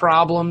has its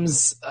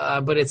problems,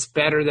 but it's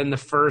better than the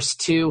first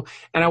two.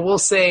 And I will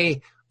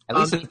say, At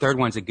least the third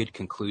one's a good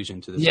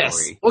conclusion to the yes,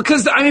 story. well,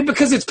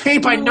 because it's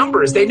paint by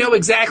numbers. They know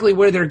exactly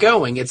where they're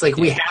going. It's like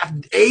we have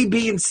A,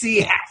 B, and C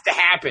have to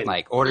happen.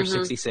 Like Order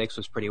 66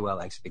 was pretty well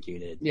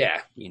executed.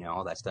 Yeah, You know,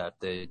 all that stuff.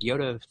 The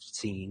Yoda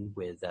scene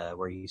with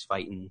where he's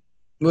fighting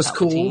it was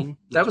cool. Palpatine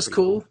That was pretty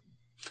cool.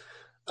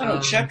 I don't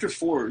know, Chapter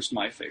 4 is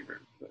my favorite.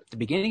 But The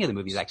beginning of the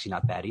movie is actually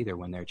not bad either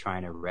when they're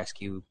trying to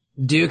rescue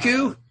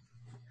Dooku.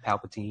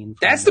 Palpatine.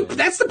 That's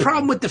the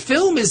problem with the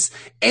film is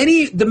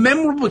the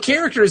memorable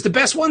characters, the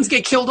best ones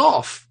get killed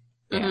off.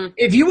 Mhm.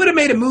 If you would have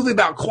made a movie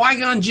about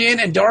Qui-Gon Jinn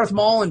and Darth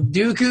Maul and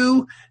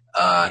Dooku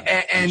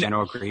and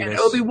General Grievous. and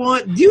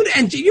Obi-Wan, you'd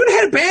have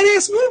had a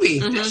badass movie.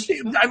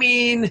 Mhm. I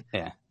mean,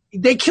 Yeah.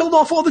 they killed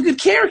off all the good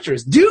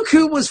characters.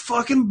 Dooku was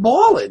fucking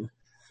balling.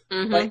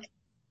 Mhm.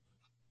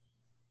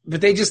 But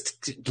they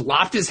just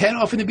lopped his head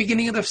off in the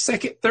beginning of the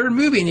third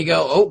movie, and you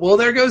go, oh, well,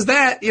 there goes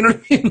that. You know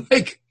what I mean?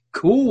 Like,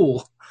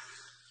 cool.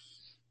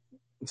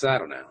 So I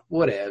don't know.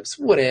 Whatevs.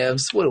 What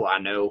do I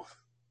know?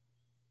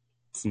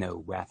 It's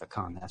no Wrath of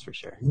Khan, that's for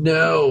sure.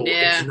 No,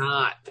 Yeah. it's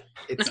not.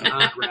 It's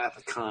not Wrath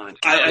of Khan.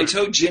 I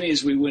told Jenny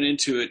as we went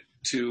into it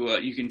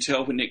you can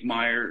tell when Nick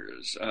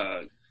Myers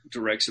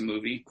directs a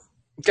movie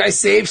Guy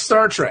saved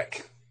Star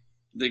Trek.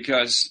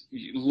 because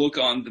you look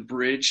on the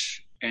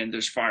bridge and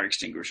there's fire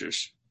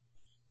extinguishers.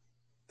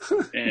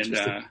 And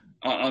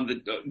on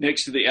the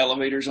next to the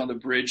elevators on the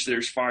bridge,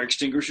 there's fire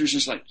extinguishers.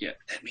 It's like, yeah,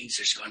 that means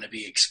there's going to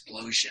be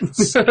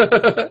explosions.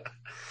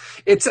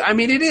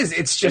 It is.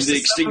 It's just the a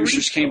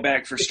extinguishers submarine came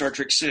back for Star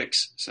Trek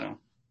 6. So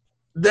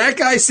that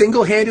guy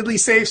single-handedly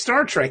saved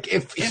Star Trek.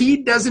 If he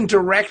doesn't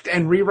direct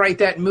and rewrite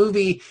that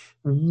movie,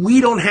 we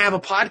don't have a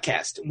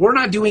podcast. We're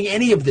not doing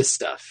any of this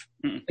stuff.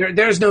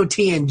 There's no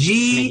TNG.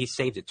 I mean, he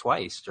saved it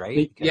twice,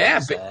 right? Yeah,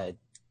 Because,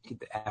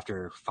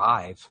 after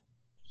 5,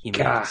 he made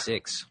God.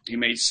 6. he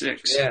made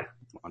 6. Yeah.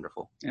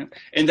 Wonderful. Yeah.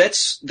 And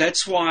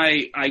that's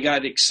why I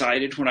got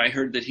excited when I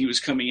heard that he was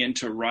coming in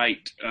to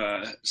write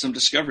some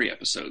Discovery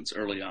episodes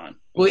early on.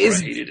 Well, I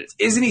hated it.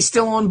 isn't he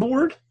still on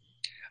board?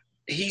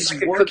 He's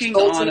like a working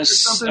consultant on or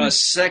something? a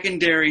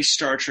secondary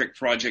Star Trek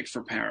project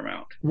for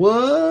Paramount.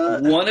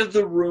 What? One of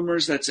the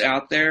rumors that's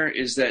out there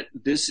is that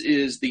this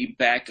is the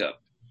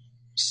backup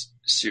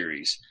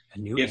series. A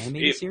new If-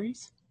 animated if-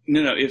 series?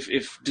 No.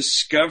 If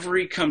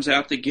Discovery comes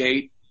out the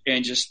gate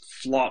and just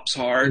flops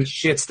He hard,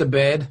 shits the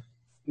bed.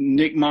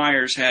 Nick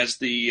Myers has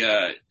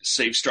the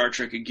Save Star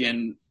Trek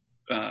Again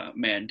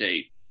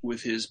mandate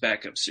with his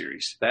backup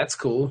series. That's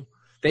cool.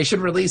 They should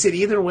release it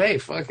either way.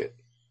 Fuck it.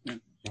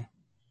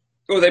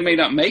 Or they may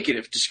not make it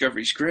if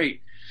Discovery's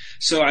great.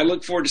 So I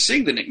look forward to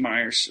seeing the Nick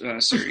Myers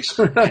series.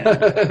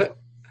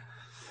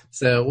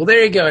 So, well,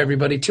 there you go,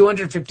 everybody.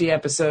 250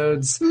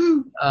 episodes.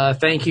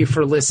 Thank you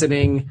for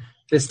listening.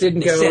 This didn't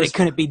They go, said it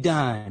couldn't be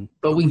done.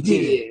 but we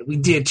did. We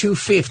did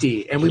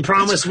 250, and we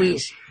promise we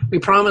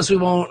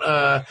won't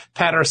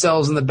pat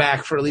ourselves in the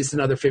back for at least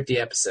another 50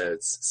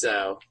 episodes.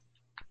 So,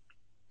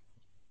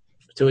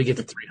 until we get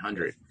to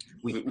 300,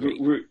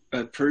 We're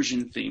a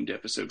Persian-themed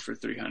episode for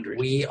 300.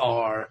 we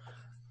are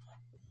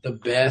the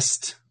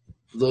best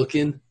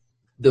looking,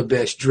 the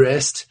best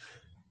dressed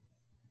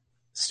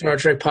Star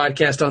Trek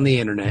podcast on the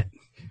internet.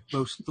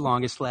 Most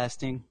longest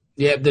lasting.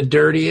 Yeah, the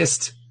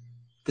dirtiest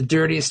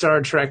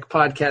Star Trek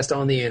podcast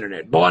on the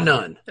internet. Bar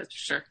none. That's for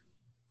sure.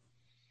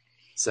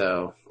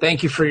 So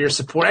thank you for your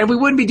support. And we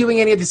wouldn't be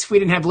doing any of this if we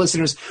didn't have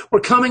listeners.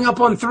 We're coming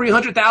up on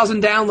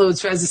 300,000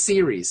 downloads as a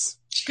series.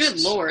 Good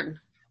Lord.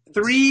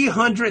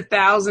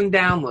 300,000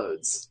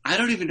 downloads. I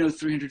don't even know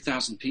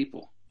 300,000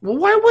 people. Well,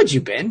 why would you,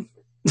 Ben?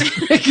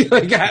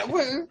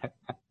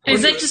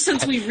 Is that just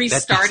since we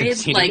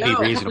restarted like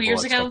a couple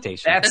years ago?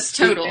 That's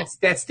total.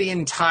 That's the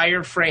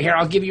entire frame. Here,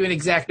 I'll give you an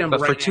exact number.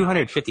 But for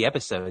 250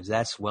 episodes,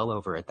 that's well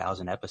over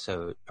 1,000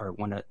 episodes or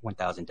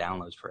 1,000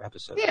 downloads per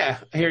episode. Yeah,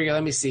 here you go.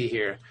 Let me see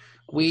here.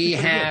 We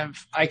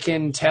have. I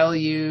can tell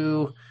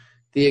you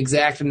the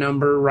exact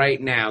number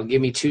right now.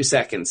 Give me 2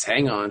 seconds.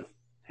 Hang on.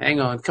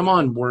 Come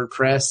on,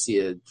 WordPress,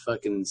 you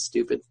fucking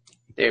stupid.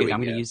 There we go.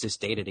 I'm going to use this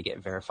data to get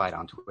verified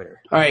on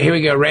Twitter. All right, here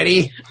we go.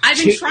 Ready? I've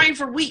been trying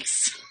for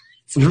weeks.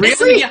 It's really?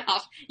 pissing me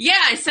off. Yeah,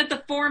 I sent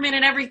the form in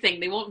and everything.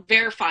 They won't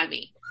verify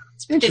me.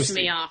 It's pissing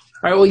me off.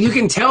 All right, well, you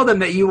can tell them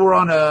that you were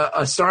on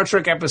a Star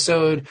Trek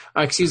episode,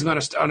 on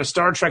a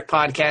Star Trek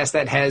podcast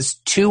that has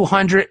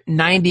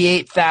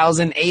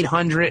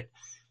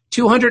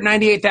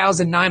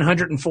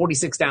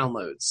 298,946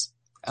 downloads.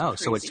 Oh,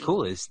 so what's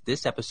cool is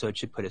this episode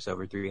should put us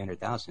over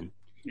 300,000.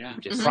 Yeah,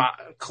 just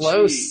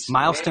close. Jeez.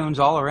 Milestones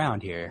all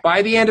around here.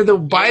 By the end of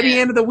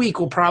the week,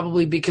 we'll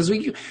probably because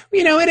it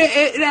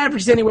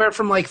averages anywhere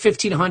from like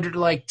 1,500 to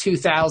like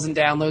 2,000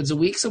 downloads a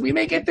week. So we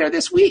may get there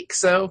this week.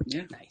 So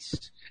yeah,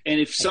 nice. And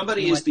if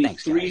somebody is the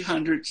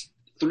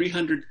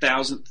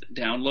 300,000th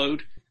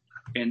download,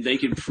 and they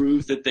can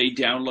prove that they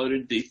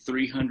downloaded the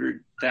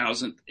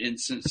 300,000th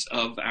instance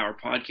of our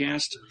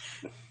podcast,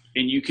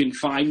 and you can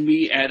find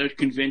me at a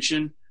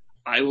convention,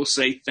 I will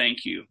say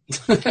thank you.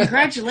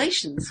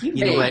 Congratulations.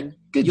 You know what?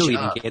 Good You'll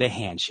job. even get a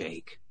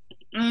handshake.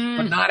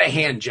 But not a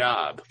hand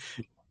job.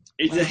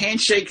 The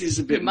handshake is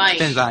a bit Might.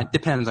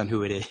 Depends on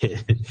who it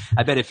is.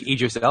 I bet if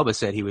Idris Elba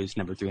said he was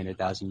number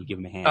 300,000, you give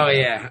him a hand. Oh,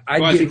 yeah. I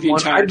I'd think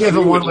give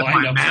him one with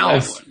line my up for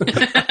mouth.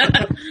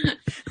 that one.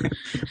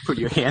 Put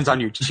your hands on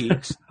your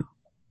cheeks.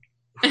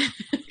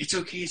 It's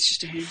okay. It's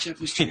just a hand job.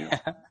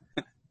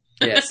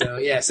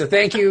 So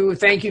thank you to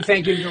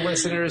the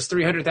listeners.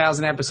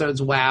 300,000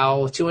 episodes,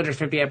 wow.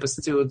 250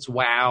 episodes,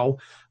 wow.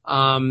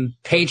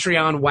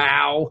 Patreon,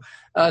 wow.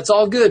 It's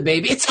all good,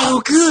 baby. It's all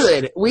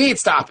good. We ain't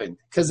stopping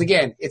because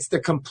again, it's the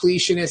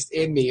completionist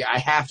in me. I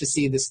have to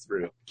see this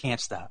through. Can't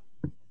stop.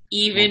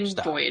 Even Won't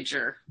stop.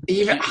 Voyager.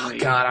 Oh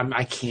God,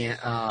 I can't.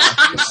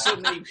 So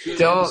many good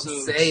Don't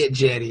episodes. say it,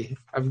 Jenny.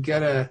 I'm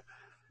gonna.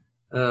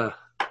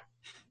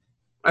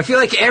 I feel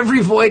like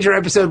every Voyager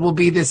episode will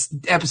be this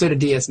episode of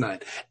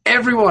DS9.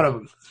 Every one of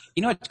them.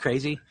 You know what's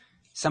crazy?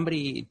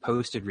 Somebody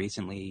posted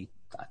recently,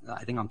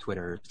 I think on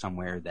Twitter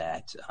somewhere,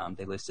 that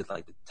they listed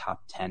like the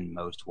top 10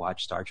 most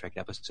watched Star Trek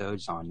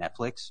episodes on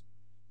Netflix,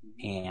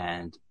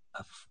 and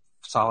a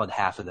solid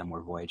half of them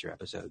were Voyager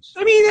episodes.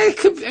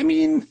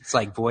 It's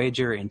like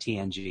Voyager and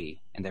TNG,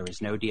 and there was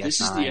no DS9,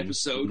 This is the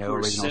episode no where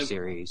original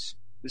series.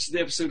 This is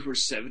the episode where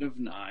 7 of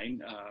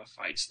 9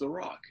 fights the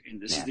Rock, and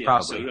this is the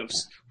probably.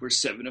 episode where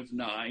 7 of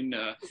 9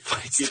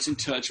 gets in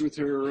touch with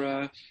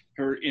her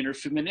inner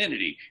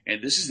femininity,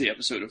 and this is the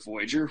episode of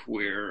Voyager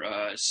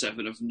where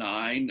 7 of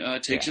 9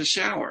 takes a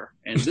shower,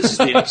 and this is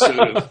the episode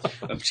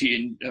of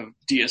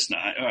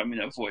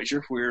DS9. Of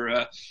Voyager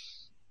where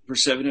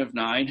 7 of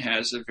 9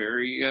 has a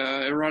very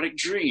erotic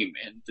dream,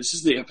 and this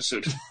is the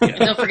episode. And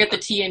don't forget the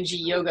TNG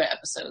yoga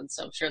episode,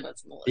 so I'm sure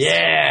that's in the list.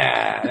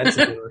 Yeah, that's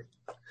a good one.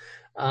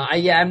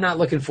 I'm not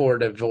looking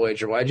forward to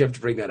Voyager. Why'd you have to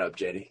bring that up,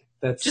 Jenny?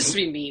 That's just to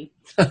be mean.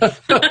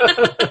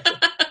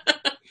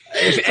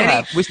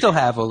 We still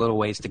have a little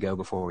ways to go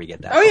before we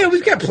get that. Oh, yeah,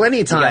 we've got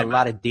plenty of time. We got a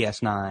lot of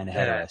DS9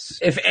 ahead of us.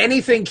 If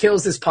anything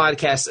kills this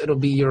podcast, it'll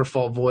be your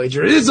fault,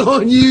 Voyager. It's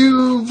on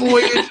you,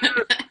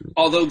 Voyager.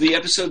 Although the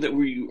episode that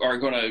we are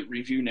going to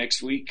review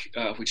next week,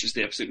 which is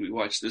the episode we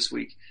watched this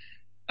week,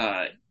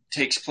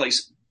 takes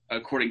place,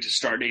 according to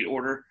Stardate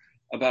order,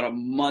 about a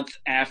month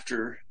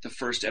after the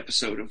first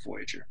episode of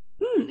Voyager.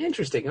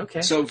 Interesting.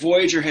 Okay. So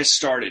Voyager has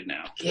started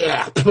now.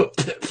 Yeah. No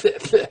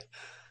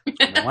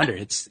wonder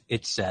its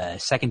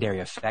secondary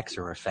effects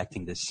are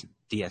affecting this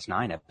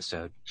DS9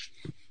 episode.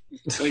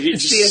 So he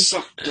just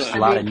sucked a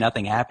lot of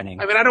nothing happening.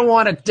 I don't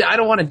want to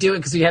do it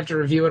because we have to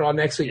review it all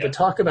next week. Yeah, but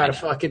talk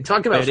about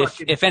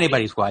if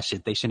anybody's watched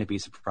it, they shouldn't be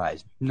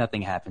surprised.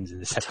 Nothing happens in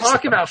this episode.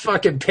 Talk about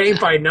fucking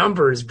paint by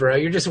numbers, bro.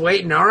 You're just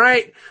waiting. All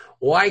right.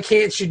 Why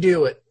can't you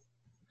do it?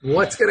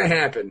 What's gonna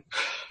happen?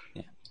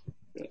 Yeah.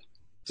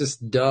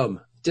 Just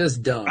dumb.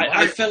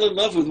 I fell in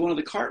love with one of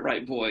the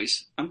Cartwright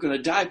boys. I'm going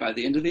to die by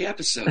the end of the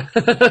episode.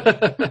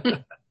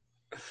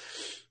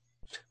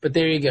 But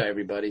there you go,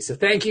 everybody. So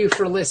thank you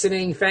for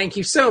listening. Thank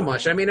you so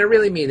much. I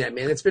really mean that,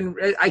 man.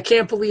 I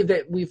can't believe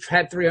that we've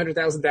had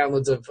 300,000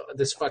 downloads of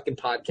this fucking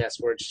podcast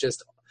where it's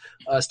just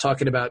us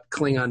talking about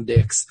Klingon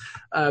dicks.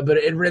 But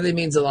it really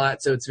means a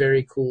lot, so it's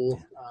very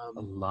cool. A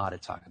lot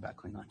of talk about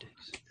Klingon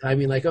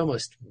dicks.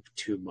 Almost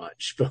too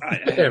much. But I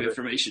have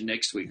information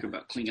next week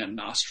about Klingon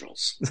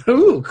nostrils.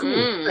 Ooh,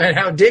 cool. And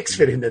how dicks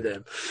fit into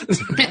them.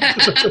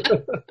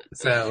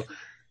 So,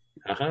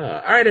 all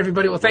right,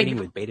 everybody. Well, thank you.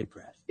 With bated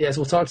breath. Yes,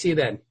 we'll talk to you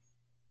then.